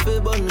 Bun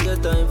for bun,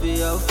 get time for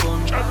your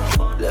fun.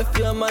 Left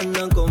your man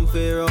and come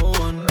for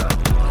round.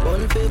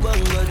 Bun for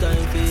bun, get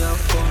time for your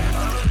fun.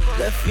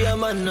 Left your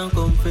man and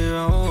come for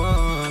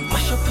round.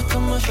 Mash up it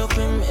and mash up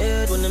him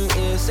head when them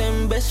ears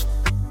him best.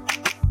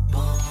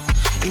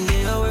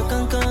 Yeah, I work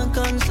and can't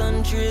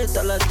concentrate.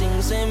 All the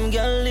things same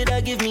girl did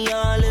I give me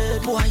all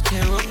it. Boy,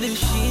 tear up the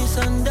sheets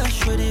and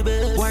dash for the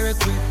bed. Why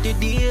regret the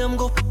DM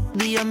go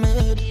be a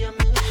maid.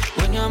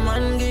 When your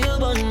man give you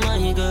bun,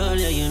 my girl,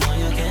 yeah, you know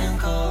you can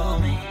call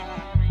me.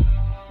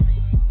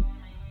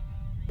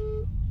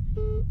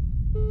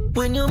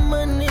 When your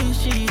man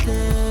is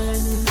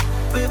cheating,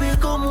 baby,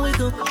 come wake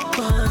up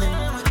on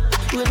him.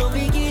 We know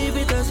we keep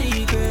it a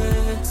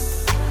secret.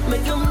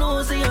 Make him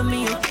know say I'm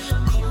me.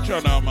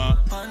 Jana man.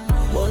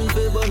 Bun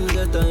for bun,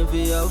 get time for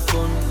your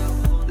fun.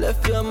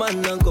 Left your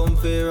man and come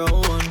for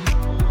round.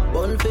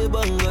 Bun for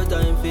bun, get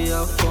time for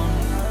your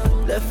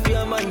fun. Left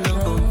your man and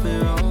come for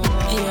round.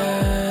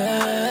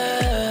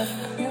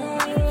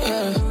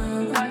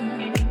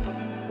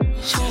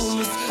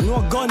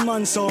 No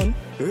gunman son,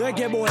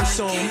 reggae boy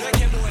son.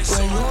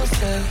 When you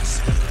say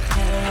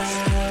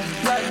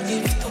God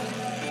gift to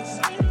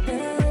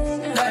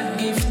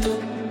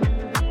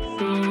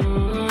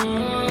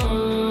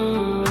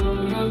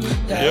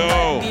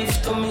Yo,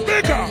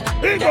 bigger,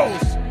 he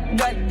goes.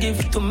 God give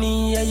to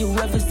me, yeah, you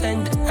ever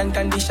send.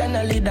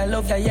 Unconditionally, the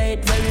love, yeah,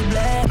 it very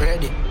blessed.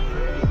 Ready.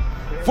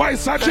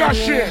 Voice of Josh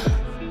shit.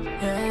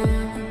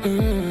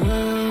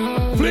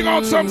 Fling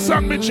out some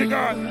song,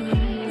 Michigan.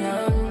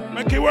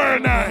 Make it very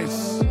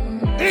nice.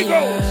 He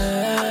goes.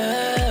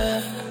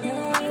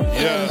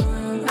 Yeah.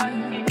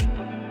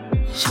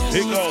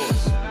 He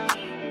goes.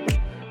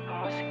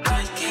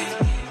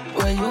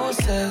 When you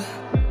say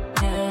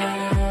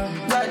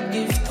God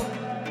gift to,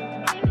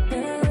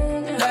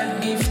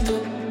 God gift to,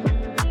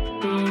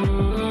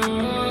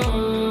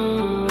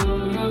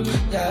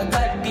 yeah,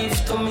 God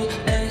gift to me,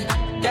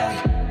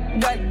 yeah,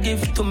 God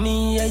gift to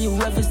me, yeah, you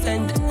ever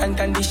send.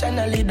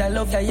 Unconditionally, the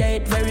love, yeah,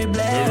 it very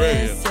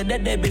blessed. Said the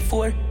day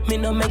before, me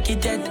no make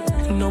it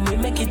yet. No, me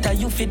make it,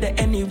 you fit the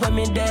anywhere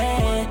me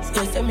there.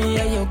 You say me,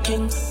 yeah, your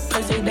king,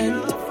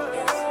 president.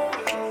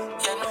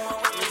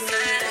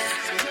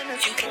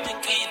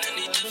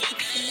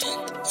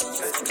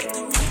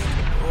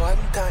 One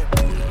time,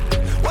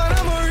 when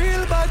I'm a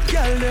real bad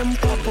girl, them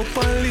pop up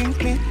and link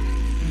me.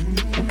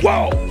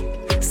 Wow!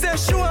 Say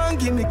she want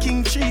give me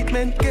king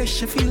treatment, guess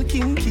she feel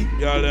kinky.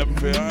 Y'all them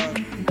fair.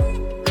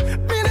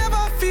 Me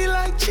never feel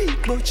like cheap,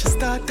 but she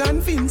start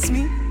convince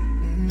me.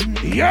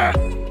 Yeah!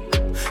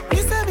 Me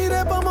say me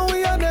there, but my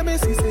way on them,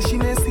 she say she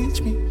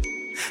message me.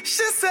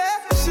 She say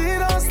she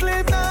don't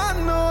sleep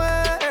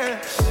nowhere.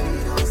 She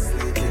don't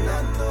sleep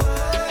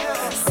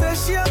nowhere. Say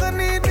she ever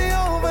need me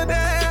over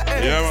there.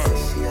 Yeah, man. Say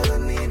she ever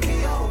need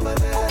me over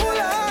there. Pull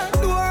her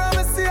door,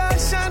 me see her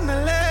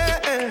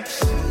chandelier.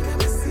 She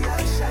me see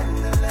her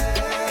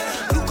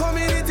chandelier. Look how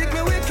me they take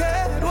me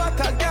wicked. What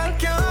a girl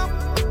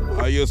can.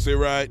 How you see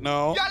right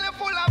now?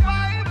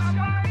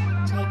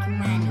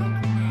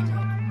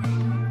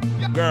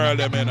 Girl,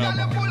 them in them.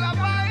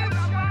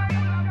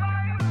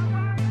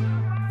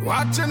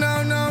 Watch it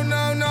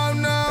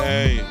now.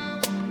 Hey.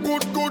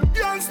 Good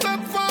girl,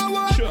 step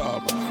forward.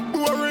 Sure.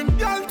 Boring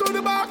girl to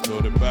the back.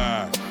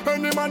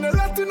 Any man that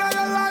let in your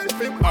life,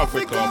 him have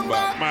to come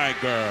back. My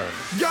girl.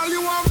 Girl,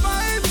 you want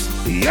vibes?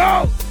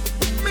 Yo.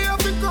 Me have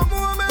to come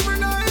home every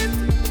night.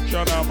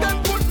 Shut up, man.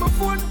 Then put my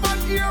phone on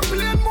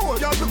airplane mode.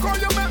 Girl,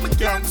 because you make me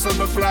cancel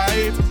my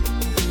flight.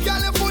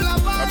 Girl, you full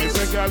of vibes. Let me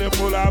say, girl, you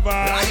full of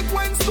vibes. Like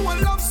when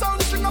Stone Love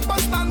sound string up a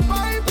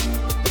standby.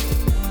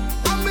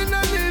 I'm in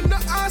a need no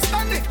ass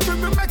and it.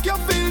 Me make you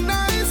feel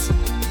nice.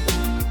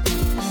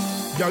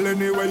 Girl,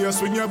 anyway you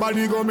swing your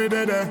body, go me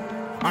there.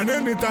 And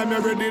anytime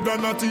you're ready,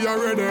 done not you're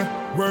ready.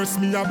 Worse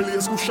me a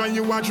blaze, cushion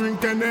you a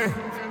drink any.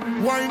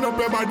 Wind up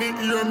your body,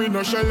 hear me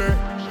no shelly.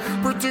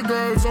 Pretty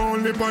girls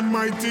only on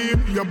my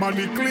team. Your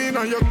body clean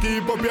and you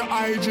keep up your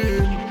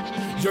hygiene.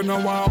 You know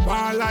I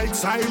bar like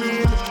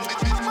silent.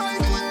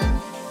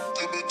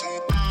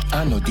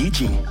 I know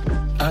DJ,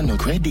 I know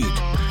credit.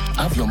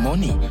 Have your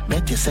money,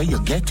 better say you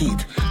get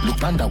it.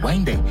 Look on the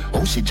wine there,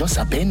 oh she just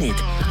a Bennett.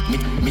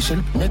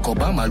 Michelle make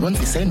Obama run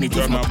for Senate.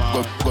 If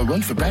go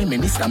run for Prime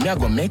Minister, me I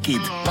go make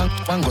it.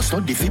 One go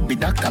study fit be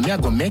doctor, me I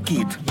go make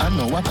it. I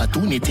know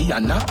opportunity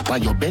and not by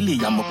your belly.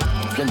 I'm a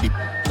friendly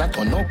that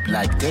turn up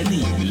like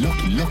telly.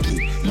 Lucky.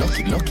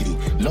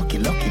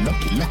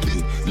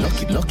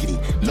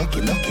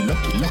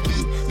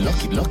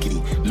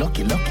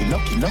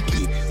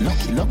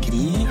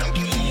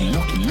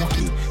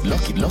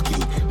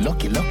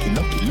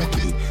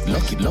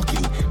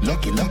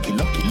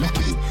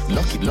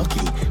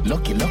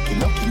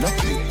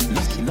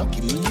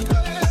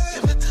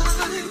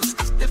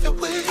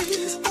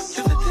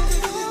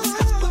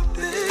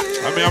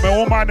 I'm a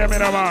woman, them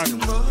in a man.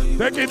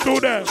 Take it to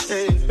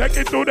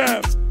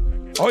them.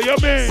 Oh, you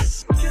mean?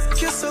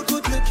 Kiss so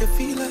good, make you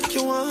feel like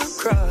you want to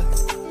cry.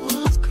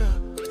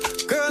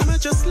 Girl, me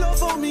just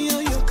love on me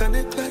and you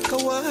connect like a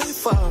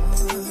Wi-Fi.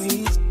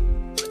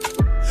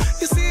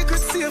 Your secret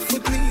safe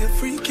with me, a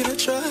freak in a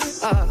try.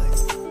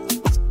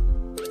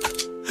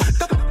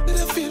 That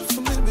feel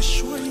for me, be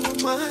sure you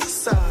on my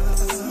side.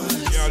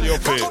 Yeah, you're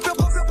paid.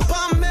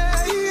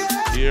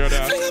 Hear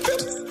that?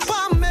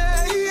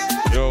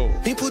 Yo.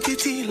 Me put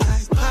it in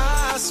like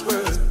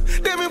password.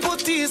 Then me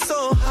put it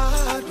so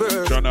hard,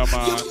 bro. John, man.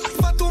 You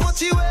for too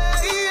much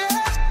away,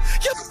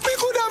 you me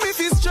could have me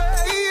feel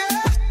straight,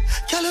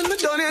 Girl, me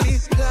done any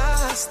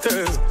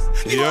plaster.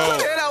 You know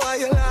why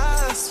you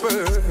last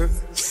word.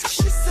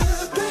 She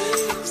said,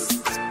 babes,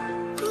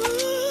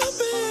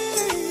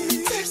 babe,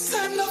 next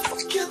time not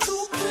forget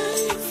to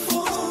pay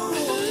for.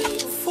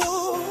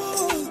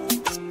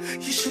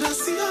 You should have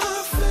seen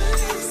her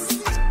face.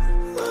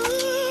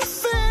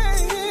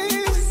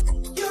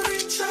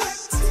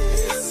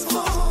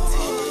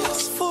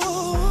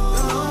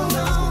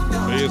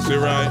 See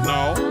right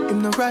now.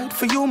 Him not right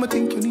for you, I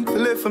think you need to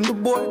live from the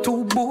boy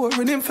too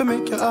boring. Him for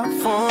make you have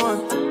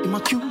fun. Him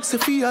accuse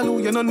if he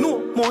alone, you know no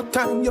more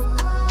time. You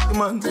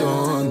man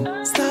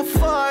done. Stop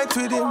fight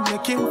with him,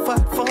 make him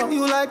fight for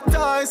you like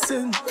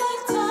Tyson.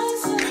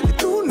 You're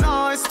too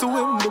nice to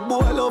him, the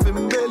boy love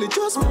him barely.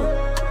 Just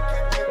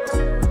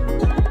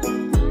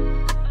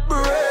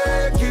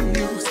breaking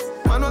news.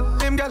 Man,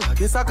 what him girl, I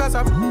guess I cause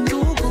I'm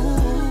too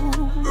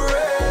good.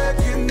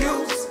 Breaking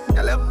news.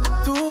 Girl, I'm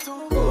too good.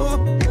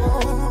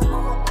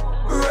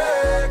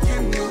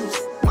 Breaking news.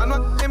 Man,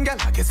 what them girl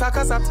like is a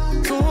cassette.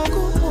 Too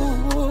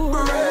good.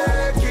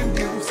 Breaking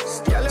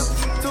news. Girl,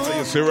 So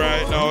you see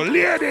right now,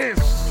 ladies.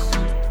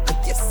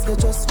 Yes, you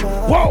just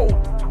want. Whoa.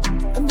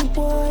 And the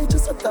boy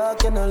just a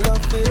talk and I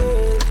love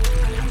it.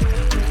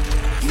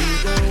 You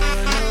don't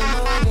want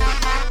no money.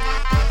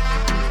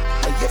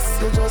 Yes,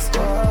 you just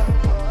want.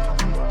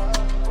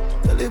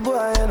 Tell the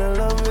boy and I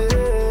love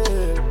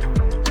it.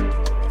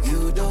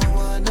 You don't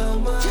want no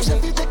money. She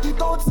said you take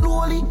it out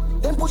slowly.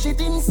 Then push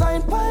it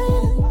inside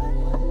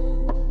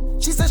pile.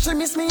 She said she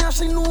miss me and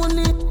she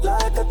lonely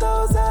like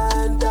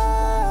 1,000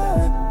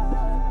 times.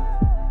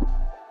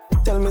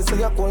 Tell me say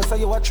you're cold, so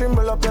you a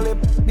tremble up your lip.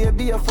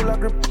 Baby, you're full of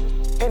grip.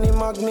 Any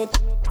magnet.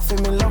 Feel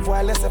me love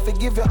wireless, if I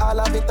give you all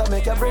of it, I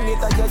make you bring it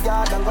to your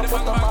yard and go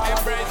put up all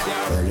of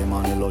it. Early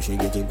morning love, she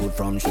get it good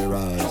from she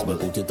rise. But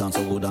put it on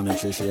so good, I make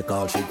she shake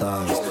all she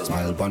ties.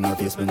 Smile upon her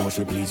face, me know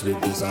she pleased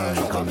with this eye.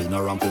 Come in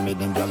around to make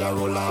them gyal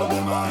roll out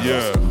them eyes.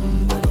 Yeah.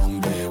 Go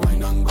down there,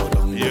 wine and go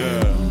down there.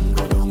 Yeah.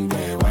 Go down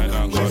there, wine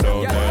and go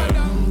down there.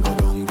 Go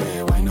down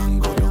there, wine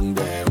and go down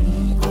there.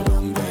 Go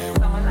down there.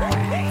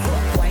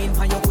 Wine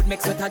for your good,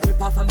 make sweat a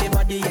drip off of me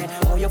body, yeah.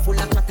 Oh, you're full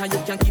of chatter,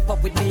 you can keep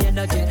up with me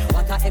energy.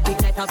 What a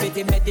epic night of it,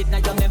 embedded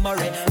in your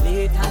memory.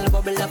 Little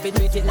bubble up, it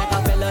treat it like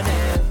a felony.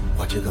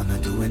 What you gonna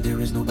do when there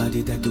is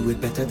nobody that do it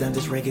better than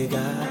this reggae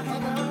guy?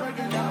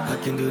 I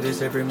can do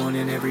this every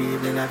morning, every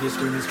evening. Have you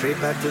screaming straight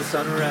back to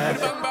sunrise.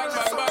 Go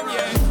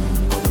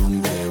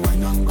down there,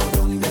 wine and go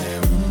down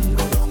there.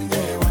 Go down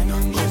there, wine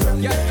and go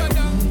down there.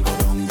 Go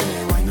down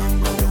there, wine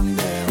and go down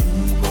there.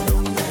 Go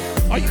down there.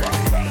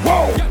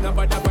 Whoa!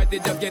 Nobody fight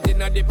it, just get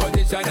in a the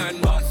position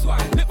and boss one.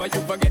 for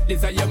you forget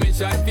this is your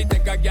mission. If you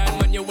take a girl,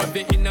 man, you have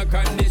it in a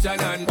condition.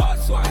 And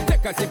boss one,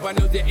 take a sip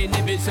and lose your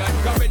inhibition.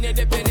 Cause when you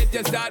dip in it,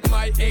 you start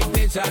my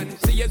ignition.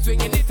 See you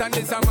swinging it and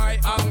this is my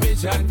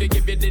ambition. We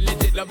give you the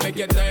legit love, make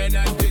you turn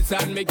and twist.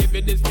 And me give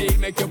you the speed,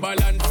 make you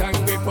balance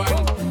and grip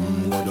on.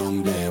 Go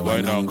down there,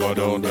 why not go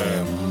down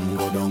there?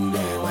 Go down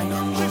there, why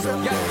not go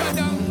down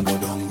there? Go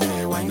down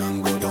there, why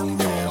not go down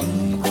there?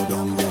 Go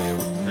down there.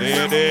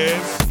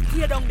 Ladies.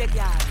 Stay down there,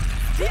 girl.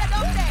 Stay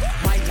down there.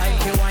 My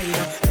life is wide.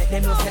 Let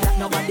them know say that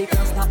nobody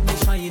can stop me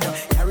shine.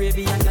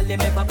 Caribbean girl, they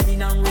never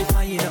clean and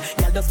refine.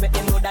 Girl, just make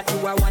them know that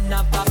you are one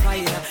of a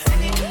kind.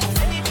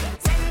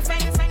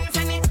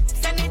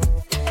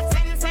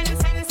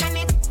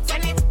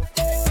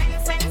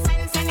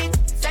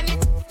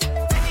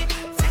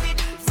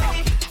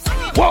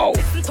 Whoa!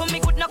 Listen to me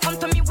good, no come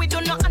to me, we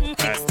do no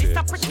antics. This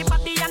a pretty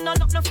body and no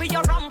nothing for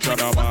your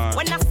rampants.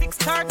 When a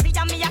 6:30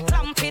 and me a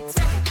clamp it.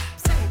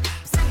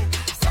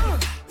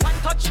 One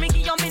touch me,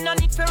 give you me no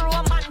need for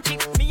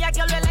romantic. Me a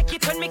girl we like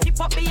it when me keep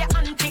up be a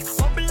antic.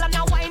 Bubble and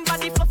a wine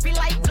body fluffy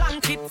like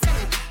blanket.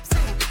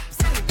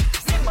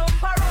 Me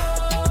bumper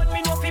road,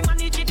 me know fi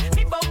manage it.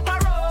 Me bumper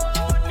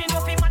road, me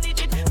know fi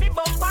manage it. Me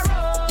bumper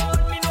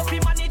road, me know fi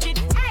manage it.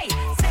 Hey,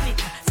 send it,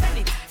 send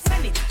it,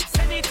 send it,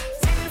 send it,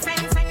 send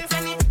it, send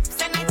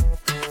it.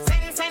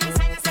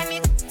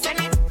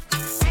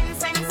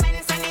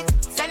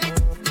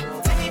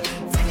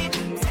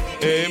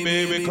 Hey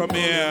baby, come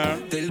here.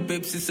 Tell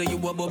Pepsi say you a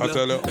bubble. I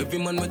tell you. Every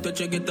man with touch,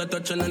 you get a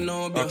touch and I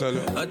know. I tell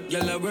you. Hot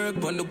girl I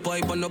work on the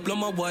pipe and the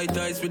plumber. White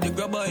eyes with the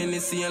grabber in the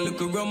sea and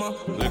little grummer.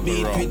 Little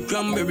Beat rum. with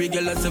cranberry,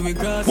 girl I say we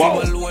cross. Wow.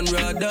 All one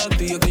raw dog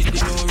to your kiss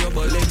the no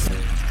rubber legs.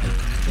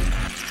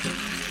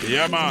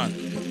 Yeah, man.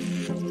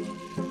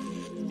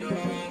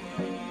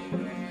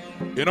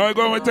 You know, I'm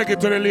going to take it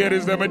to the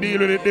ladies, them deal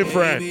with it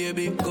different.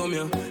 Baby, come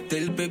here.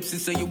 Tell Pepsi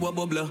say you a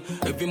bubbler.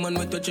 Every man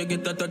with touch, you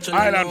get a touch and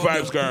Island I know.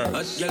 vibes, girl.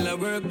 Hot girl I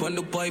work on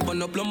the pipe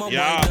and the plumber.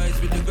 Yeah. White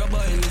eyes with the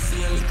grabber in the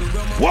sea and little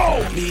grummer.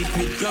 Whoa. Beat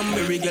with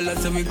cranberry, girl I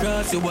say we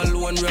cross. You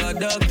all one raw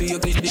dog to your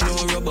kiss the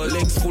no rubber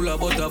legs full of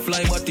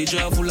butterfly, body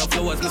jar full of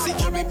flowers. Me see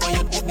cherry pie,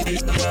 you put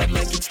the hard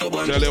make it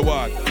stubborn. Tell you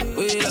what.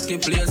 We lucky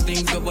players,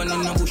 things govern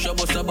in a bush, a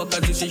bus, a back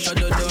as you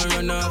shadow don't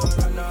run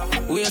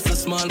off. We have a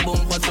small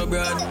bumper so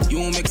broad.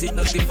 You makes it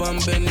nasty from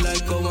bend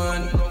like a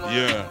one.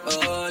 Yeah.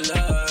 Oh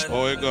Lord.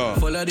 Oh, it go.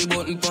 Follow the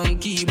button from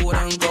keyboard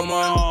and come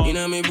on. In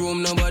a me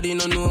room, nobody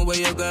no know where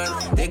you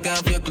gone. Take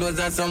off your clothes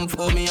and some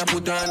for me I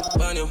put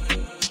on you.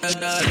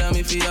 Tell me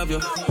if you have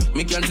you.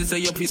 Me can't say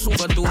your piece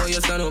super to how you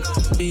stand up.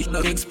 Beat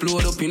that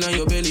explode up in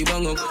your belly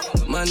bang up.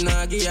 Man,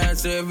 nah, give your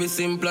service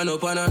in plan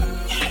up and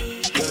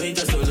you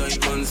just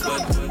like one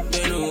spot.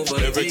 Bend over,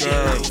 every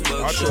girl.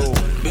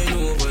 Bend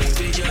over,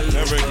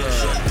 every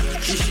girl.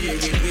 She share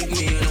it with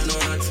me and I know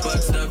hot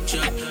spot. Stop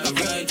chat. I'm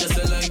right just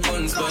like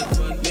one spot.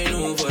 Bend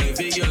over,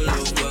 every girl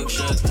love back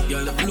shot.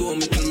 Y'all the blow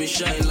me till me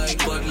shine like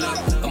bad luck.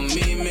 And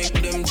me make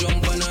them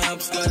jump on a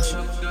hopscotch.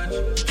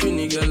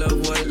 Trini girl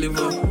have white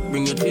liver.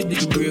 Bring it to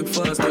the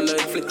breakfast and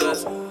like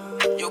flickers.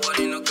 Your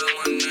body no come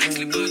on nice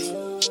slippers.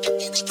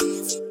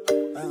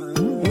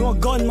 No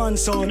gunman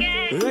son,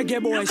 reggae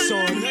boy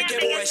son, reggae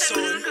boy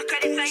son.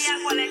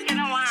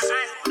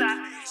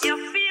 You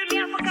feel me?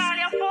 I call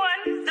your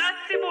phone,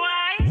 dusty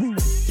boy.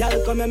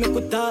 Y'all come and make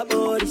a talk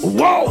about this.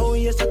 Whoa! Oh,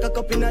 you suck a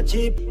cup in a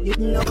cheap. You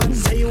no man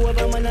say you have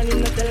a man and you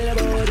not tell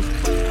about it.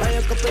 Buy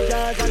a couple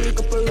jars and a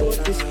couple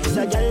roses. It's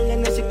a gal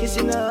and a kiss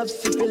in a half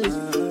syphilis.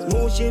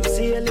 Smooth ship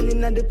sailing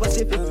in the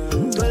Pacific.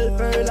 12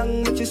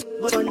 furlong, which is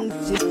but one.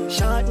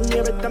 Short in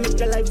your better make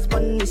your life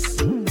span this.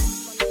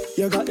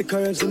 You got the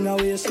curves in the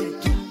waist.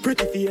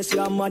 Pretty face,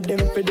 you're mad them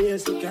for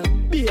days.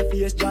 Be a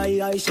face, dry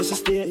eyes, just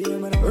stay.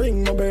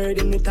 Ring my bird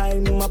in the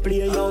time I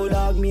play. Yo,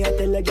 dog, me, I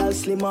tell a girl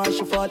slim or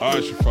she fat.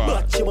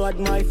 But she bad,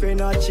 my friend,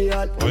 not she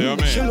hot.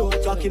 She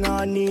look talking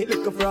on neat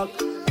like a frog.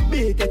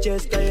 Beat your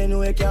chest, you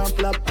know you can't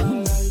flop.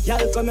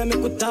 Y'all come and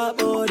make a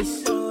talk about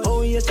this.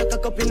 Oh, you suck a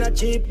cup in a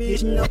cheap.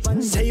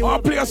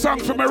 I'll play a song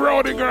for my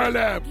roadie girl,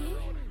 them.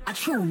 I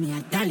show me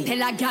a dolly.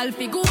 Tell a girl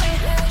fi go away.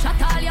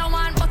 Shut all you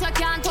want, but you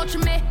can't touch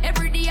me.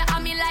 Every day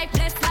I'm in life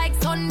blessed like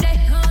Sunday.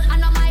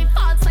 And on my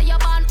fault, so you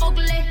born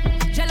ugly.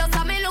 Jealous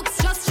of me looks,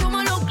 just show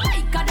me look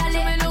like a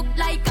dolly. Me look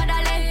like a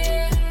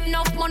dolly.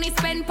 Enough money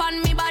spent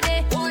on me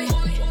body.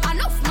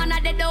 Enough man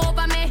a dead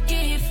over me.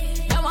 If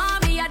you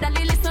want me, a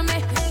dolly listen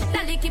me.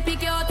 Dolly keep it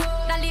cute,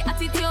 dolly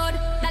attitude.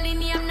 Dolly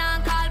name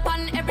now call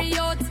pan every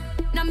youth.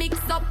 No mix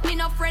up, me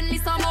no friendly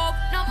some up.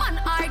 No man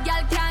or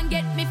girl can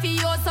get me for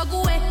you, so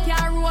go away.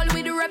 Can't roll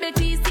with the rebel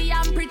TC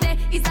and pretty.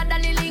 It's a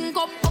dolly link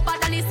up a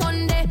dolly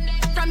Sunday.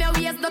 From your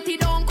waist dirty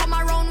don't come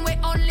around, we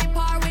only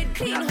par with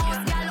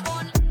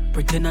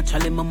pretty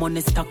naturally, my money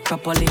stack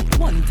properly.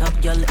 One top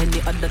girl and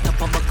the other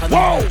top of back of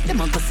me.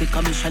 Them a go see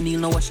commission, he'll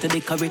no watch the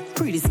decorate.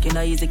 Pretty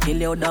skiller, easy kill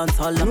your dance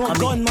all the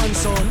coming. Gunman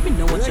son, me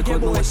know what you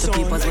could, me watch the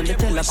papers. When they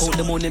tell I count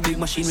the money, big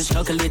machine, we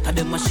calculator,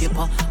 them a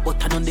shaper.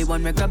 But I know they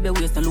want me grab your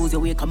waist and lose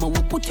your weight, come on,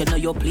 we'll put you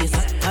in your place.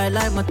 I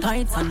like my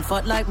tights and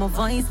fat like my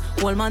vice.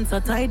 Whole man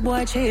so tight,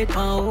 boy, cheat,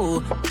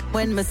 oh.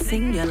 When me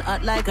sing, y'all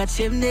hot like a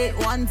chimney.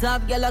 One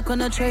top girl, I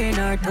couldn't train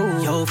her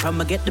too. Yo,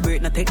 from I get the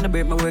break, now take the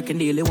break, my working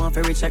daily. Want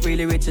for rich, like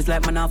really rich, it's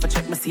like man off, I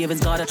check my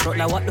savings, got a truck,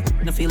 like what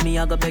the no feel me,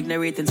 I got beg the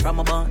ratings from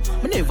a band.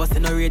 Me never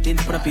seen no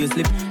ratings, but a pay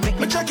slip. Make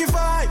me check your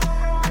vibe.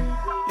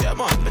 Yeah,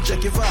 man, me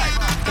check your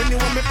vibe.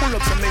 Anyone me pull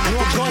up, so me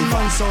no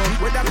gunman, son.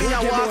 Whether me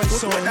a walk,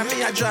 whether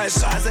me a drive,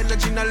 cause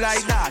energy no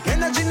like that.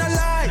 Energy no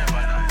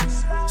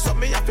like. So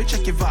me have to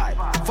check your vibe.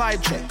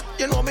 Vibe check.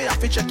 You know me have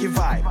to check your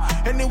vibe.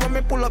 Anyway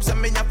me pull up, so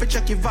me have to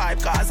check your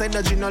vibe. Cause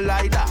energy no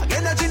lie, dog.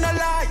 Energy no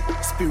lie.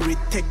 Spirit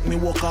take me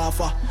walk off.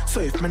 So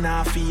if me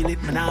nah feel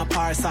it, me nah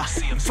parse.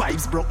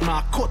 Vibes broke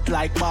my cut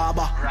like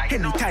barber.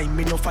 Anytime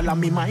me no follow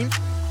me mind,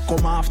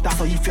 come after.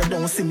 So if you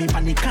don't see me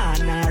pan the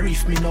corner,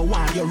 if me no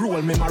want you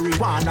roll me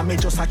marijuana, me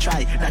just a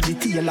try that the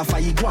tail of a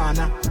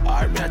iguana.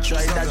 Or me a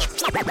try that.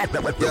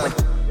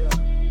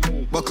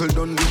 Yeah. Buckle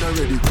done dinner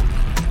ready.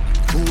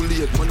 Too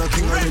late, man, a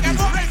king already.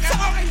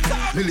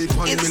 Millie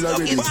pan mill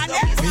already.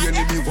 Me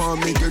enemy want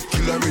me get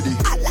kill already.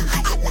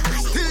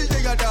 Still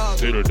there, dog.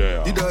 Still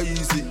there. Did I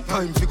easy?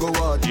 Time to go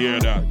hard. Yeah,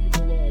 that.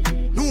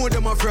 No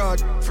them a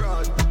fraud.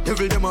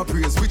 Devil them a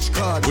praise. Which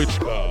card? Which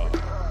card?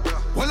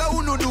 Well, I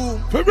wanna do.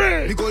 For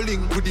me. Me go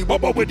link with the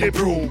bubba with the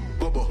broom.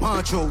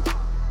 March out.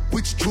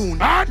 Which tune?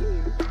 And?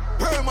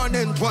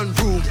 Permanent one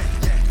room.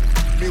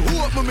 Me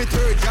hope me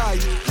third guy.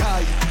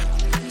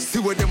 See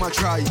what them a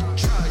try.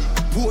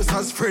 Pose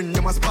as friend,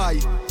 them a spy.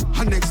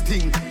 And next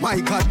thing, my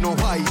God, no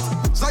white.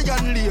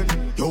 Zion Lane,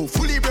 yo,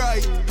 fully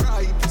bright.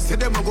 Say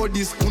them a go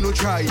this, who no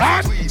try.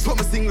 So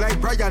me sing like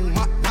Brian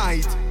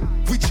McKnight.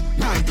 Which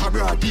night, a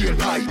broad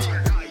daylight.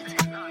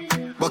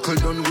 Buckle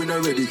done, win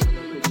already.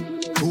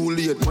 Too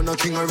late, man, a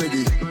king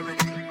already.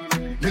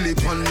 Millie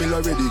pan mill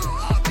already.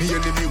 Me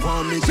enemy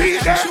want me. See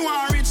that? She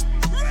want rich.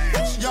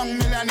 Young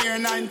millionaire,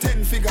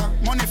 9-10 figure.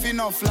 Money fi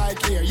enough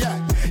like here,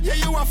 yeah. Yeah,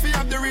 you have to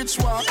have the rich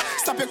walk.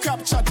 Stop your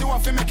crap chat, you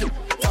have to make it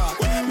talk.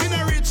 Me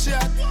no rich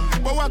yet,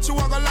 but what you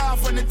want to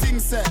laugh when the thing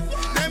said.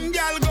 Them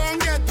gal gon'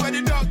 get where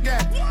the dog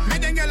get. Me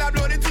them gal a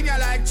blow the thing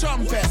like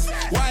trumpet.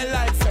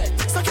 Wildlife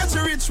fact. So catch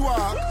a rich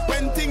walk.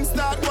 When things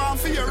start going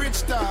for your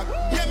rich talk.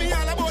 Yeah, me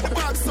all about the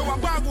bag, so a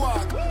bag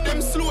walk.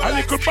 Them slow a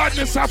like little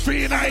badness of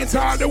free nights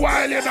all the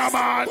while, you know,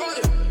 man.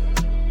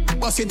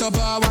 Bust it up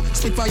power,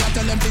 spit fire,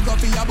 tell them pick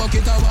up in your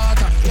bucket of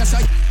water. Yes,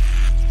 I.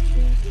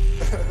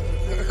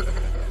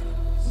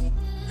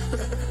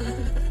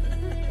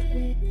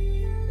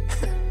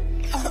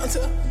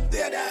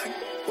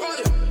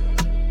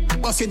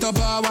 Bust it up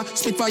power,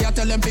 spit fire,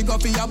 tell them pick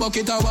up in your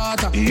bucket of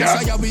water.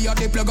 Yes, I we are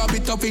the plug up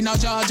it up in a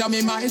Georgia,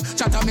 me mind.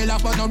 Chatter me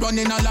laugh, but no run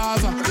in a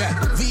lava. Yeah.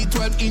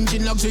 V12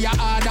 engine luxury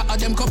harder. Of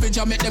them coverage,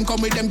 I make them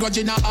come with them grudge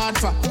in a hard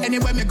for.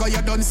 Anyway, me go,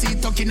 you don't see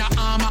tuck in a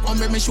armor. On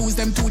me shoes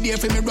them 2 days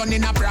for me run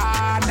in a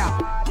Prada.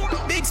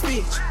 Big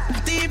speech,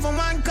 not even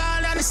one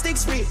call on the stick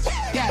speech.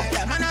 Yeah,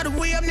 that man out the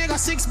way up, nigga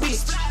 6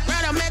 feet.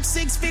 Rather make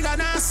 6 figure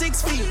than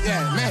 6 feet.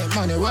 Yeah, make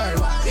money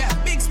worldwide. Yeah,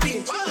 big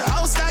speech. The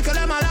house like a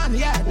them land.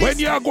 Yeah. When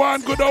you go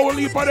on good old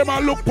leap of them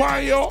and look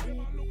by you,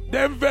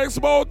 them vex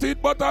about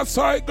it, but I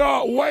saw it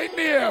go. Wait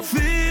there.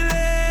 Feel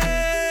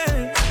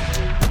it.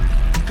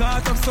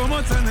 Caught up so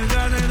much and the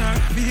God in her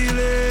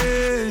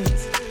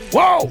feelings.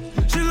 Whoa.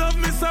 She love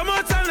me so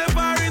much and the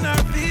bar in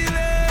her feelings.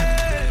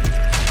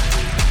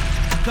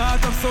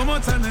 Caught up so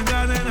much and the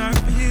God in her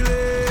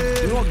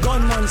feelings. You a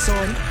gunman,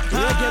 son.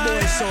 Reggae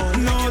boy,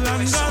 son. No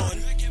longer.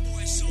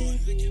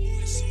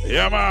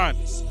 Yeah, man.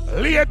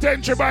 Lay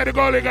attention by the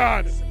Gully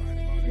God.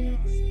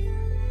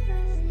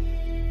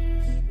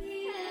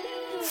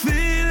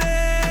 Feel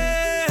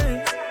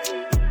it.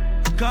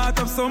 Caught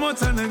up so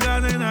much and the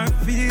God in her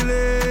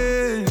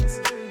feelings.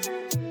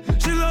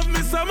 She love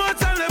me so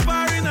much and the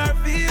bar in her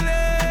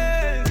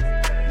feelings.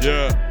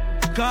 Yeah.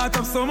 Caught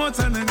up so much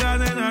and the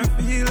God in her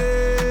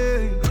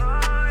feelings.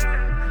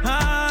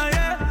 Ah,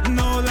 yeah.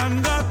 No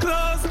longer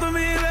close to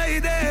me,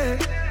 lady.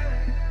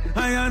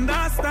 I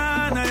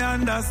understand.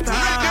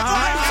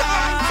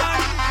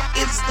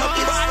 It's no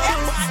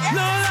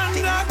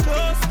longer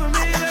close to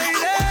me,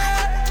 lady.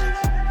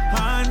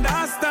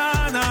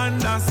 Understand.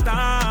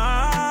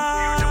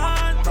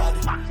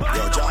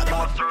 Yo,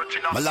 Jordan,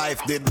 my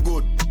life did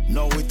good.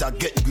 Now it a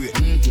get great.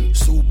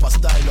 Super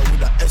styler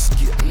with a SK.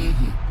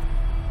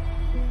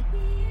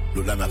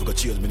 Look like me have got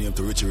change my name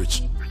to Richie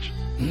Rich.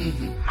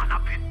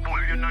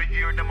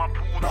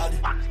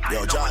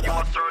 Yo,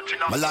 Jordan,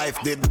 my life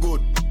did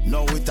good.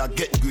 Now it a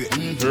get great.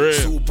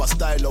 Super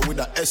styler with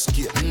a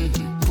SK.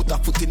 Put a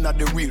foot in at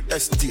the real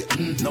estate.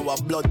 Now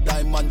a blood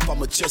diamond for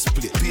my chest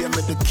plate. Pay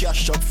me the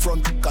cash up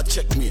front, can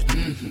check me.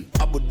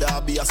 Abu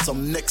Dhabi has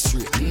some next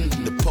rate.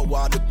 The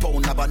power of the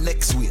pound have a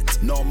next weight.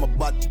 Now my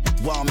bad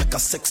want make a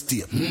sex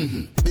tape.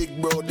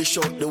 Big bro, they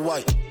short the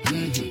white.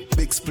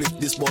 Big split,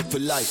 this bout for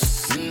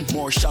life.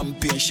 More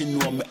champagne, she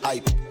know me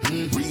hype.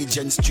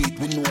 Regent Street,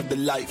 we know the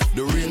life.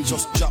 The rain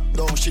just dropped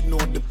down, she know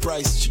the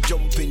price. She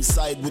jump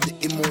inside with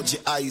the emoji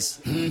eyes.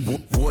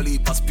 Whole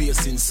heap of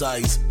space in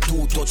size.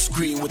 2 touch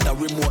screen with a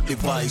remote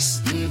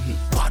device.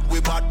 Bad we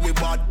bad we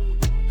bad.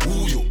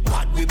 Who you?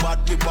 Bad we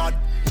bad we bad.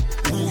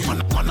 Ooh,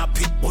 man a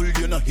pit bull,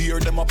 you know hear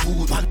them a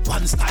poo.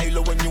 One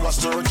style when you a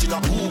searching a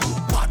ooh.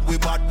 Bad we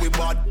bad we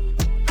bad.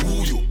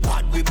 Ooh, you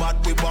bad we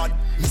bad we bad.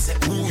 Me say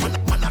ooh,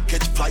 man a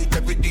catch flight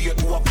every day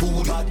to a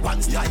pool.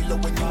 One style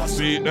when you a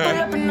see pull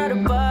up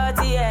another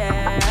party,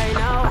 yeah. I ain't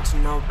not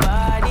watching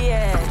nobody,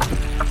 yeah.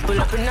 Pull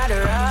up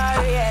another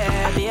Rari,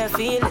 yeah. Bare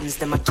feelings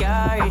them I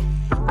carry.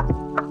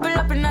 Pull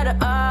up another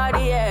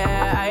Audi,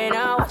 yeah. I ain't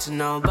not watching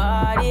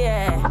nobody,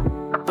 yeah.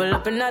 Pull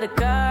up another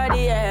card,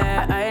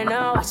 yeah. I ain't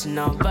not watching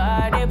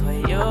nobody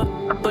but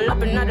you. Pull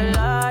up another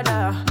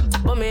Lada.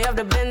 Put me off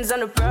the Benz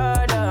and the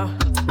Prada.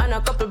 And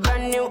a couple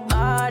brand new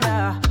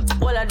order.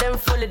 All of them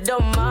fully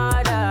don't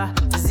matter.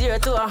 0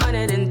 to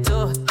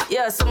 102.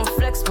 Yeah, someone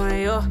flex on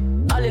you.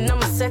 All in on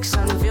my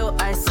section view.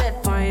 I said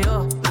on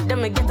you.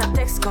 Then me get a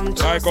text come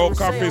true. Like our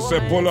coffee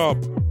said, pull up.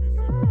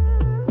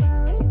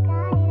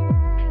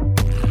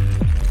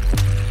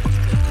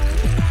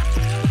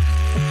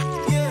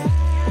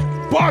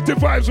 Party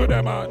vibes with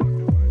them, man.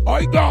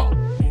 I go.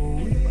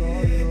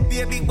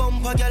 Be a big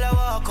bumper, girl, I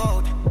walk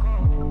out.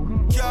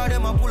 Car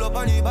them a pull up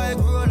on the bike,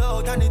 roll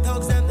out, and the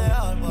thugs them they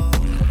all bout.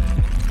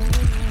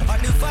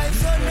 And the vibes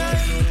so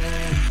nice.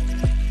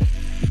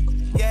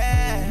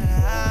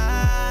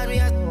 Yeah, we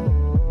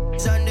are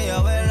Sunday, I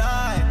will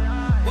lie.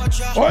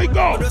 Watch out. I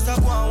go. Just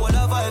a go on with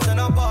the vibes and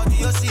a party,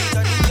 you see it,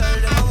 and the girl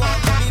them a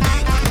walk on the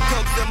beat, and the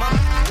thugs them a.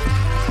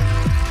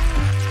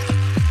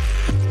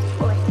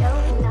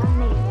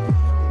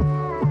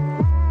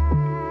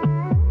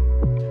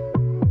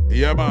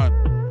 Yeah, man.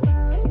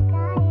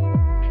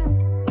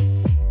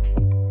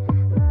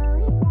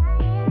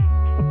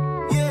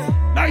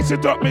 Yeah. Nice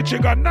it up,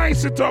 Michigan.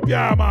 Nice it up,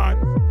 yeah, man.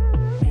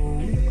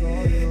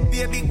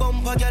 Be a big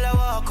bumper, girl, I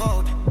walk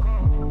out.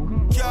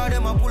 Car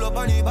them a pull up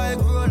on the bike,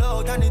 roll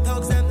out, and the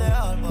thugs them they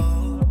all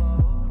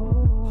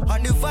bout.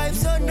 And the vibes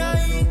so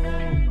nice.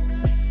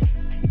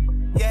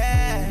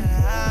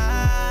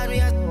 Yeah,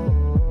 we are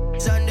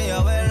Sunday, I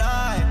will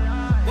lie.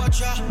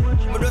 Watch out,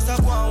 me just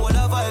a go on with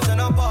the vibes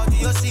and a party,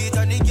 you see it,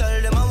 and the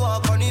girl them a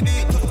walk on the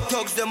beat.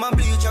 Thugs them a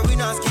bleach, and we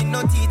not skin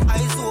no teeth.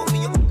 Eyes open,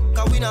 me up,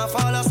 cause we not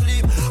fall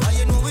asleep. And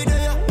you know we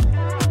there.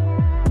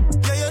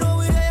 Yeah, you know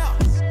we there.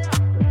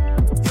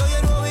 Yeah,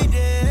 you know we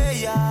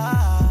there.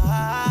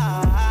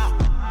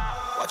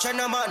 Watch out,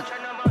 man.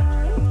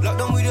 Lock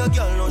down with your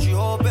girl, now she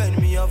open.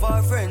 Me have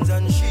her friends,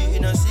 and she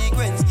in a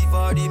sequence. Give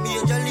her the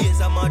major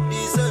laser, I'm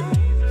decent.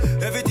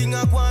 Everything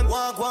I want,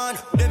 walk one.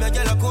 Them a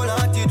girl a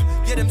cold-hearted.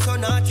 Yeah, them so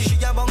naughty. She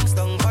a bounce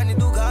down, funny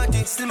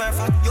Ducati. Still my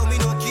fat, yo, me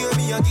no care,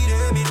 me a give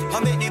them it. I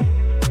make them,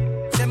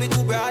 send me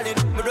to Berlin.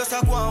 Me just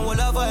a go on, all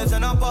the vibes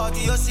and a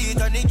party. You see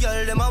it, and the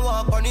girl, them a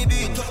walk on the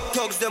beat.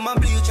 Thugs, them a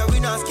bleach, and we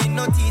not skin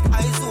no teeth.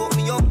 Eyes open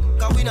me up,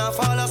 cause we not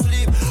fall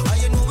asleep.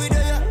 And you know we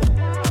there.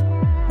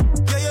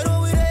 Yeah, you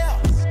know we there.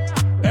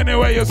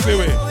 Anyway you see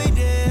it.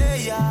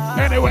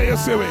 Anyway you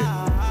see it.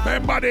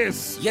 Remember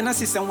this. You know,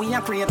 sister, we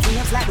are create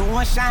waves like the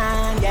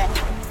ocean, yeah.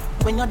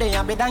 When you're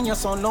there, better than your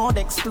son, loud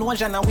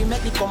explosion, and we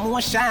make the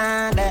commotion,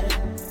 yeah.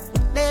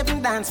 They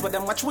even dance with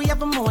them, watch we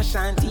have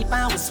emotion, deep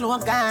and we slow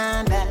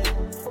down, yeah.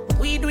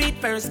 We do it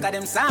first, got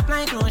them soft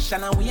like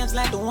lotion, and waves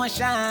like the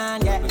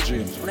ocean, yeah.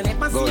 When they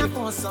pass your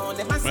phone sound,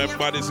 they pass your phone.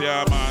 Remember this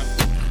here, man.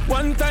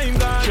 One time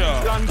gone,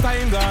 sure. Long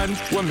time gone,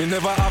 when me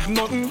never have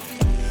nothing.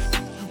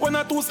 When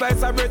I 2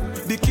 slices of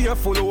bread, be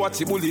careful watch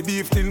the bully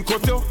beef thin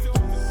cut you.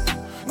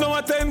 Now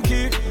a 10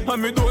 key,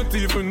 and me don't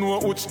even know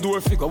which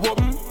door figure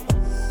open.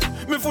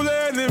 Me full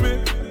of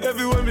enemy,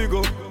 everywhere me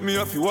go, me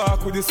have to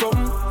walk with the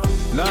something.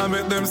 Now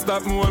make them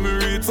stop me when me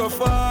reach so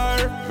far.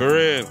 For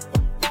real.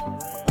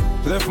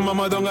 Left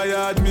mama down a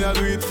yard, me a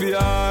do it for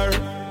her.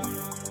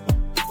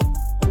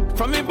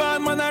 From me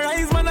bad man I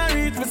rise, man I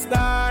reach my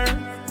star.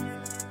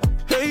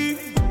 Hey,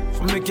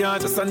 from me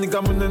can't just a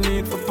nigga me no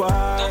need for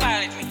par. Don't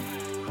violate me,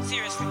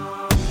 seriously.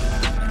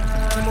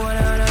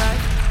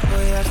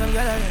 Some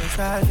girl on the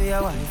style for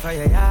your wife for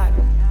your yard.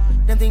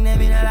 Them think they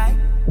mean a lie.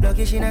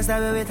 Lucky she not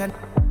stab with her.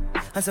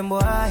 And some boy,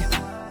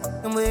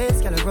 them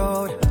ways girl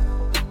road.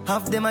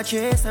 Half them a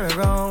chase her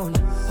around.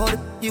 Hold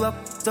you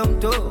up some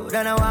toad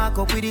and I walk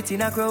up with it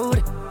in a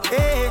crowd.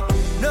 Hey,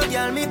 no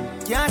girl me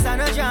can't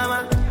stand no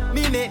drama.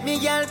 Me make me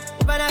girl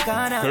by the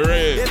corner.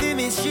 Baby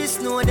miss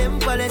she know them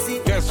policy.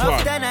 Guess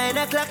what? After 9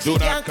 o'clock she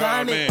can't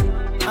call me.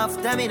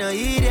 After me no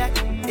idiot,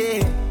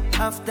 yeah.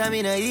 After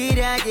me no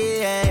idiot,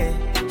 yeah.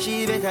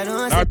 She better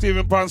know. Not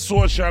even on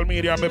social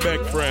media, my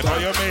big friend. How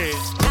you mean?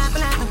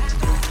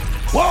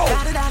 Whoa!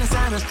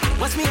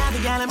 What's me out the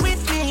gal, I'm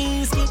with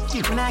me.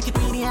 Keep like a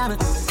pretty hammer.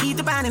 Eat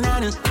the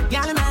banana.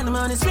 Gal, I'm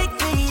on the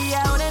strictly.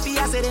 I wanna be,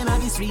 I said, them on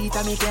the street,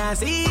 and me can't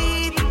see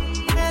it.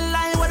 Hell,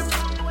 I what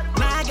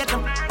I get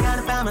them. Got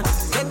a family.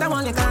 Get them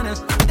on the corner.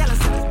 Tell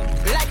us.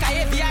 like I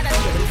every other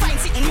day. Find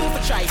sitting new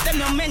for try. Them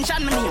no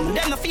mention my name.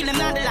 Them no feel them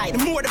not the light.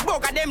 The more the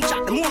bug of them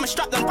chat, the more me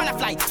strap them on a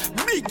flight.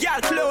 Big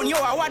girl clone, yo,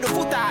 I want the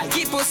foot eye.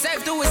 Keep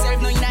yourself to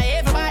yourself, no you know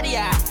everybody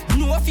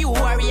know a few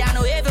worry, I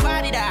know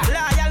everybody that.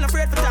 Loyal, no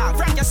afraid for talk.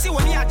 Frank, you see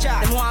what me a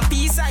chat. Them want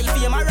peace, I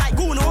feel my right.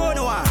 Go no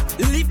one.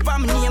 Live for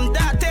me name,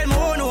 that tell me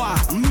no one.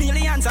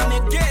 Millions I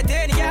make get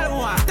any girl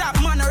one. Top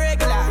man a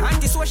regular.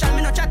 Anti-social,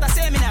 me no chat a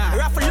seminar.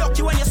 Raffle luck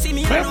you when you see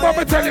me. Remember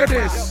me tell you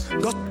this.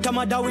 Got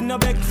Canada with no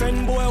big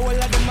friend boy. All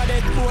of them a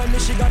dead boy.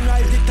 Michigan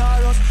ride the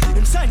Taurus.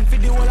 Him sign for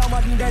the whole of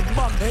modern dead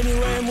back.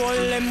 Anyway, him all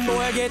them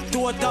boy get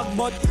to attack.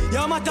 But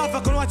yeah, my top I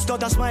can watch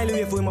that a smile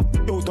away for him a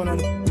out on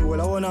the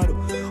whole I wanna do.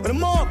 On the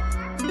mob.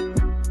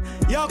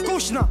 Yeah,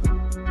 Kushna.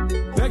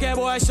 Reggae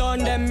boy son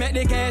them make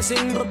the case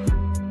sing. Brup,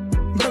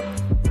 brup,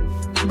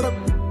 brup.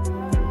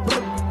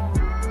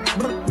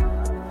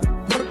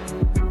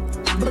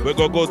 We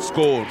go good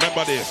school,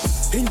 remember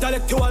this.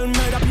 Intellectual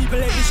murder people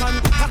edition.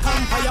 A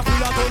campfire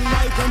full of gun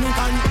like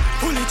Remington.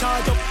 Fully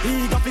charge up,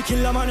 eager fi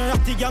kill a man.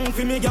 Rock the gang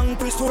fi me gang,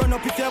 please to run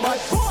up if you're bad.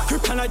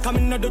 Kryptonite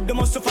coming out of the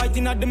muscle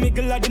fighting at the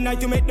middle of the night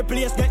to make the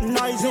place get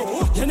noisy.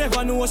 You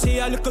never know, say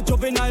a little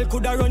juvenile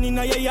coulda run in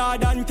your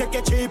yard and take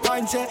a cheap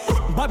and say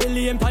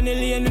Babylon,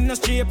 Panellian in the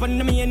street and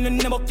the main and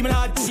the buck him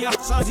lad. See a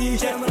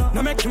sausage.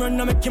 No make him run,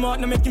 no make him out,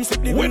 no make him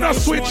slip. We not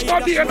switch,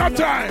 not the end of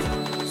time.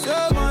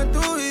 So man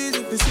too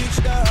easy to switch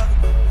that.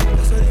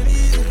 That's what it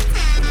is.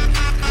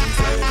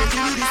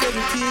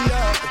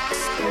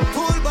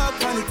 Pull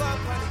back on it.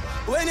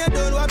 When you're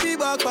done, what be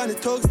back on the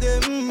thugs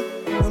them.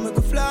 When make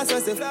a flash, I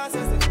say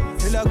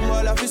Till I go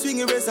all off the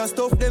swing race and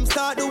stuff them.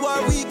 Start the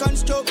war, we can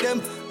stroke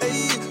them.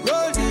 Hey,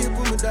 roll deep,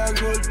 put me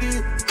dog, roll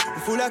deep.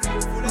 Full of,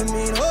 I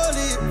mean,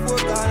 holy.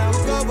 Work on and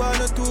we go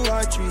on a 2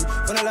 or 3.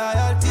 When a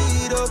loyalty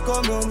don't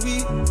come on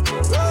we.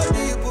 Roll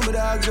deep, put me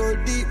dog, roll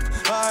deep.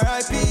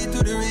 R.I.P. to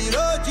the real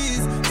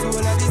OGs. So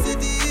when I this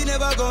city,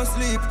 never gon'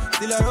 sleep.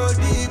 Still I roll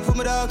deep, put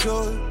me dog,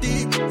 roll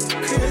deep.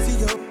 Crazy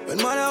yo, when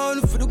man I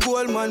on for the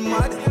gold man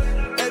mad.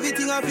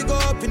 Everything I pick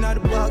up in the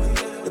bag.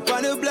 The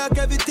panel black,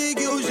 everything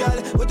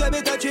usual. But I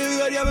better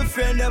chill, you have a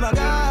friend, them a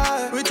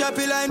guy. Rich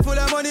happy line full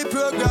of money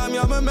program.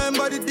 You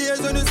remember the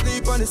days when you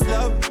sleep on the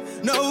slab.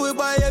 Now we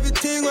buy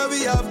everything where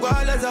we have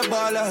ballers are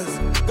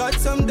ballers. Got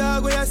some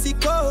dog where I see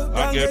cold.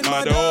 I get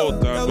mad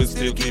out and we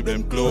still keep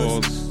them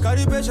close.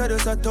 Cause the pressure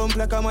does a thump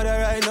like a mother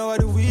right now.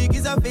 The week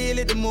is I feel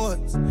it the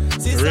most.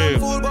 See some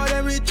fool but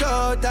them reach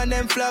out and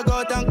them flag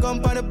out and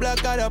come on the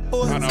block at a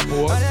post. And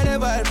I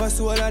never help a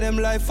soul of them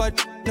life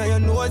at. Now you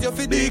know what you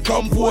feel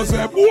decompose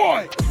them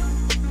boy.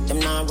 Them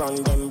now run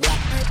them black.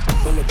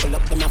 When we pull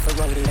up them off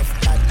a run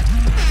left back.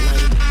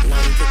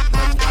 9 kick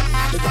them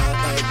back. The guard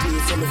like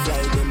please so me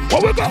fly them.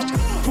 What we got?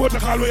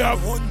 Protocol we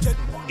have.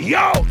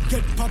 Yo!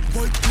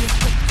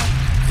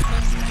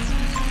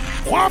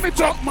 Warm it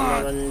up,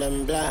 man. Run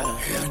them black.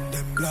 Run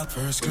them black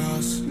first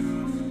class.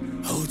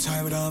 Whole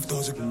time with half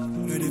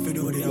dozen. Ready for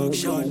do the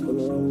action.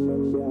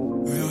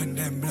 Run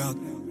them black.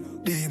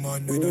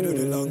 Demon, we don't do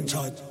the long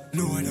chat.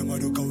 No one ever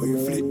look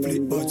away,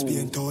 flip, but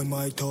being torn,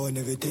 my tone,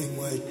 everything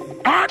way.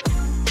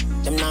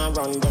 Them now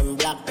run them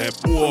black. Hey,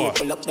 boy.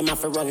 Pull up them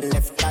off a run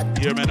left back.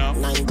 Hear me now?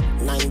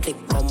 9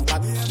 click come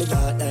back. The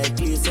guard like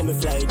please so me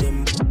fly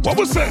them. What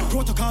was that?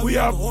 Protocol we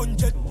have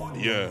 100.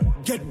 Yeah.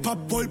 Get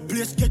pop ball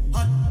place, get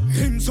hot.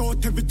 Hands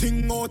out,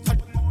 everything out.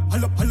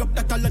 Hull up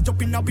that I'll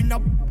jump in a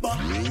bar.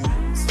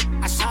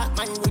 A shot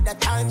man with a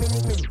time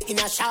in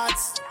a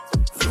shots.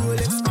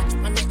 Rolex scratch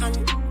on the hand.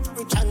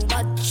 Rich and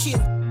bad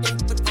shit.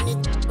 Put on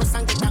it, press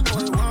and get a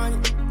all one.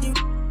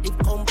 It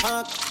come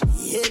back,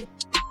 yeah.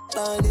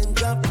 Ball and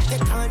drop,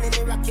 get on in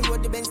the rocky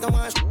road, the Benz don't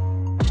wash.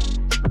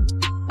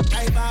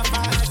 Drive off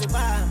as a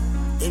bar.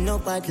 They know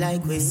bad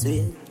like we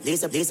sweet.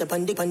 Lace up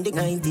on the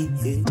 90.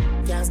 Yeah.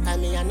 Can't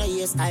stand me, I know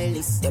you're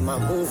stylist. Them a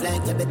move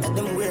like you better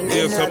than we're not.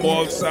 Here's some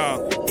old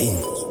sound.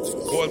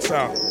 Old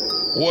sound.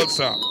 Old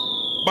sound.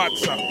 Bad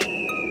sound.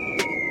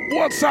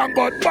 Old sound,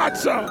 but bad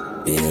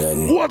sound.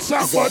 Old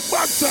sound, but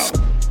bad sound.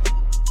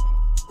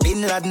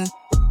 Bin Laden,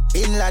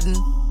 Bin Laden,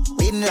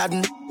 Bin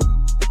Laden,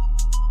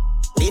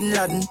 Bin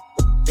Laden,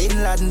 Bin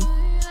Laden,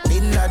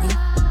 Bin Laden,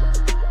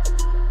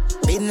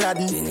 Bin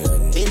Laden,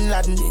 Bin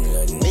Laden,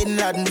 Bin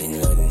Laden,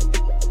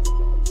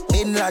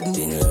 Bin Laden,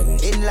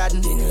 Bin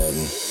Laden, Bin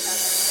Laden.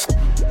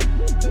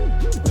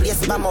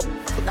 Place bam up,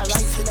 put the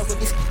rifle up with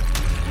this.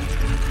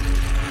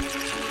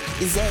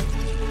 Is there?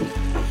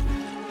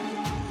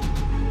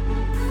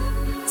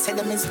 Say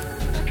them is.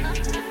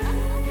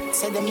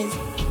 Say them is.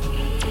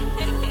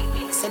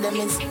 Say them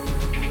is.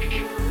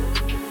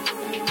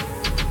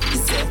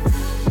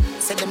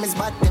 Say them is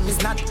bad, them is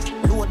not.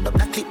 Load up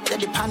the clip,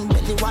 the pan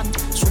belly one.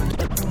 Shoot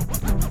them.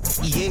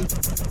 Yeah.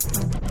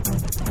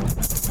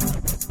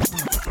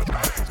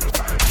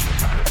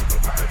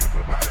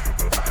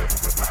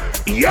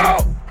 Yo!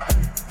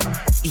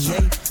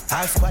 Yeah.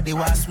 Half squad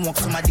want smoke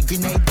somebody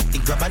grenade. They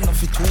grab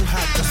enough it too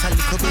hard, just a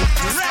little bit.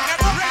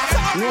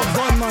 No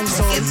gunman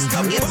son.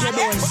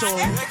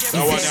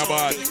 That one your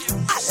bad.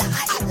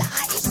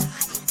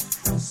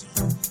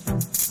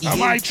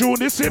 Am I tune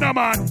this in,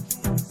 man?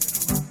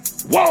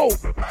 Whoa!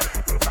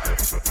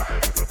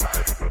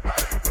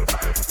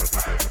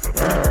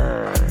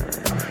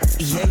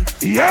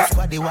 Yeah.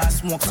 Squad, they want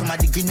smoke some of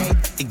the grenade.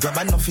 They grab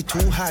enough it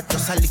too hard,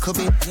 just a little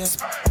bit. Yes.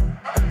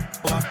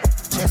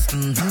 Chest,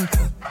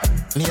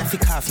 me a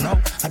fick half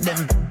now. And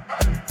them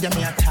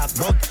me a talk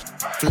bug.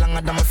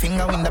 Longer than my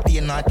finger when the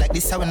pain not like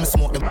this. How when me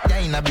smoke them,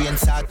 they in a brain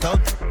sort out.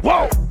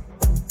 Whoa.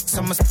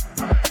 Some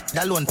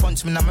that alone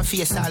punch me in my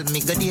face, all me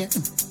good here.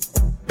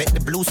 Bet the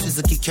blue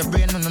scissor kick your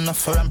brain, and enough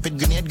for rampant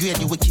grenade grade,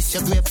 you will kiss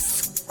your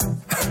grapes.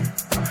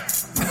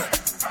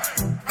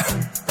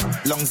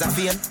 Lungs are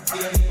fail,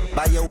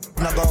 by your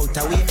no go out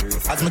away.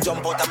 As me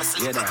jump out of my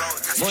sleep,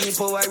 money,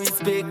 power,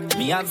 respect.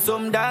 Me have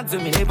some dogs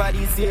when me never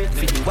see.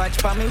 Fit you watch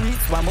for me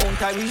wrist, one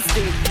mount I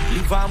respect.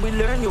 Live and we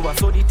learn, you are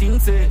so the thing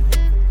say.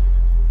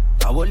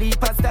 I will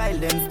leap a style,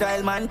 them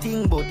style man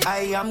thing. But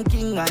I am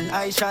king and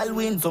I shall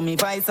win. So me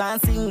voice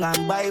and sing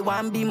and buy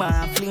one beamer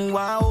and fling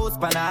one house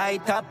pan a high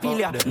top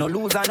pillar. No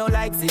loser, no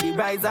like, see the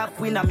rise up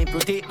winner. Me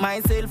protect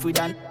myself with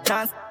an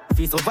dance.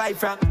 Fi survive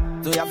from,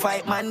 so you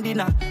fight man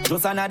dinner.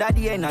 Just another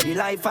day in the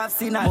life of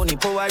sinner. Money,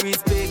 power,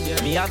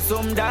 respect. Me have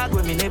some dog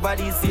when me never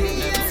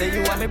see. Say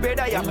you are my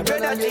brother, you are my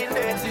brother. Live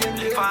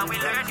and we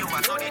learn, you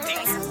are so the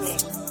things.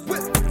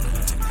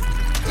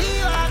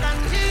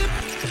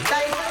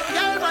 Like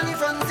girl on the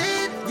front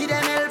seat, give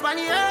them help on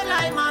the air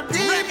like my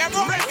teeth. Them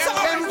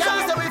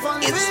girls that we fun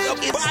with,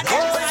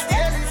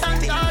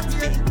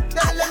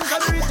 tell them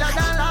come richer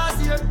than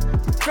last year.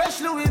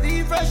 Fresh Louis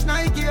V, fresh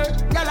Nike here.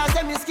 Girl I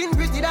say me skin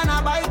pretty than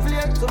a bike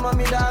flare. Some of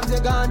me dogs they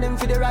gone them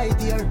for the right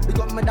ear.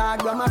 Because my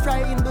dog run my fry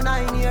into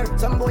 9 years.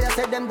 Some boy I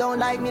said them don't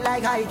like me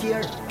like high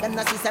here. Them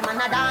not see them and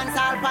a dance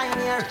all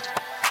pioneer.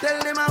 Tell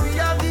them how we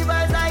have the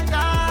vibes like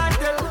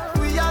cartel.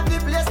 We have the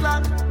place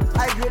locked.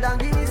 I grade and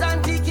guineas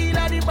and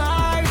tequila the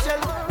bar shell.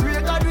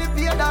 Record we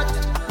pay that.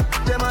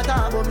 Them a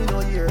talk but me no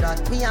hear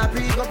that. Me a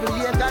pre-couple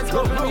acres,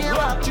 couple me a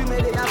walk through me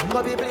they have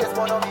couple place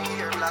for no me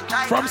here.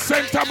 From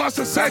St. Thomas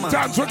to St.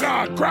 Anne's, we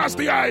got cross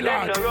the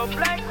island.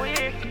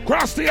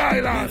 Cross the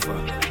island.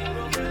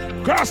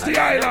 Cross the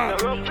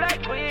island.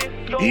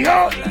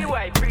 Yo.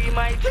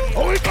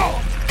 Oh, we go.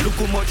 Look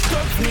how much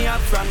stuff me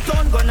up from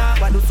town gonna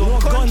but do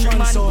some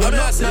countryman.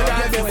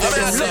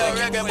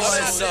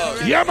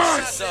 Yeah,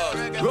 man.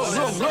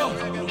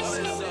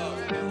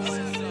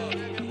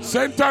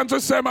 St. Anne's to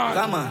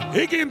Seman.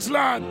 Higgins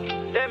land.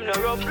 Them no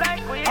rough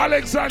like we.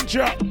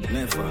 Alexandria.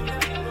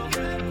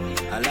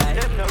 I like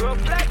them no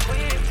rough like we.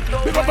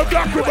 Big up the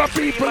Black River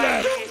people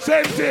there.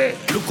 Same thing.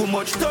 Look how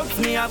much stuff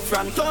me up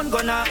from town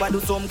gonna but do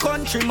some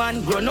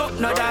countryman. Grown up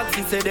no dogs.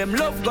 He say them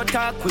love go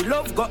talk. We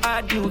love go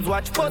hard news.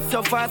 Watch post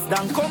so fast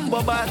than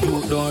combo bars.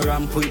 You don't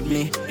ramp with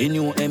me. The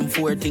new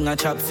M4 thing a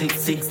chop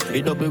 6-6.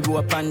 The double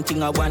rope and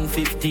thing a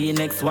 150.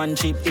 Next one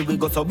cheap. If we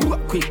go so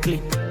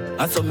quickly.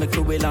 I saw me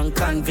cruel and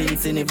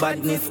convincing the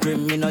badness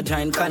grim. Me no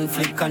giant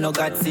conflict, I no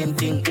got same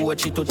thing.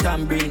 Ochi to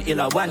tambourine,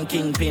 illa one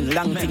kingpin.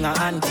 Long thing a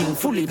hunting,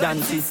 fully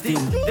done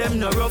system. Them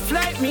no rough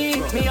like me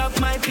have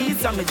my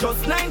peace and me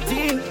just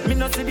 19. Me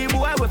no see the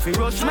boy if he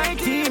rush my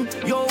team.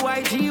 Yo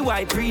YG,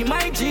 Y pre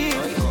my G.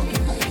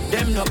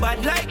 Them no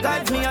bad like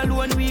that, me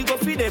alone we go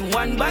feed them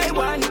one by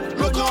one.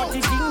 Run out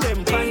the thing,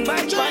 them pan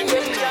by pan.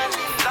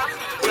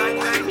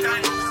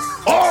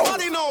 Oh!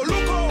 Everybody know,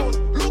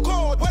 look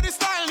out, what is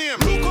style name?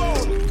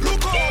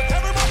 Look out,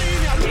 everybody in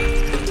here.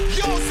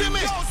 Yo, see me.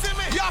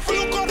 You have to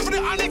look out for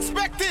the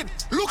unexpected.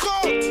 Look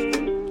out.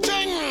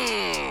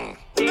 Ching.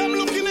 Them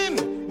looking in,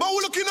 but we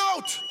looking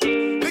out.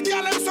 The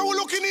girl them say we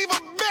looking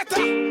even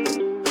better.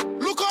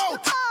 Look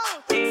out.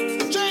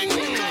 Ching.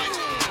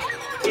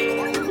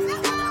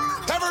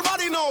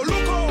 Everybody know,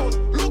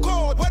 look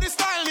out, what is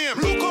style name?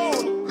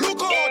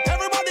 Look out,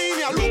 everybody in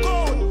here, look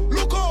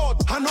out.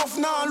 Enough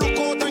now, look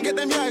out and get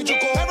them here,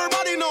 joke out.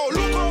 Everybody know,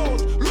 look out.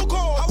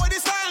 How what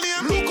is style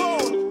name? Look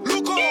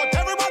out,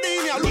 everybody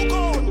in here,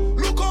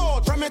 look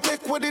out. From me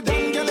take with the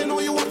damn girl, you know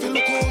you want to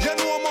look out. You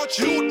know how much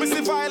youth, me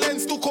see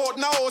violence took out.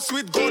 Now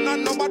sweet gun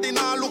and nobody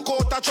now look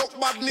out. A chuck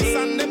badness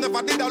and them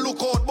never did a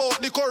look out.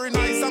 But the curry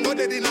nice and go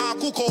dead in a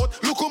cook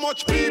out. Look how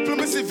much people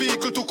me see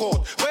vehicle took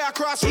out. Where I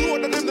cross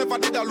road and them never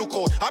did a look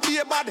out. I be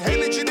a bad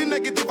energy, the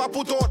negative I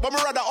put out. But me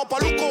rather up a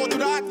look out to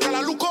that girl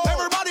a look out.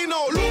 Everybody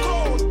know,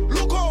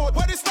 look out,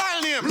 what is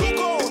style name? Look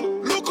out,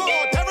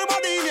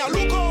 everybody in here,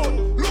 look out.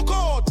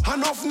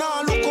 Enough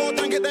now, look out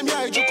and get them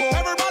here, joke out.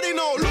 Everybody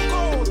know,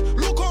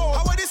 look out,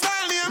 how what is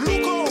style name?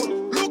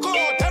 Look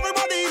out,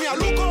 everybody in here,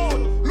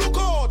 look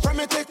out. From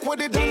me take with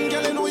the damn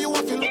girl, you know you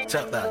want to look.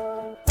 Check that.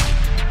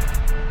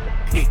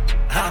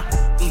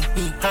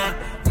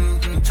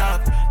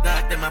 Chop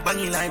that them a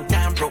banging like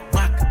damn broke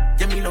back.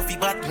 Yeah, me love the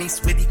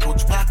badness with the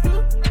coach back.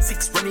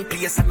 6 running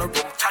players and no road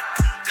chat.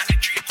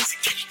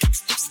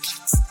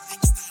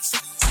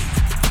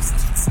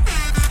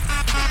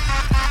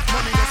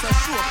 Money just a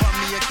show up on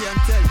me, you can't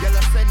tell. Girl, I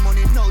send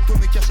money now to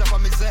me cash up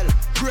on me Zelle.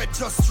 Bread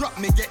just drop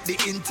me, get the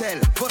intel.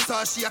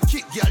 But she a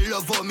kick, girl,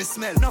 love how me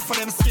smell. Now for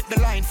them skip the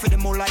line for the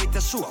more light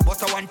the show.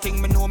 But one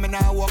thing me know, me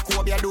now walk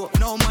over your door.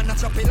 Now man a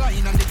chop a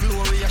line and the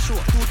glory a show.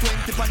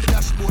 220 on the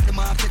dashboard, the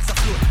markets a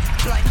float.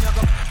 Blind you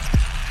go.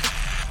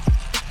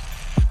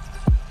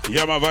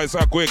 Yeah, my voice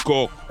a quick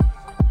cook.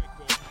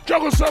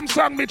 Juggle some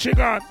song,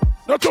 Michigan.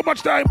 Not too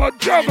much time, but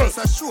juggle. Just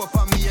a show up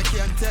on me, you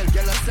can't tell.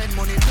 Girl, I send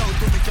money down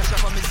to me, cash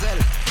up on me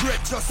Zelle. Bread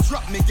just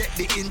drop me, get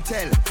the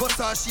intel.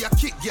 But she a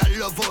kick, girl,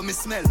 love how me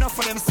smell. Now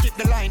for them skip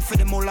the line, for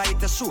them more light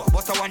the show.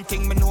 But one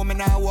thing me know, me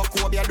now walk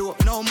over your door.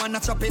 Now man, I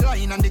chop a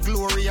line and the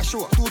glory a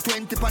show.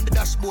 220 on the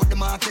dashboard, the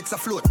market's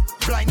afloat.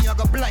 Blind, you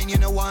go blind, you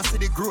know, want see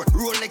the growth.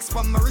 Rolex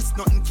from my wrist,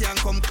 nothing can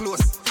come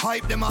close.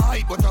 Hype them a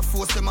hype, but I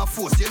force them a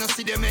force. You know,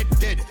 see them head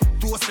dead,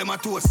 toast them a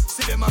toast.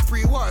 See them a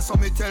pre-war, so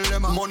me tell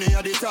them money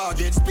are the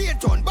target.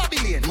 Spearton,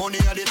 Babylon, money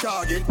are the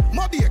target.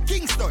 Mobile,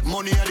 Kingston,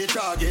 money are the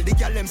target. The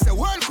gal them say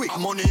world quick,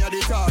 money are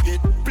the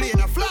target. Playing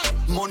a flag,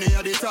 money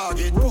are the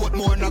target.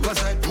 Portmore,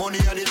 Nagazette, money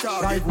are the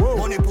target.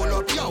 Money pull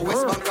up, yo,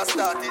 West Bank has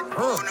started.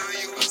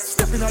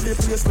 Stepping at the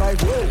place like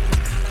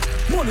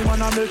whoa. Money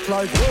man I make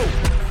like whoa.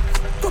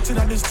 Touching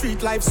on the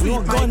street like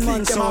sweet. My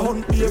clique them a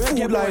hunt be a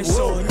food like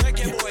whoa.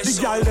 The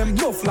gal them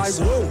nuff like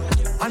whoa.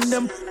 And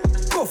them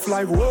cuff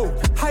like whoa.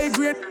 High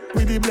grade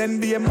with the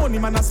blend the money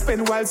man I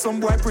spend while some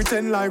boy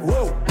pretend like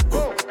whoa.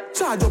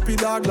 Charge up the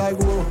dog like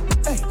whoa.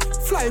 Hey,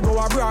 fly go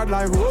abroad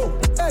like whoa.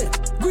 Hey,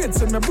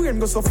 grades in my brain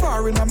go so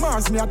far in the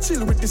Mars. Me I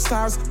chill with the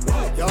stars.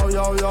 Yo,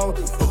 yo, yo.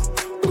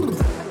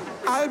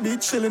 I'll be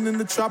chilling in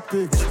the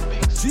tropics.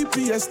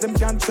 GPS them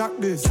can't track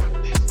this.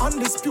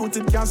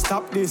 Undisputed can't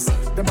stop this.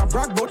 Them a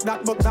brag about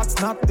that, but that's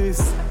not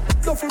this.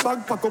 Duffel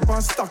bag pack up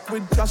and stock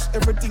with cash.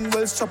 Everything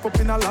well strapped up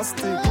in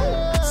elastic.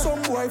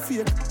 Some boy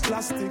fake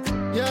plastic.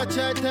 Yeah,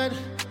 chatted.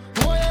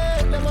 Boy,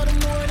 them are the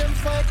more them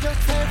fight.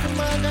 Just time for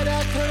man that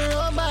I turn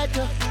around back.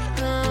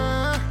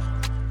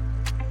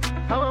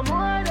 I'm a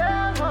more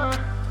than one.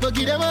 But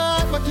give them a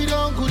heart, but it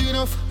don't good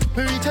enough.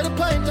 Me reach at the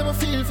point and I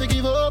feel to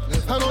give up.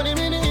 I'm only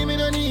me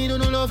no need no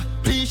love.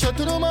 Please shut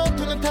to the mouth,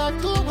 don't talk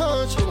too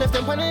much. Left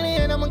them on the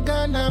lane, I'm a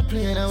gun now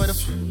playing. I would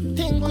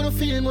think would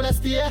feel would I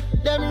stay.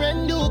 Them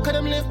rent do, cause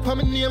them live for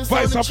my name.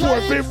 Vice up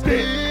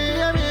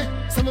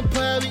 450. Some a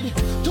party,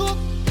 two,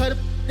 cut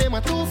them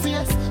a two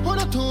face. One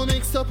or two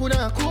mixed up with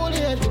a cool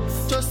head.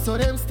 Just so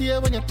them stay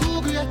when you're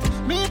too great.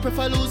 Me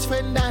prefer lose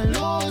friend than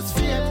lose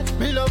faith.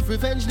 Me love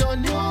revenge,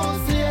 don't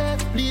use it.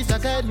 Please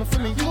guide me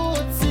from me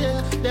youths,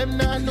 yeah. Them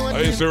not know.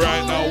 I see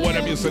right now what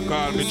them used to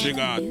call me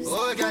Jingan.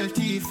 Oh, girl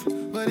thief,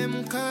 but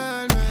them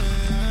call me.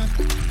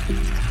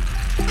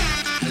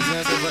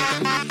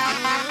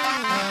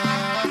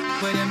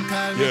 But them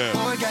call me.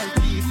 Oh, girl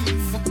thief,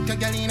 fuck a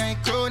girl in a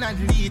crown and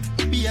lead.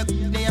 Be a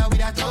good day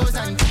with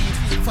 1,000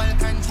 teeth.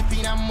 Falcon chip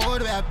in a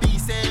mode where I be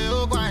say,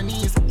 oh, go on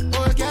knees.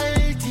 Oh,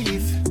 girl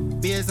thief,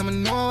 beers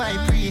I'm know I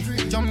pre.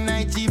 Jump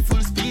night G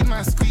full speed,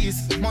 my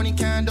squeeze. Money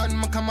can't done,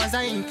 my commas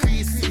I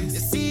increase. You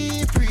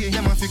see, pre,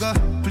 yeah, my figure.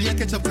 Play a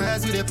catch up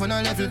cars with up on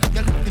a level.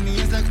 Girl, the me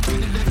is like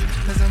between the level.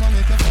 Cause I'm a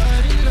make a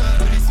fall in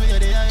love. This way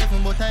they are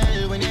even but I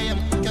hell when I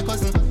am your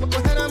cousin.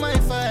 But I my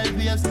file,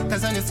 babes.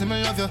 Cause I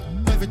need love you.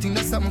 Everything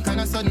that's something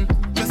kind of sudden.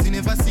 Just you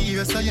never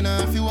serious, so you know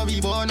if you a be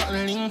born,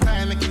 nothing link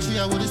time. Make it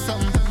sure with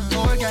something.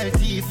 Oh, girl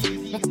thief.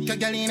 Fuck a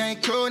girl in a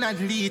crown and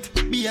lead.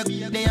 Be a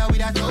good day with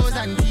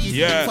 1,000 teeth.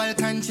 Yeah.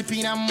 Falcon chip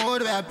in a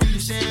mode where I be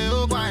say,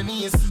 oh, go on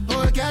knees.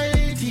 Oh, girl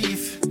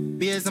thief.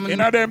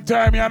 In a them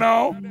time, you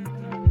know,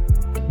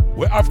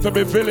 we have to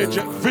be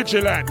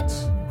vigilant.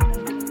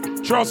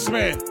 Trust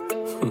me.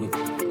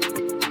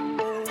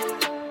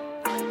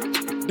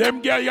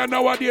 Them girl, you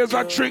nowadays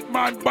a trick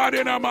man, bad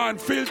in a man,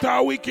 filter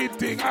a wicked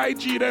thing.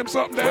 IG them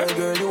something there. My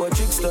girl, you a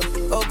trickster.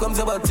 How comes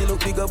about you look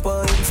big up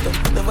on Insta?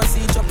 Never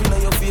see chopping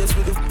on your face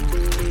with the.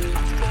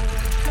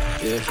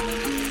 Yeah.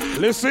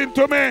 Listen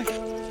to me.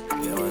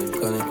 Yeah,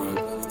 man,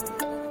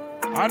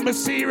 man. And me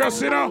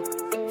serious, you know.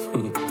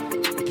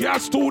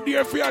 Girls too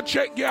dear for your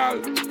check,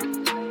 girl.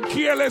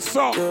 Careless,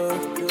 so.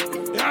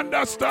 You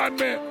understand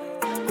me?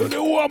 Do the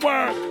homework.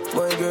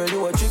 My girl,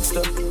 you a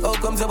trickster. How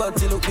comes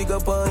about you look big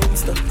up on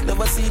Insta?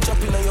 Never see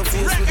chopping on your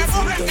face with the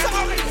filter.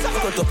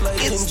 Cut up like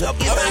ginger.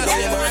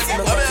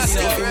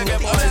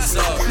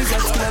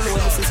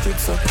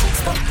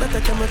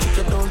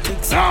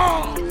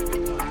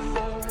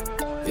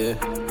 Yeah.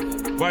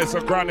 Vice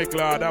of Chronic,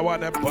 Lord. That one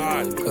that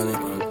bad.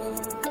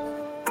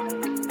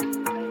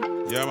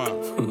 Yeah, man.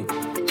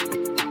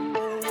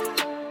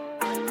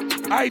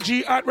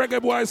 IG at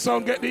Reggae Boy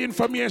Sound, get the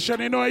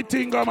information, you know I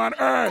think I'm on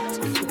earth.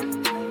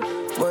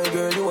 My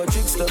girl, you a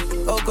trickster.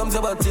 How comes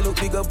about you look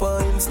big up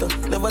on Insta?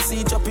 Never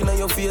see chopping on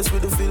your face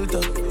with the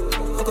filter.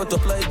 Cut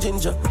up like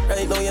ginger.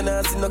 Right now you're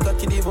not seeing no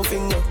cocky even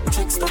finger.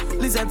 Trickster.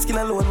 Lizard skin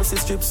alone must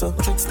strip so.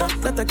 Trickster.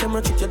 That a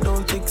camera trick you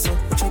don't take so.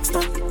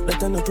 Trickster.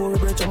 That a no Tory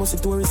branch I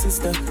must Tory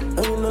sister.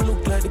 And you no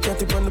look like the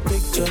cat on the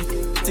picture.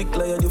 Tick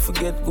lion, you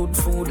forget good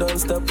food and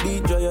stop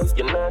beat dryers.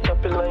 You're not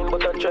happy line,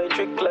 but I try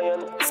trick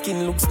lion.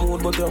 Skin looks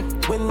smooth, but yo,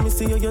 when me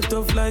see you, you're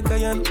tough like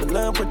iron. Me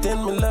now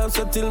pretend me laugh,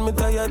 so till me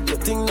tired. You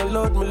think no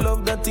loud, me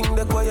love that thing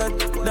that quiet.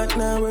 That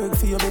now work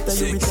for you, better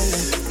you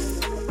retire.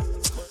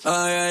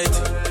 Alright,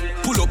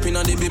 pull up in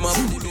on the beamer.